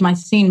rage might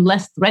seem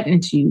less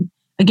threatening to you.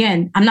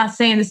 Again, I'm not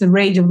saying this is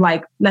rage of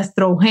like, let's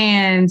throw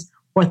hands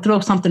or throw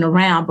something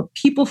around, but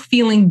people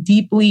feeling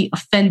deeply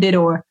offended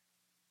or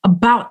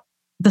about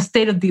the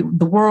state of the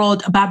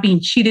world, about being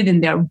cheated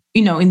in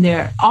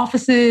their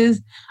offices,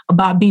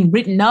 about being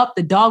written up,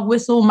 the dog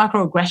whistle,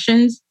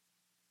 microaggressions.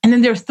 And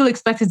then they're still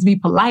expected to be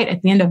polite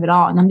at the end of it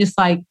all. And I'm just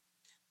like,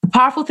 the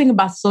powerful thing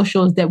about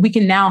social is that we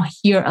can now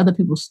hear other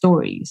people's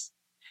stories.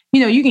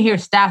 You can hear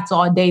stats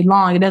all day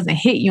long. It doesn't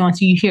hit you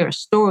until you hear a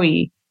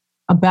story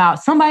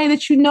about somebody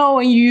that you know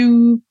and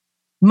you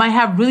might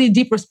have really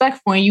deep respect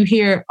for. And you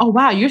hear, oh,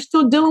 wow, you're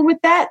still dealing with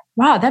that?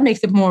 Wow, that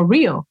makes it more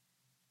real.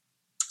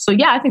 So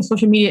yeah, I think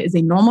social media is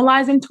a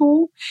normalizing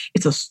tool.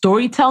 It's a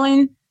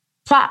storytelling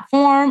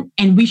platform.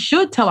 And we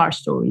should tell our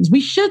stories.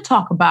 We should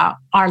talk about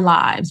our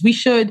lives. We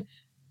should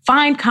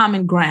find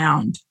common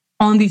ground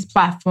on these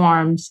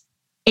platforms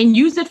and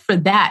use it for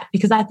that.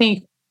 Because I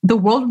think the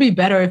world would be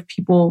better if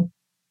people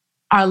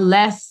are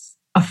less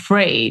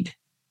afraid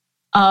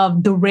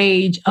of the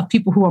rage of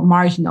people who are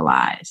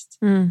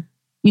marginalized.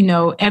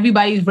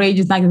 Everybody's rage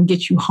is not going to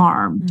get you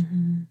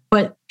harmed.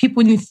 But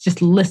people need to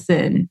just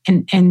listen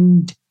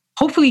and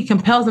hopefully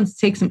compels them to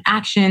take some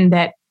action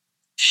that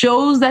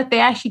shows that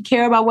they actually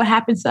care about what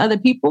happens to other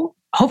people.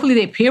 Hopefully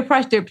they're peer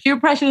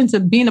pressure into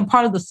being a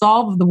part of the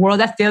solve of the world.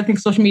 That's the other thing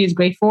social media is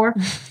great for.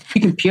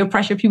 You can peer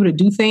pressure people to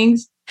do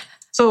things.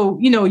 So,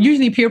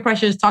 usually peer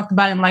pressure is talked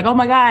about in like, oh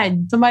my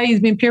God, somebody's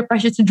being peer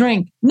pressured to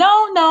drink.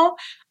 No.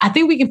 I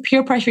think we can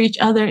peer pressure each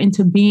other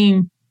into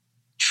being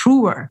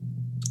truer,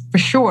 for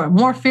sure,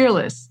 more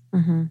fearless.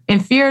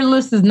 And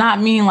fearless does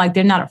not mean like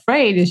they're not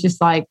afraid. It's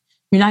just like,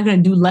 you're not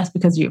going to do less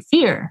because of your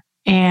fear.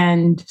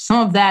 And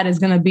some of that is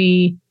going to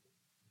be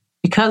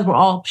because we're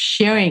all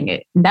sharing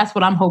it. And that's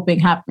what I'm hoping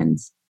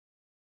happens.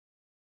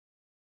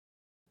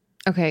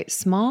 Okay,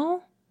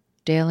 small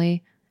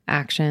daily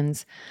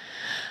actions.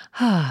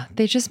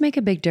 They just make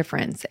a big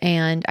difference.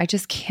 And I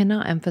just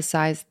cannot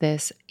emphasize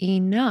this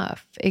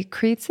enough. It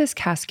creates this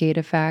cascade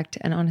effect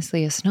and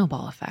honestly a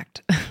snowball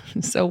effect.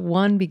 So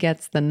one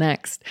begets the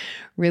next.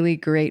 Really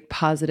great,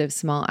 positive,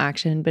 small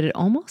action, but it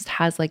almost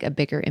has like a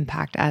bigger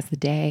impact as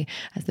the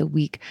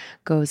week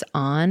goes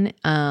on.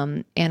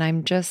 And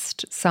I'm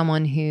just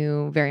someone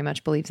who very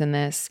much believes in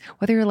this,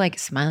 whether you're like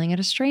smiling at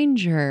a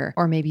stranger,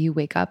 or maybe you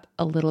wake up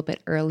a little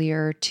bit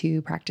earlier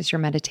to practice your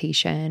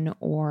meditation,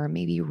 or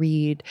maybe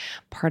read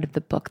part of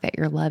the book that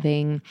you're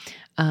loving,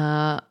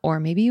 or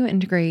maybe you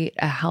integrate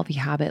a healthy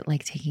habit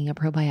like taking a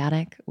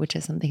probiotic, which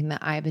is something that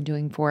I've been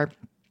doing for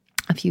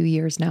a few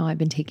years now. I've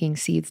been taking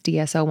Seed's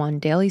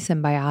DS-01 Daily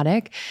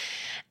Symbiotic,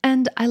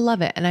 and I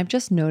love it. And I've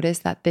just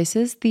noticed that this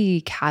is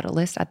the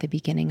catalyst at the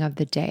beginning of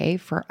the day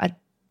for a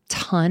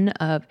ton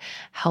of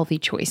healthy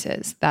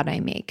choices that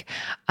I make.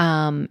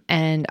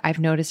 And I've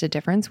noticed a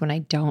difference when I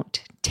don't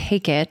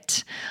take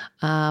it.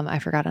 I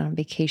forgot on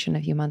vacation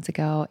a few months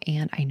ago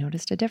and I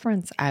noticed a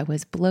difference. I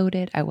was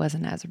bloated. I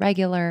wasn't as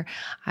regular.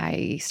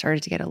 I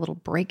started to get a little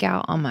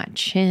breakout on my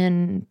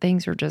chin.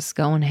 Things were just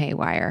going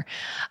haywire.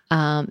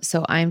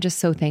 So I'm just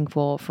so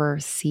thankful for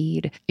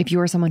Seed. If you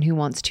are someone who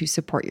wants to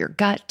support your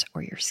gut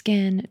or your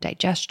skin,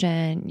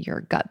 digestion, your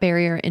gut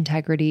barrier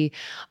integrity,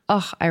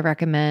 I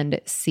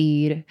recommend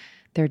Seed.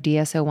 Their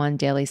DS-01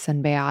 Daily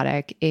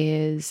Symbiotic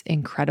is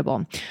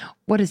incredible.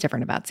 What is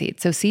different about Seed?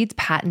 So Seed's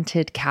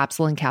patented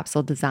capsule and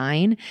capsule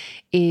design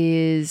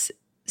is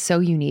so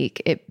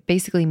unique. It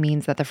basically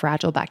means that the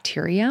fragile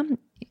bacteria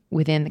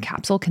within the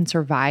capsule can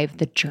survive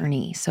the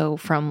journey. So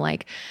from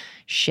like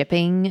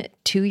shipping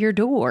to your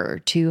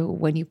door to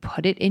when you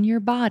put it in your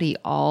body,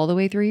 all the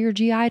way through your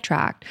GI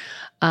tract,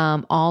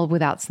 all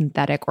without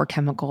synthetic or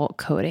chemical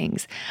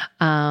coatings.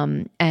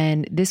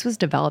 And this was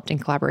developed in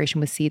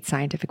collaboration with Seed's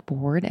scientific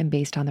board and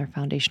based on their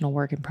foundational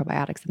work in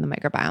probiotics and the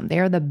microbiome. They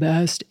are the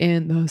best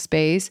in the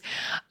space.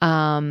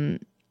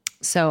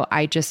 So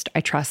I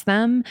trust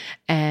them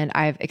and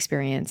I've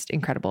experienced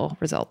incredible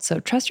results. So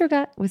trust your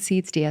gut with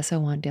Seed's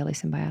DS-01 Daily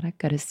Symbiotic.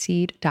 Go to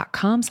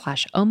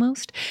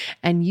seed.com/almost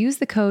and use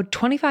the code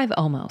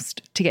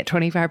 25almost to get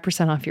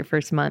 25% off your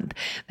first month.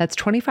 That's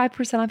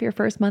 25% off your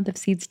first month of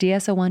Seed's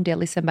DS-01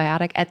 Daily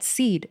Symbiotic at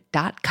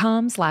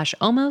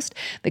seed.com/almost.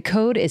 The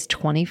code is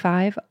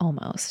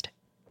 25almost.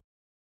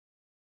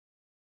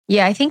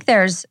 Yeah, I think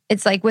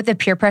it's like with the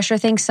peer pressure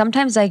thing,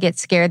 sometimes I get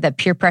scared that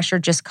peer pressure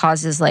just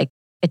causes like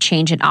a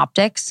change in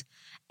optics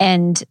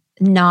and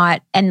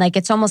like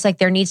it's almost like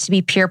there needs to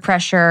be peer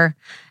pressure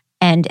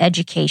and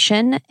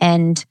education.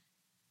 And,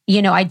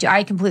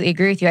 I completely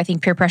agree with you. I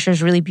think peer pressure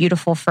is really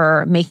beautiful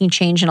for making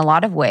change in a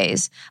lot of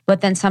ways.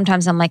 But then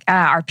sometimes I'm like,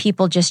 are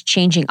people just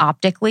changing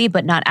optically,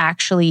 but not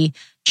actually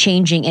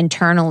changing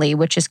internally,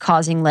 which is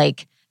causing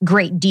like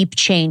great deep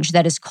change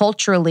that is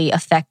culturally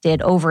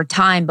affected over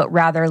time, but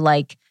rather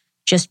like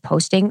just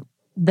posting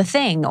the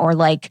thing or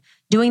like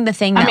doing the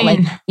thing that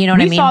you know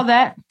what I mean? We saw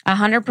that.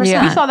 100%.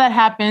 We saw that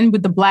happen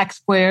with the black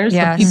squares,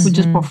 the people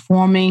just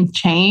performing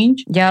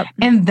change. Yep.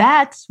 And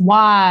that's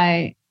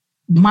why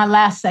my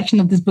last section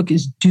of this book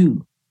is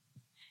do.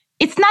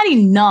 It's not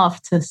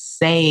enough to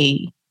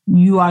say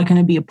you are going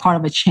to be a part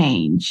of a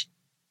change.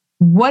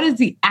 What is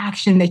the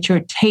action that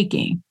you're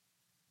taking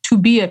to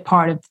be a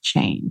part of the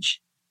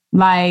change?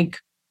 Like,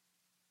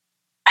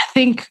 I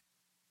think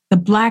the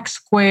black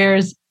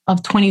squares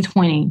of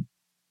 2020,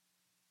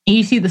 and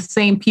you see the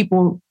same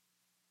people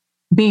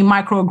being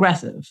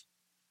microaggressive.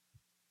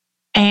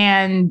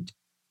 And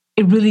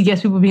it really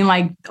gets people being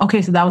like,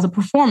 okay, so that was a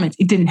performance.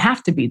 It didn't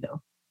have to be, though.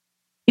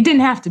 It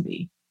didn't have to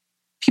be.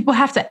 People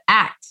have to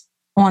act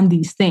on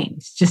these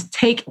things. Just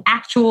take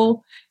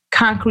actual,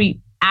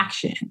 concrete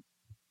action.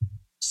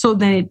 So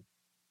that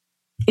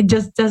it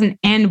just doesn't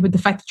end with the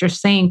fact that you're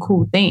saying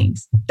cool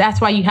things.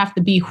 That's why you have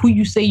to be who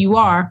you say you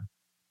are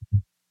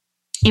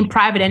in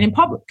private and in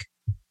public.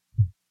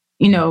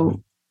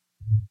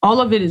 All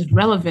of it is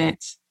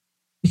relevant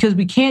because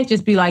we can't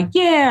just be like,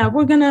 yeah,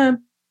 we're going to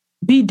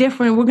be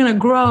different. We're going to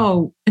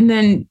grow. And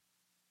then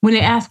when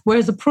they ask,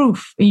 where's the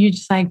proof? And you're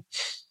just like,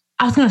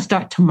 I was going to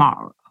start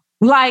tomorrow.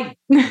 Like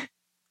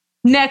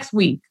next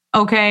week.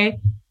 Okay.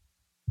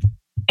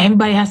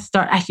 Everybody has to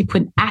start actually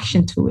putting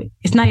action to it.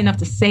 It's not enough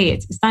to say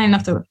it. It's not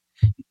enough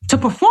to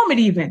perform it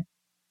even.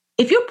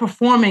 If you're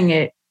performing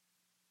it,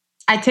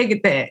 I take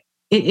it that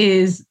it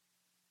is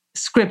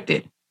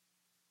scripted.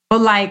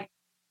 But like,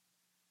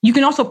 you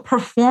can also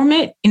perform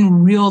it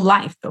in real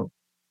life though.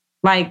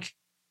 Like,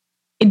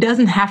 it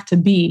doesn't have to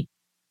be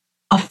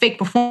a fake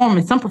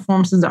performance. Some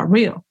performances are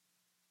real.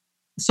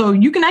 So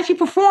you can actually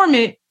perform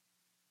it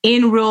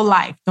in real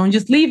life. Don't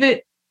just leave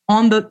it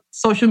on the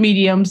social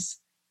mediums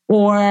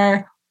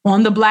or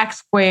on the black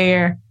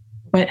square.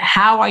 But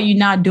how are you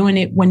not doing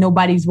it when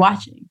nobody's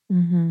watching?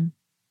 Mm-hmm.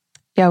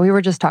 Yeah, we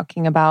were just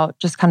talking about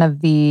just kind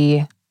of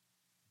the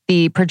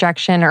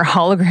projection or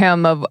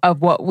hologram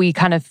of what we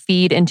kind of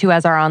feed into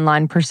as our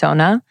online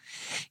persona,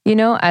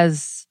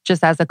 as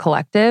a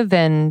collective.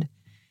 And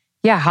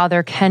yeah, how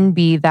there can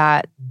be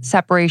that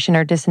separation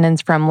or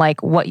dissonance from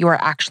like what you are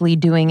actually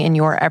doing in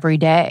your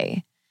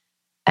everyday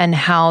and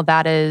how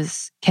that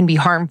can be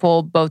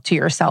harmful both to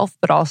yourself,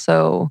 but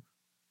also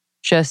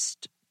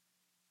just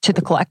to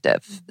the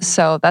collective.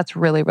 So that's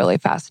really, really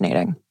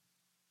fascinating.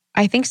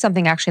 I think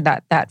something actually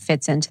that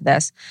fits into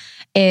this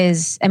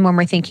is, and when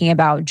we're thinking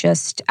about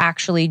just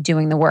actually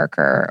doing the work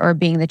or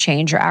being the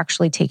change or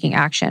actually taking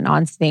action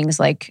on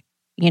things like,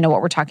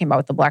 what we're talking about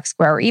with the black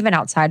square or even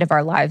outside of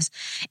our lives,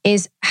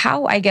 is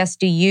how, I guess,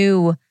 do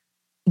you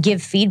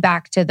give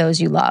feedback to those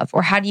you love?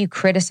 Or how do you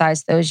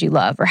criticize those you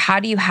love? Or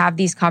how do you have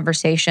these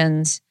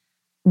conversations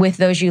with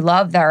those you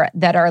love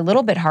that are a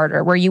little bit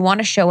harder, where you want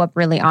to show up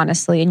really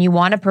honestly and you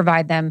want to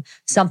provide them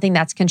something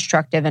that's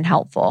constructive and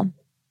helpful?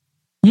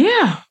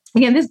 Yeah.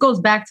 Again, this goes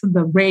back to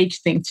the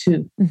rage thing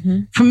too.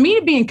 Mm-hmm. For me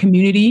to be in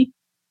community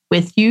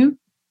with you,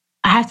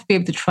 I have to be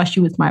able to trust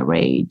you with my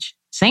rage.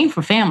 Same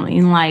for family.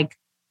 And like,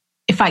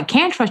 if I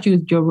can't trust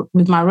you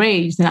with my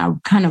rage, then I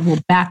kind of will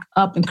back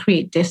up and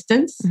create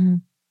distance. Mm-hmm.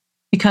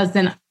 Because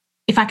then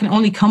if I can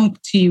only come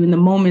to you in the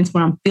moments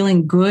when I'm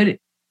feeling good,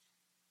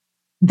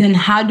 then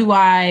how do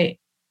I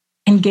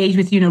engage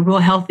with you in a real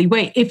healthy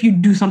way if you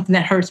do something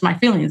that hurts my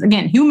feelings?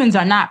 Again, humans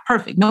are not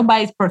perfect.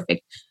 Nobody's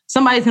perfect.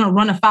 Somebody's going to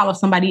run afoul of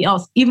somebody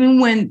else, even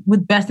when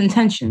with best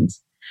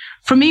intentions.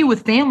 For me,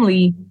 with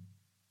family,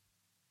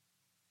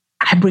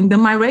 I bring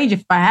them my rage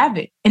if I have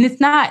it. And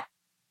it's not.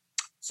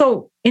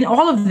 So in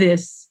all of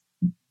this,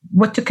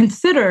 what to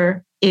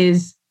consider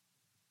is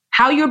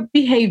how you're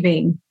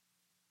behaving.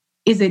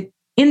 Is it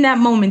in that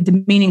moment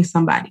demeaning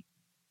somebody?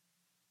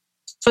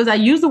 So as I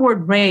use the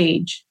word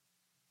rage,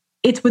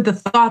 it's with the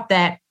thought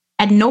that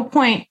at no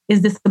point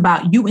is this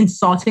about you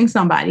insulting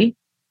somebody.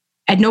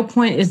 At no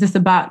point is this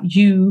about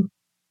you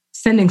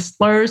sending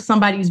slurs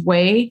somebody's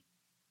way,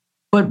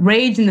 but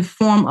rage in the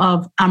form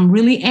of, I'm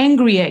really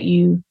angry at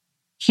you.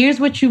 Here's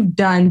what you've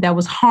done that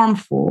was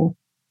harmful.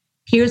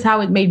 Here's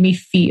how it made me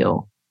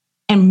feel.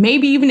 And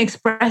maybe even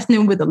expressing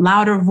it with a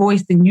louder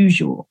voice than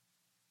usual.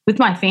 With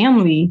my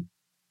family,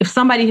 if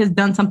somebody has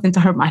done something to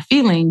hurt my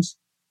feelings,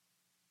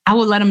 I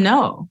will let them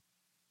know.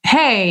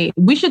 Hey,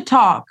 we should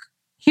talk.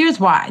 Here's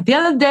why. The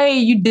other day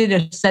you did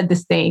or said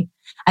this thing.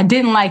 I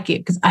didn't like it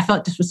because I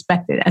felt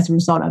disrespected as a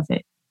result of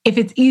it. If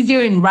it's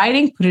easier in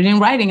writing, put it in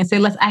writing and say,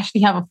 let's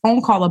actually have a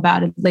phone call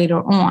about it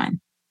later on.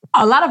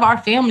 A lot of our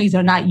families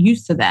are not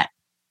used to that.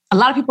 A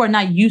lot of people are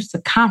not used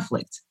to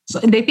conflict. So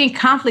they think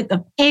conflict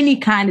of any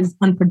kind is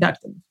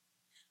unproductive,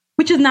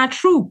 which is not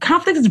true.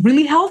 Conflict is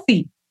really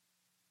healthy.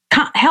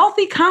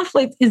 Healthy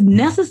conflict is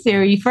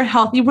necessary for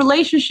healthy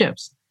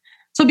relationships.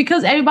 So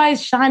because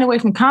everybody's shying away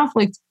from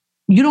conflict,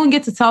 you don't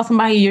get to tell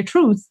somebody your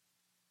truth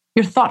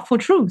your thoughtful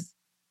truth.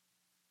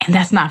 And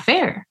that's not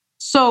fair.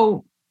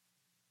 So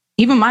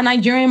even my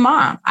Nigerian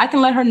mom, I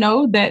can let her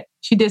know that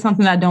she did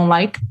something that I don't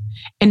like.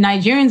 And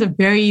Nigerians are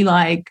very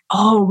like,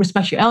 oh,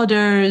 respect your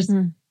elders,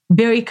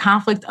 very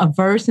conflict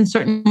averse in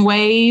certain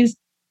ways.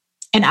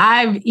 And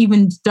I've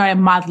even started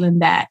modeling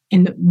that.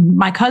 And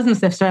my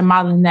cousins have started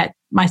modeling that.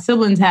 My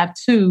siblings have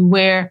too,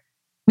 where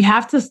we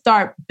have to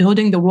start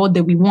building the world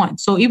that we want.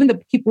 So even the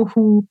people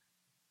who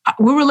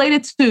we're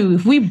related to,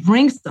 if we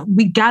bring stuff,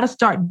 we got to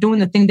start doing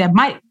the thing that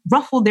might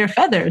ruffle their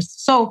feathers.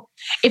 So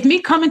if me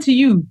coming to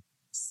you,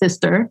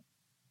 sister,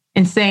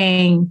 and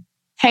saying,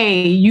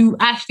 hey, you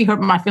actually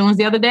hurt my feelings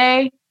the other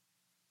day,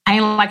 I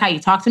didn't like how you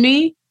talked to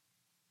me,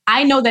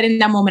 I know that in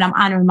that moment I'm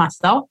honoring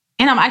myself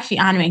and I'm actually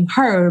honoring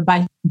her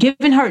by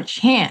giving her a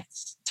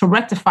chance to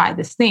rectify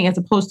this thing, as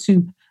opposed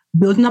to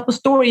building up a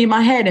story in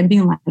my head and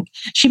being like,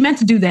 she meant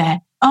to do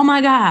that. Oh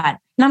my God.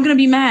 And I'm going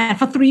to be mad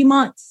for 3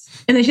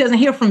 months. And then she doesn't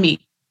hear from me.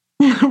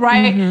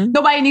 Right?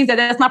 Nobody needs that.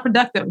 That's not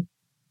productive.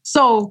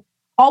 So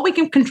all we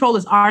can control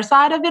is our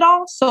side of it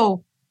all.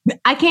 So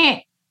I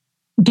can't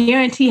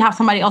guarantee how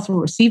somebody else will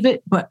receive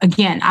it. But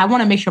again, I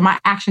want to make sure my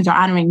actions are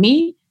honoring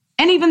me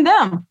and even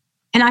them.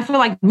 And I feel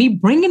like me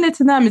bringing it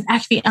to them is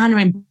actually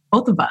honoring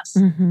both of us.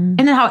 And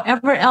then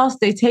however else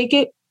they take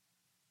it,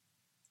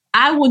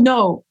 I will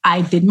know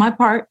I did my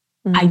part.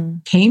 I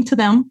came to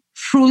them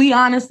truly,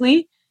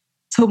 honestly,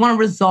 to want to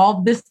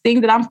resolve this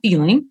thing that I'm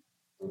feeling.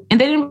 And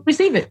they didn't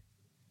receive it.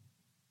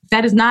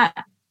 That is not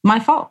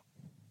my fault.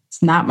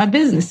 It's not my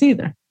business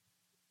either.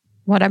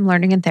 What I'm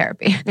learning in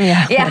therapy.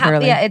 Yeah.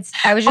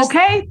 I was just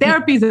okay.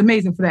 Therapy is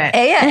amazing for that.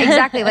 Yeah,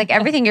 exactly. Like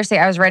everything you're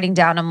saying, I was writing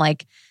down. I'm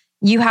like,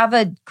 you have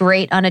a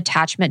great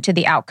unattachment to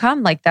the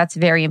outcome. Like that's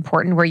very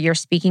important, where you're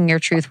speaking your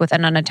truth with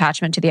an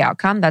unattachment to the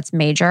outcome. That's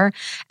major.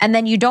 And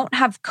then you don't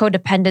have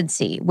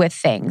codependency with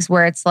things,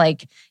 where it's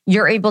like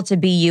you're able to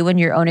be you in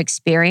your own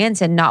experience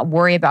and not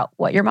worry about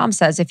what your mom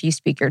says if you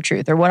speak your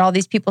truth, or what all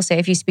these people say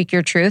if you speak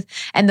your truth.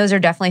 And those are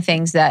definitely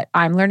things that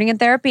I'm learning in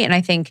therapy. And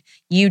I think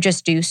you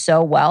just do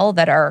so well,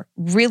 that are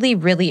really,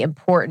 really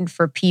important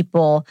for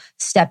people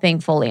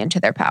stepping fully into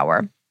their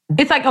power.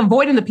 It's like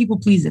avoiding the people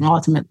pleasing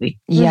ultimately.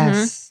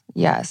 Yes.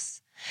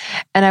 Yes.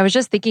 And I was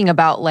just thinking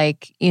about,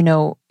 like, you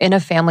know, in a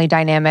family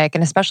dynamic,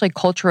 and especially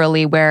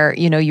culturally, where,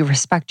 you know, you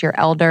respect your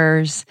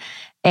elders,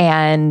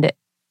 and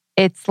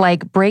it's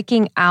like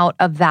breaking out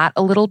of that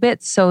a little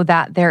bit so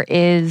that there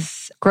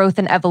is growth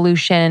and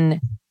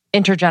evolution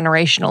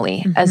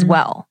intergenerationally as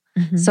well.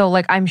 So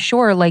like, I'm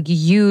sure like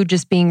you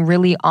just being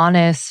really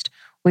honest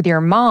with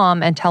your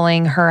mom and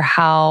telling her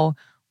how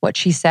what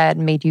she said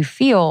made you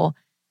feel,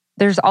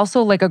 there's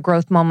also like a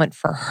growth moment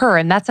for her.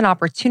 And that's an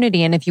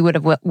opportunity. And if you would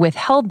have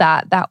withheld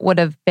that, that would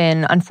have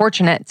been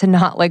unfortunate to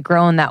not like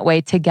grow in that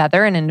way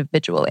together and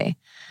individually.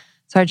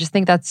 So I just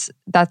think that's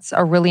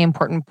a really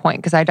important point,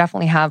 because I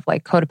definitely have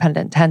like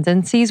codependent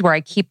tendencies where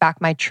I keep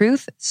back my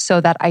truth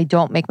so that I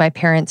don't make my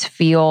parents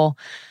feel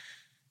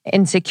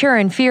insecure,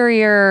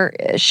 inferior,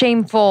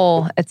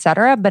 shameful,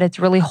 etc. But it's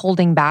really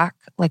holding back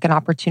like an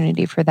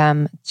opportunity for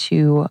them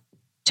to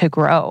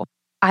grow.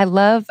 I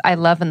love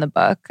in the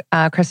book,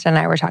 Krista and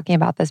I were talking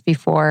about this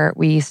before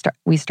we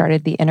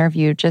started the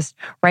interview, just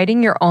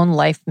writing your own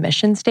life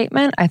mission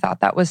statement. I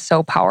thought that was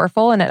so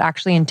powerful, and it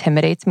actually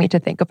intimidates me to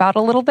think about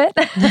a little bit.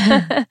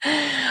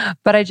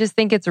 But I just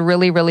think it's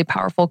really, really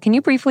powerful. Can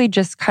you briefly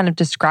just kind of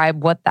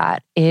describe what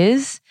that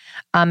is,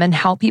 and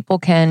how people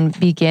can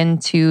begin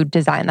to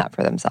design that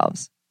for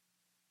themselves?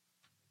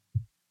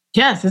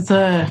 Yes, it's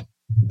a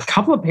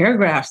couple of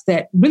paragraphs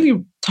that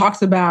really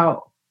talks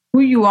about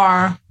who you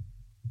are,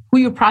 who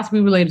you're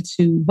possibly related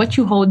to, what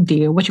you hold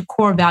dear, what your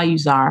core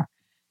values are,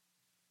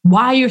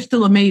 why you're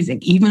still amazing,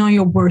 even on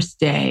your worst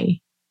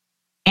day,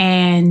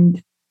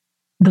 and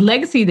the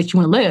legacy that you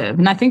want to live.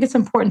 And I think it's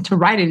important to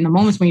write it in the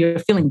moments when you're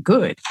feeling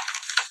good,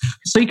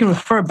 so you can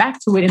refer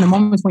back to it in the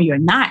moments when you're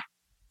not.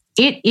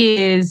 It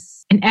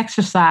is an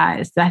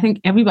exercise that I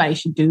think everybody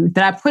should do,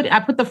 that I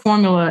put the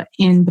formula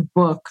in the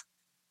book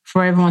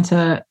for everyone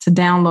to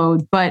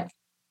download. But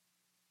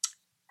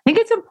I think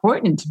it's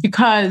important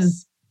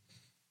because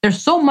there's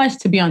so much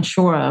to be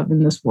unsure of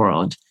in this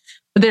world,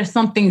 but there's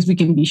some things we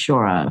can be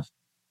sure of.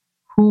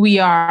 Who we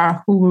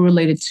are, who we're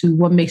related to,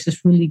 what makes us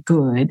really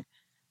good.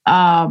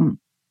 We're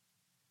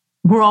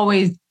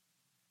placed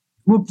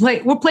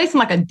in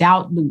like a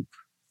doubt loop.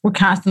 We're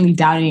constantly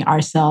doubting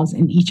ourselves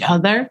and each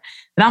other.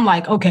 And I'm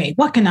like, okay,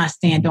 what can I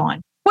stand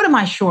on? What am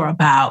I sure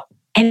about?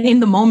 And in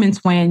the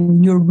moments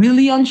when you're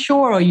really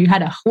unsure, or you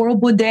had a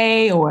horrible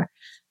day, or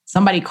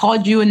somebody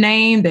called you a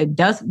name that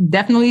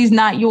definitely is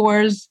not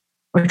yours,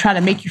 or try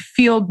to make you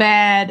feel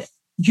bad,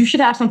 you should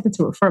have something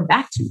to refer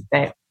back to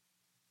that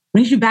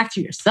brings you back to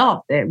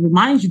yourself, that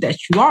reminds you that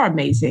you are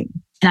amazing.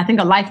 And I think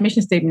a life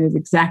mission statement is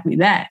exactly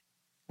that.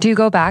 Do you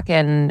go back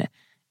and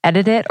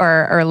edit it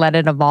or let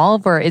it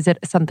evolve? Or is it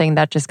something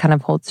that just kind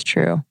of holds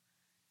true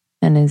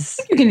and is...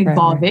 You can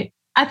evolve it.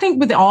 I think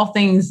with all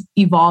things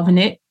evolving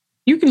it,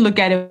 you can look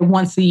at it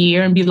once a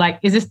year and be like,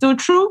 is it still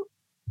true?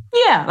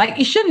 Yeah, like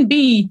it shouldn't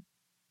be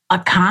a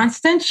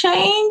constant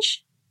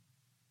change.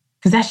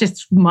 because that's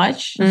just too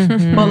much.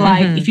 Mm-hmm. But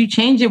like, if you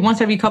change it once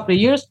every couple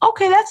of years,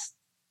 okay, that's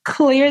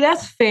clear,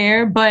 that's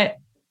fair, but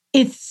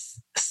it's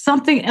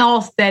something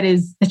else that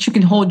you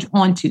can hold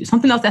on to,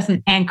 something else that's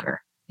an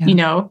anchor, you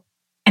know?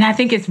 And I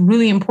think it's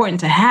really important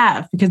to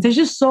have, because there's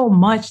just so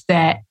much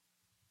that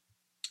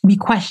we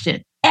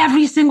question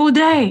every single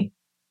day.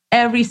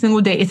 Every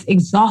single day. It's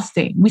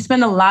exhausting. We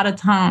spend a lot of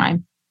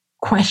time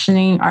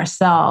questioning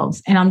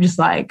ourselves. And I'm just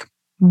like,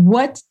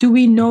 what do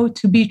we know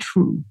to be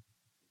true?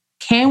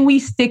 Can we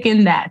stick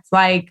in that?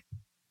 Like,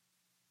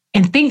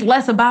 and think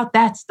less about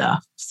that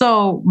stuff.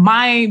 So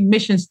my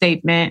mission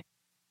statement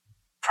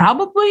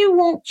probably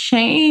won't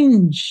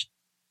change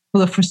for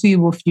the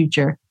foreseeable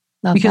future.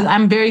 Because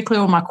I'm very clear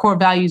what my core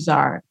values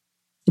are.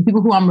 The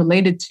people who I'm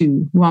related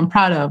to, who I'm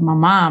proud of, my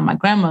mom, my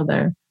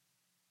grandmother,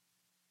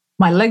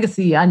 my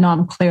legacy, I know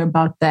I'm clear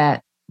about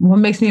that. What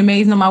makes me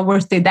amazing on my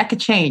worst day, that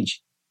could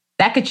change.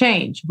 That could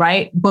change,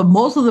 right? But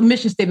most of the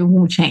mission statement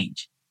won't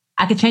change.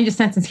 I could change a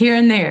sentence here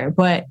and there,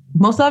 but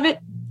most of it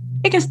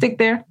can stick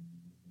there.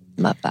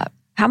 Love that.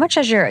 How much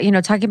has your,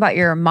 talking about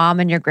your mom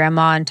and your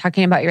grandma and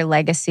talking about your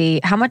legacy,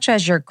 how much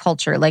has your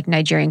culture, like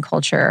Nigerian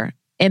culture,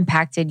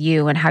 impacted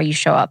you and how you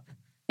show up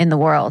in the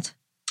world?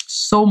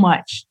 So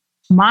much.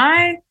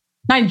 My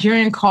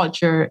Nigerian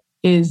culture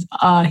is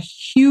a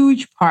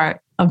huge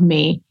part of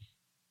me.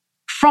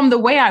 From the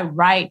way I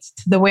write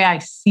to the way I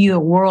see the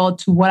world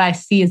to what I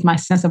see as my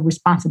sense of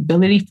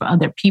responsibility for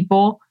other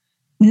people.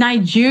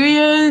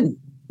 Nigerian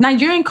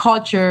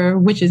culture,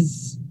 which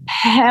is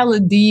hella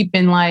deep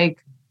and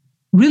like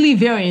really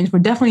variant, we're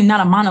definitely not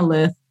a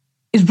monolith,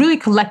 is really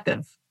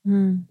collective.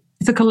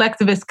 It's a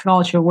collectivist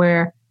culture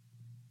where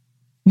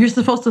you're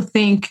supposed to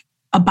think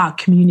about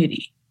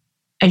community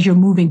as you're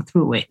moving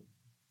through it.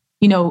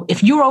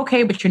 If you're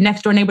okay, but your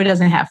next door neighbor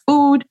doesn't have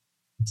food,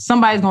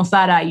 somebody's going to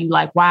side eye you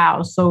like,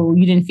 wow, so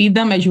you didn't feed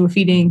them as you were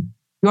feeding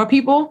your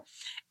people.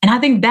 And I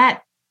think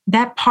that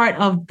part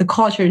of the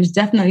culture is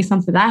definitely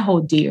something that I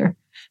hold dear,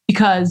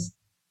 because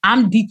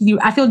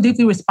I feel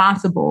deeply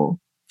responsible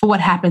for what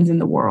happens in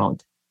the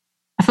world.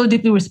 I feel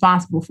deeply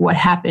responsible for what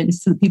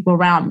happens to the people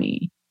around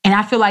me. And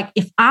I feel like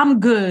if I'm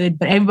good,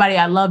 but everybody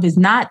I love is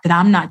not, then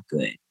I'm not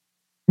good.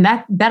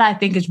 And that I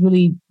think is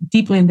really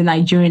deeply in the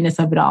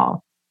Nigerianness of it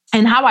all.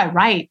 And how I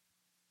write,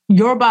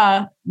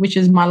 Yoruba, which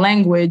is my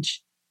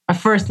language, my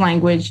first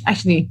language.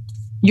 Actually,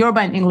 Yoruba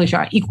and English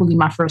are equally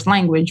my first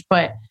language,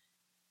 but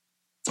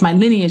it's my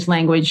lineage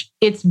language.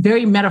 It's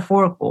very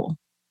metaphorical.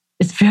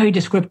 It's very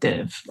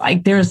descriptive.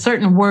 Like there are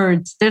certain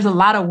words, there's a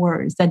lot of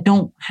words that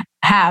don't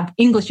have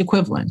English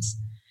equivalents.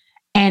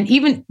 And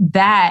even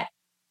that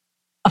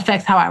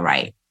affects how I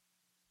write,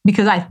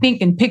 because I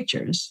think in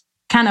pictures,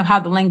 kind of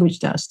how the language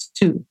does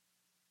too.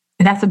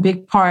 And that's a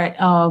big part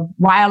of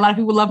why a lot of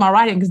people love my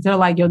writing, because they're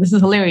like, yo, this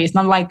is hilarious. And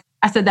I'm like,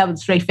 I said that with a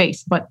straight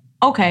face, but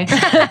okay.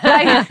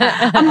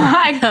 I'm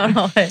like,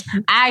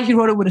 I actually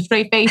wrote it with a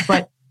straight face,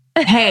 but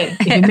hey,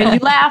 if it made you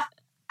laugh,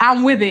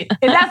 I'm with it.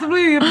 And that's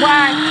really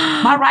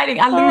why my writing,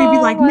 I literally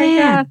be like,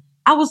 man, God,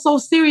 I was so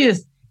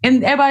serious.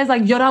 And everybody's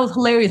like, yo, that was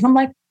hilarious. I'm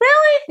like,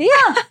 really?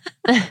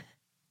 Yeah.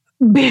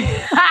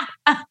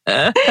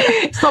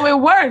 So it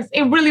works.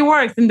 It really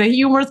works. And the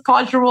humor is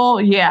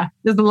cultural. Yeah,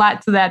 there's a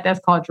lot to that. That's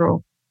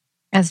cultural.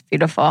 That's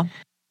beautiful.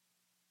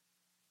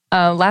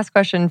 Last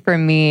question for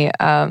me.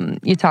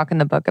 You talk in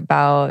the book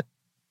about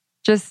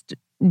just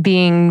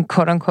being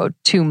quote unquote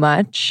too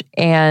much.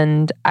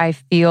 And I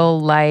feel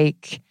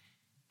like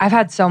I've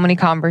had so many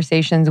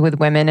conversations with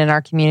women in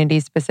our community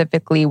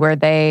specifically where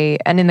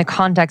and in the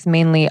context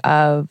mainly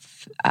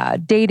of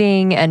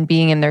dating and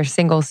being in their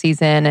single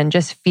season and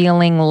just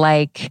feeling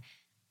like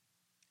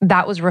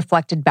that was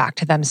reflected back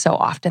to them so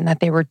often,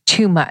 that they were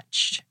too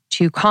much,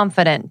 too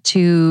confident,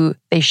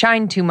 they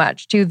shine too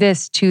much, to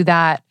this, to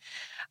that.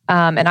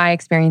 And I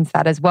experienced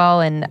that as well.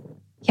 And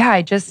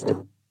yeah,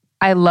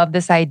 I love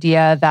this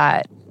idea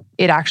that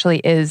it actually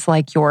is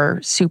like your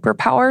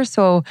superpower.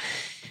 So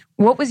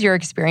what was your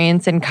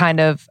experience in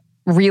kind of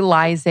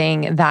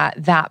realizing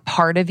that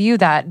part of you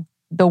that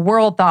the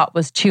world thought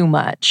was too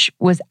much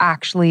was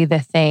actually the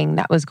thing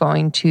that was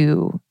going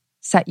to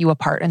set you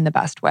apart in the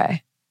best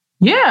way?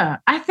 Yeah,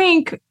 I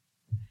think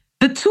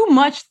the too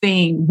much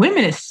thing,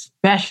 women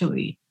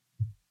especially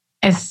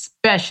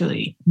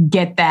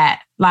get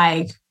that.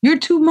 Like, you're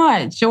too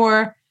much,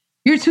 or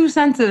you're too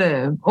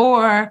sensitive,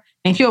 or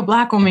if you're a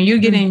Black woman, you're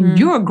getting,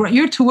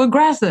 you're too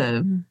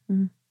aggressive.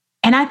 Mm-hmm.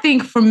 And I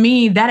think for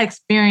me, that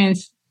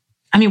experience,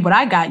 what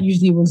I got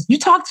usually was, you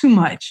talk too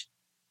much.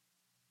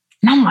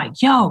 And I'm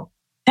like, yo,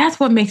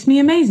 that's what makes me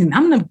amazing.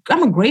 I'm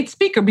a great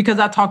speaker because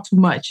I talk too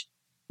much.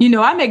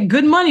 I make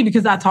good money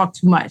because I talk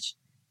too much.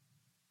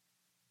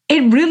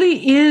 It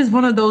really is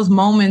one of those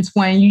moments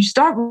when you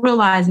start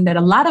realizing that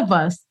a lot of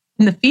us,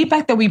 in the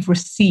feedback that we've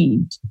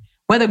received,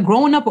 whether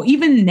growing up or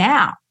even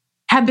now,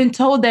 have been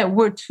told that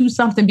we're too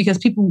something because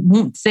people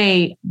won't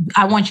say,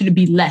 I want you to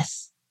be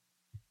less.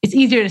 It's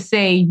easier to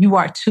say you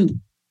are too.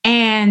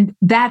 And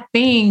that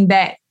thing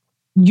that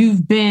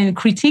you've been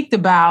critiqued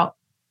about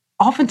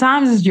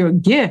oftentimes is your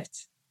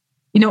gift,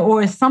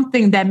 or is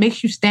something that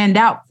makes you stand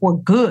out for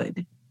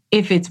good.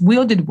 if it's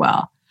wielded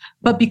well.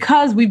 But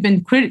because we've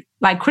been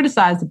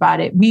criticized about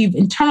it, we've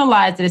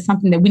internalized it as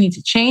something that we need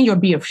to change or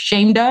be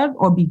ashamed of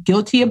or be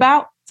guilty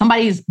about.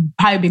 Somebody has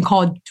probably been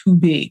called too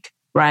big,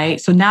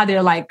 right? So now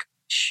they're like,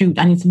 shoot,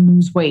 I need to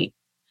lose weight.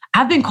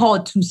 I've been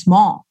called too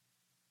small.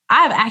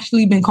 I've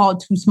actually been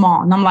called too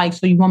small. And I'm like,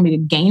 so you want me to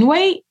gain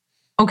weight?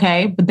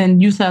 Okay, but then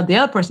you tell the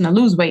other person to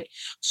lose weight.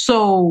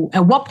 So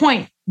at what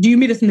point do you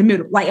meet us in the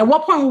middle? Like, at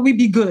what point will we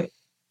be good?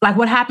 Like,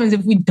 what happens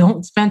if we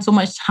don't spend so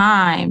much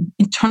time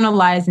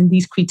internalizing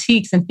these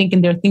critiques and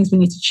thinking there are things we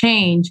need to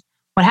change?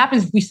 What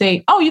happens if we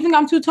say, oh, you think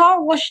I'm too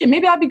tall? Well, shit,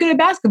 maybe I'll be good at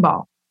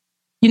basketball.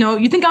 You know,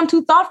 you think I'm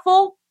too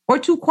thoughtful or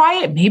too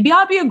quiet? Maybe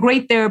I'll be a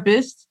great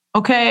therapist.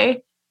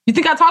 Okay. You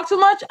think I talk too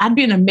much? I'd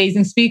be an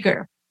amazing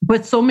speaker.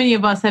 But so many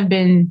of us have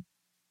been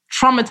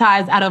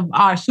traumatized out of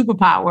our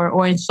superpower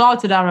or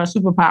insulted out of our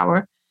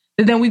superpower.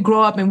 And then we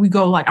grow up and we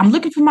go like, I'm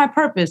looking for my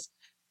purpose.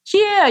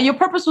 Yeah, your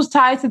purpose was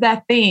tied to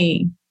that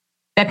thing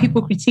that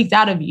people critiqued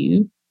out of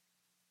you.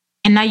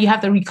 And now you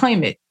have to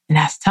reclaim it. And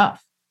that's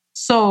tough.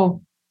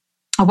 So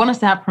I want us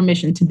to have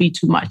permission to be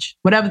too much,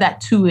 whatever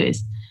that too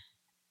is.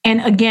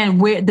 And again,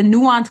 where the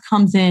nuance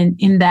comes in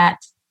that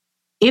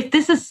if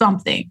this is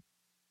something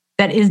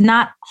that is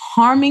not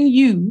harming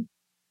you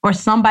or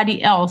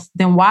somebody else,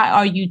 then why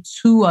are you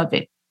too of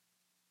it?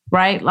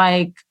 Right?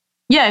 Like,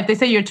 yeah, if they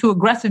say you're too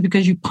aggressive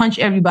because you punch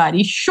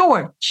everybody,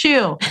 sure,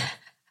 chill.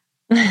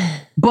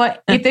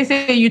 But if they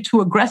say you're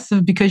too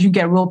aggressive because you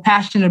get real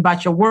passionate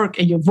about your work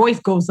and your voice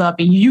goes up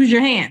and you use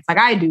your hands like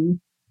I do,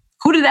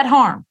 who did that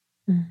harm?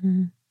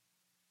 Mm-hmm.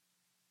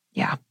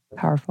 Yeah,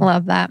 powerful.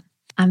 Love that.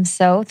 I'm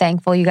so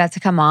thankful you got to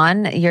come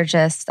on. You're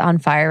just on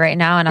fire right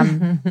now. And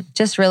I'm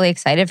just really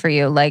excited for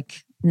you.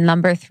 Like,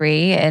 number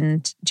 3,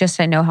 and just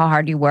I know how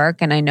hard you work.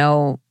 And I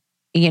know,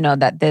 you know,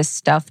 that this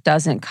stuff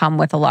doesn't come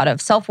with a lot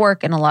of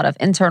self-work and a lot of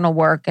internal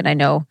work. And I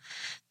know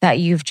that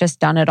you've just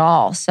done it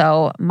all.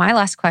 So my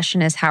last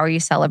question is, how are you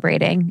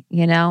celebrating,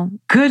 you know?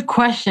 Good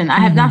question. I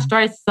have not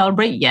started to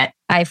celebrate yet.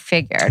 I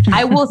figured.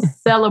 I will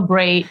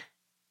celebrate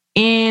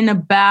in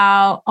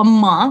about a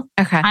month.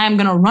 Okay. I am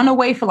going to run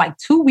away for like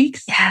 2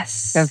 weeks.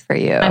 Yes. Good for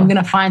you. I'm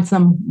going to find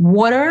some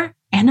water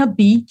and a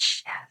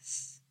beach.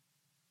 Yes.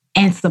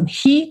 And some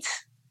heat.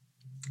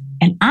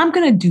 And I'm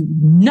going to do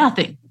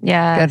nothing.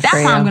 Yeah. That's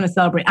how I'm going to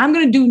celebrate. I'm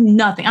going to do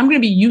nothing. I'm going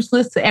to be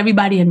useless to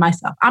everybody and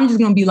myself. I'm just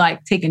going to be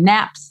like taking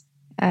naps.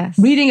 Yes.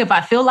 Reading if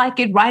I feel like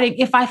it, writing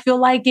if I feel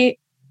like it,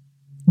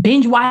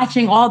 binge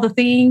watching all the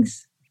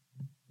things.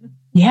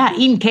 Yeah,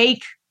 eating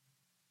cake,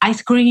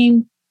 ice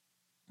cream.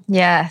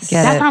 Yes.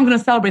 That's how I'm going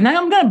to celebrate.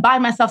 Now I'm going to buy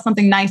myself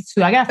something nice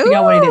too. I got to figure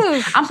out what it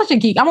is. I'm such a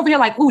geek. I'm over here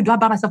like, ooh, do I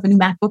buy myself a new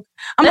MacBook?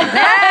 I'm like,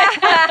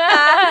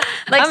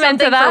 like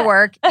something for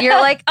work. You're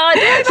like, oh,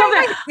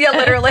 yeah,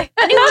 literally.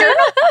 A new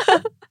journal.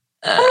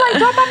 I'm like,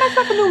 do I buy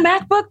myself a new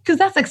MacBook? Because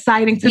that's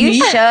exciting to me.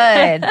 You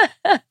should.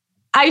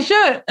 I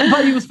should.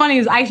 But it was funny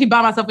is I actually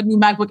buy myself a new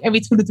MacBook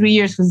every 2 to 3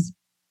 years because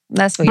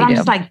that's what you do. I'm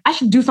just like, I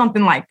should do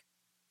something like,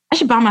 I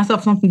should buy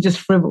myself something just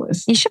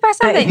frivolous. You should buy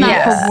something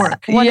not for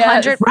work. 100.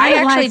 Yes, right?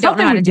 I actually don't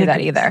know how to do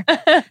that either.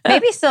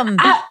 Maybe some.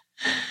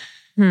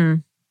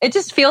 It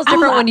just feels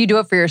different when you do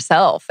it for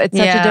yourself. It's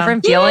such a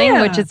different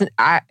feeling, which is,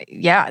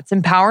 it's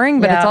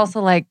empowering, but it's also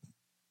like,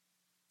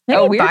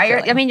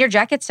 maybe your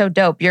jacket's so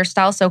dope. Your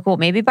style's so cool.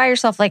 Maybe buy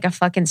yourself like a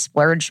fucking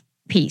splurge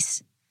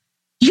piece.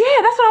 Yeah,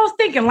 that's what I was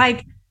thinking.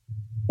 Like,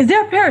 is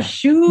there a pair of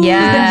shoes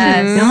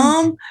that's just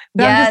dumb?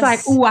 But I'm just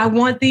like, ooh, I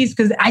want these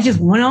because I just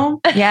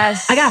want them.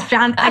 Yes. I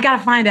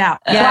gotta find out.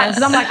 Yes.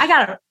 Because I'm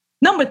like,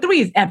 number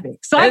 3 is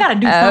epic. So I gotta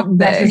do something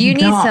that's just You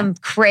need dumb. some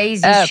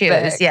crazy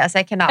shoes. Yes,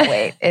 I cannot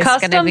wait. It's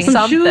Custom gonna be some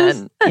something.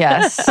 Shoes,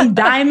 yes. some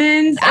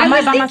diamonds. I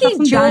might buy was myself thinking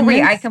some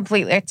jewelry.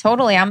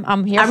 diamonds.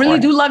 I'm here I really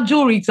do love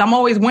jewelry because I'm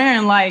always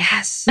wearing like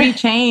 3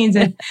 chains.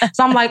 And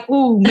so I'm like,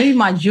 ooh, maybe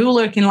my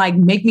jeweler can like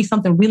make me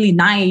something really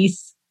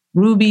nice.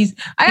 Rubies.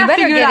 I gotta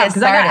figure it out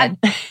because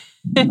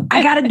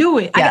I gotta do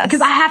it because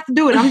I have to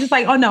do it. I'm just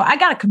like, oh no, I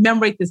gotta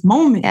commemorate this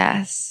moment.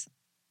 Yes.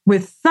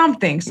 With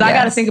something. So I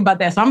gotta think about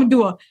that. So I'm gonna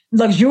do a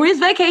luxurious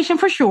vacation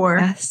for sure.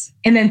 Yes.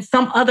 And then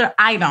some other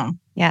item.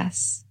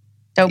 Yes.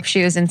 Dope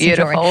shoes and some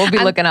jewelry. We'll be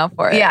looking out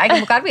for it. Yeah,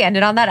 I'm glad we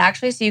ended on that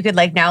actually. So you could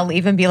like now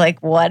leave and be like,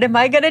 what am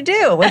I going to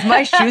do with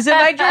my shoes and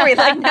my jewelry?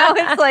 Like now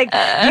it's like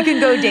you can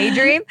go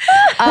daydream.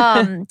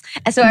 And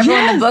so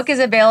everyone, the book is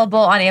available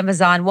on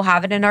Amazon. We'll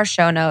have it in our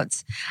show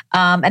notes.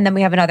 And then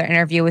we have another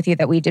interview with you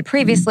that we did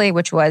previously,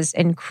 which was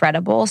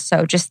incredible.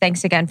 So just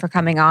thanks again for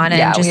coming on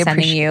and just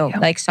sending you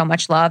like so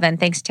much love. And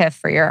thanks Tiff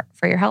for your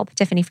help.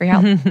 Tiffany for your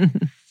help.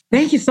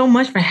 Thank you so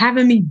much for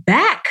having me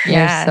back.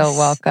 Yes. You're so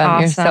welcome.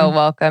 Awesome. You're so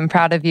welcome.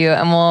 Proud of you.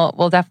 And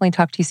we'll definitely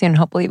talk to you soon.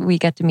 Hopefully we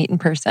get to meet in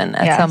person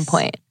at some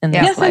point in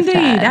this lifetime.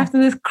 Indeed. After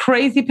this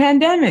crazy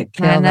pandemic.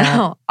 I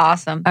know.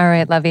 Awesome. All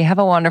right, Luvvie. Have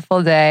a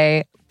wonderful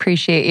day.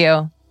 Appreciate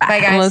you. Bye,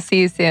 guys. And we'll see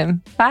you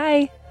soon.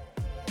 Bye.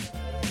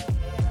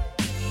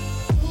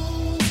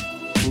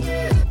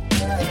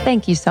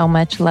 Thank you so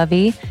much,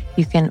 Luvvie.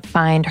 You can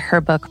find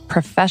her book,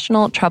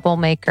 Professional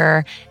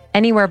Troublemaker,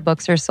 anywhere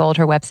books are sold.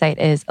 Her website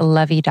is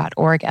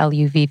luvvie.org,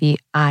 Luvvie.org.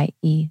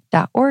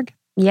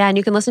 Yeah, and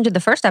you can listen to the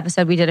first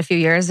episode we did a few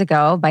years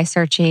ago by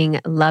searching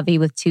Luvvie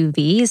with 2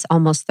 V's,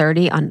 almost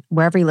 30 on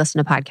wherever you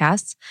listen to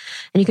podcasts.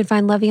 And you can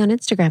find Luvvie on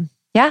Instagram.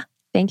 Yeah.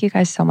 Thank you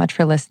guys so much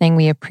for listening.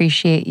 We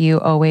appreciate you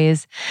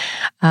always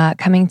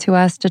coming to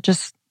us to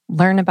just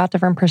learn about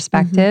different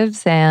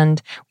perspectives.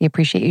 And we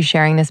appreciate you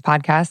sharing this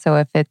podcast. So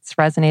if it's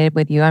resonated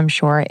with you, I'm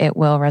sure it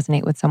will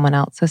resonate with someone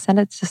else. So send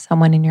it to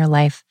someone in your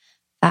life.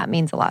 That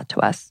means a lot to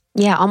us.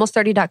 Yeah,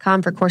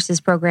 almost30.com for courses,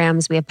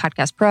 programs. We have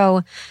Podcast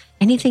Pro.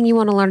 Anything you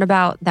want to learn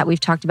about that we've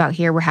talked about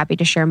here, we're happy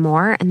to share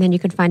more. And then you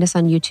can find us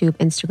on YouTube,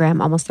 Instagram,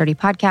 Almost 30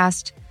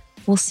 Podcast.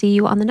 We'll see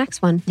you on the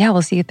next one. Yeah,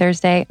 we'll see you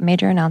Thursday.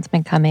 Major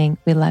announcement coming.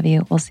 We love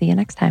you. We'll see you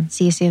next time.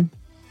 See you soon.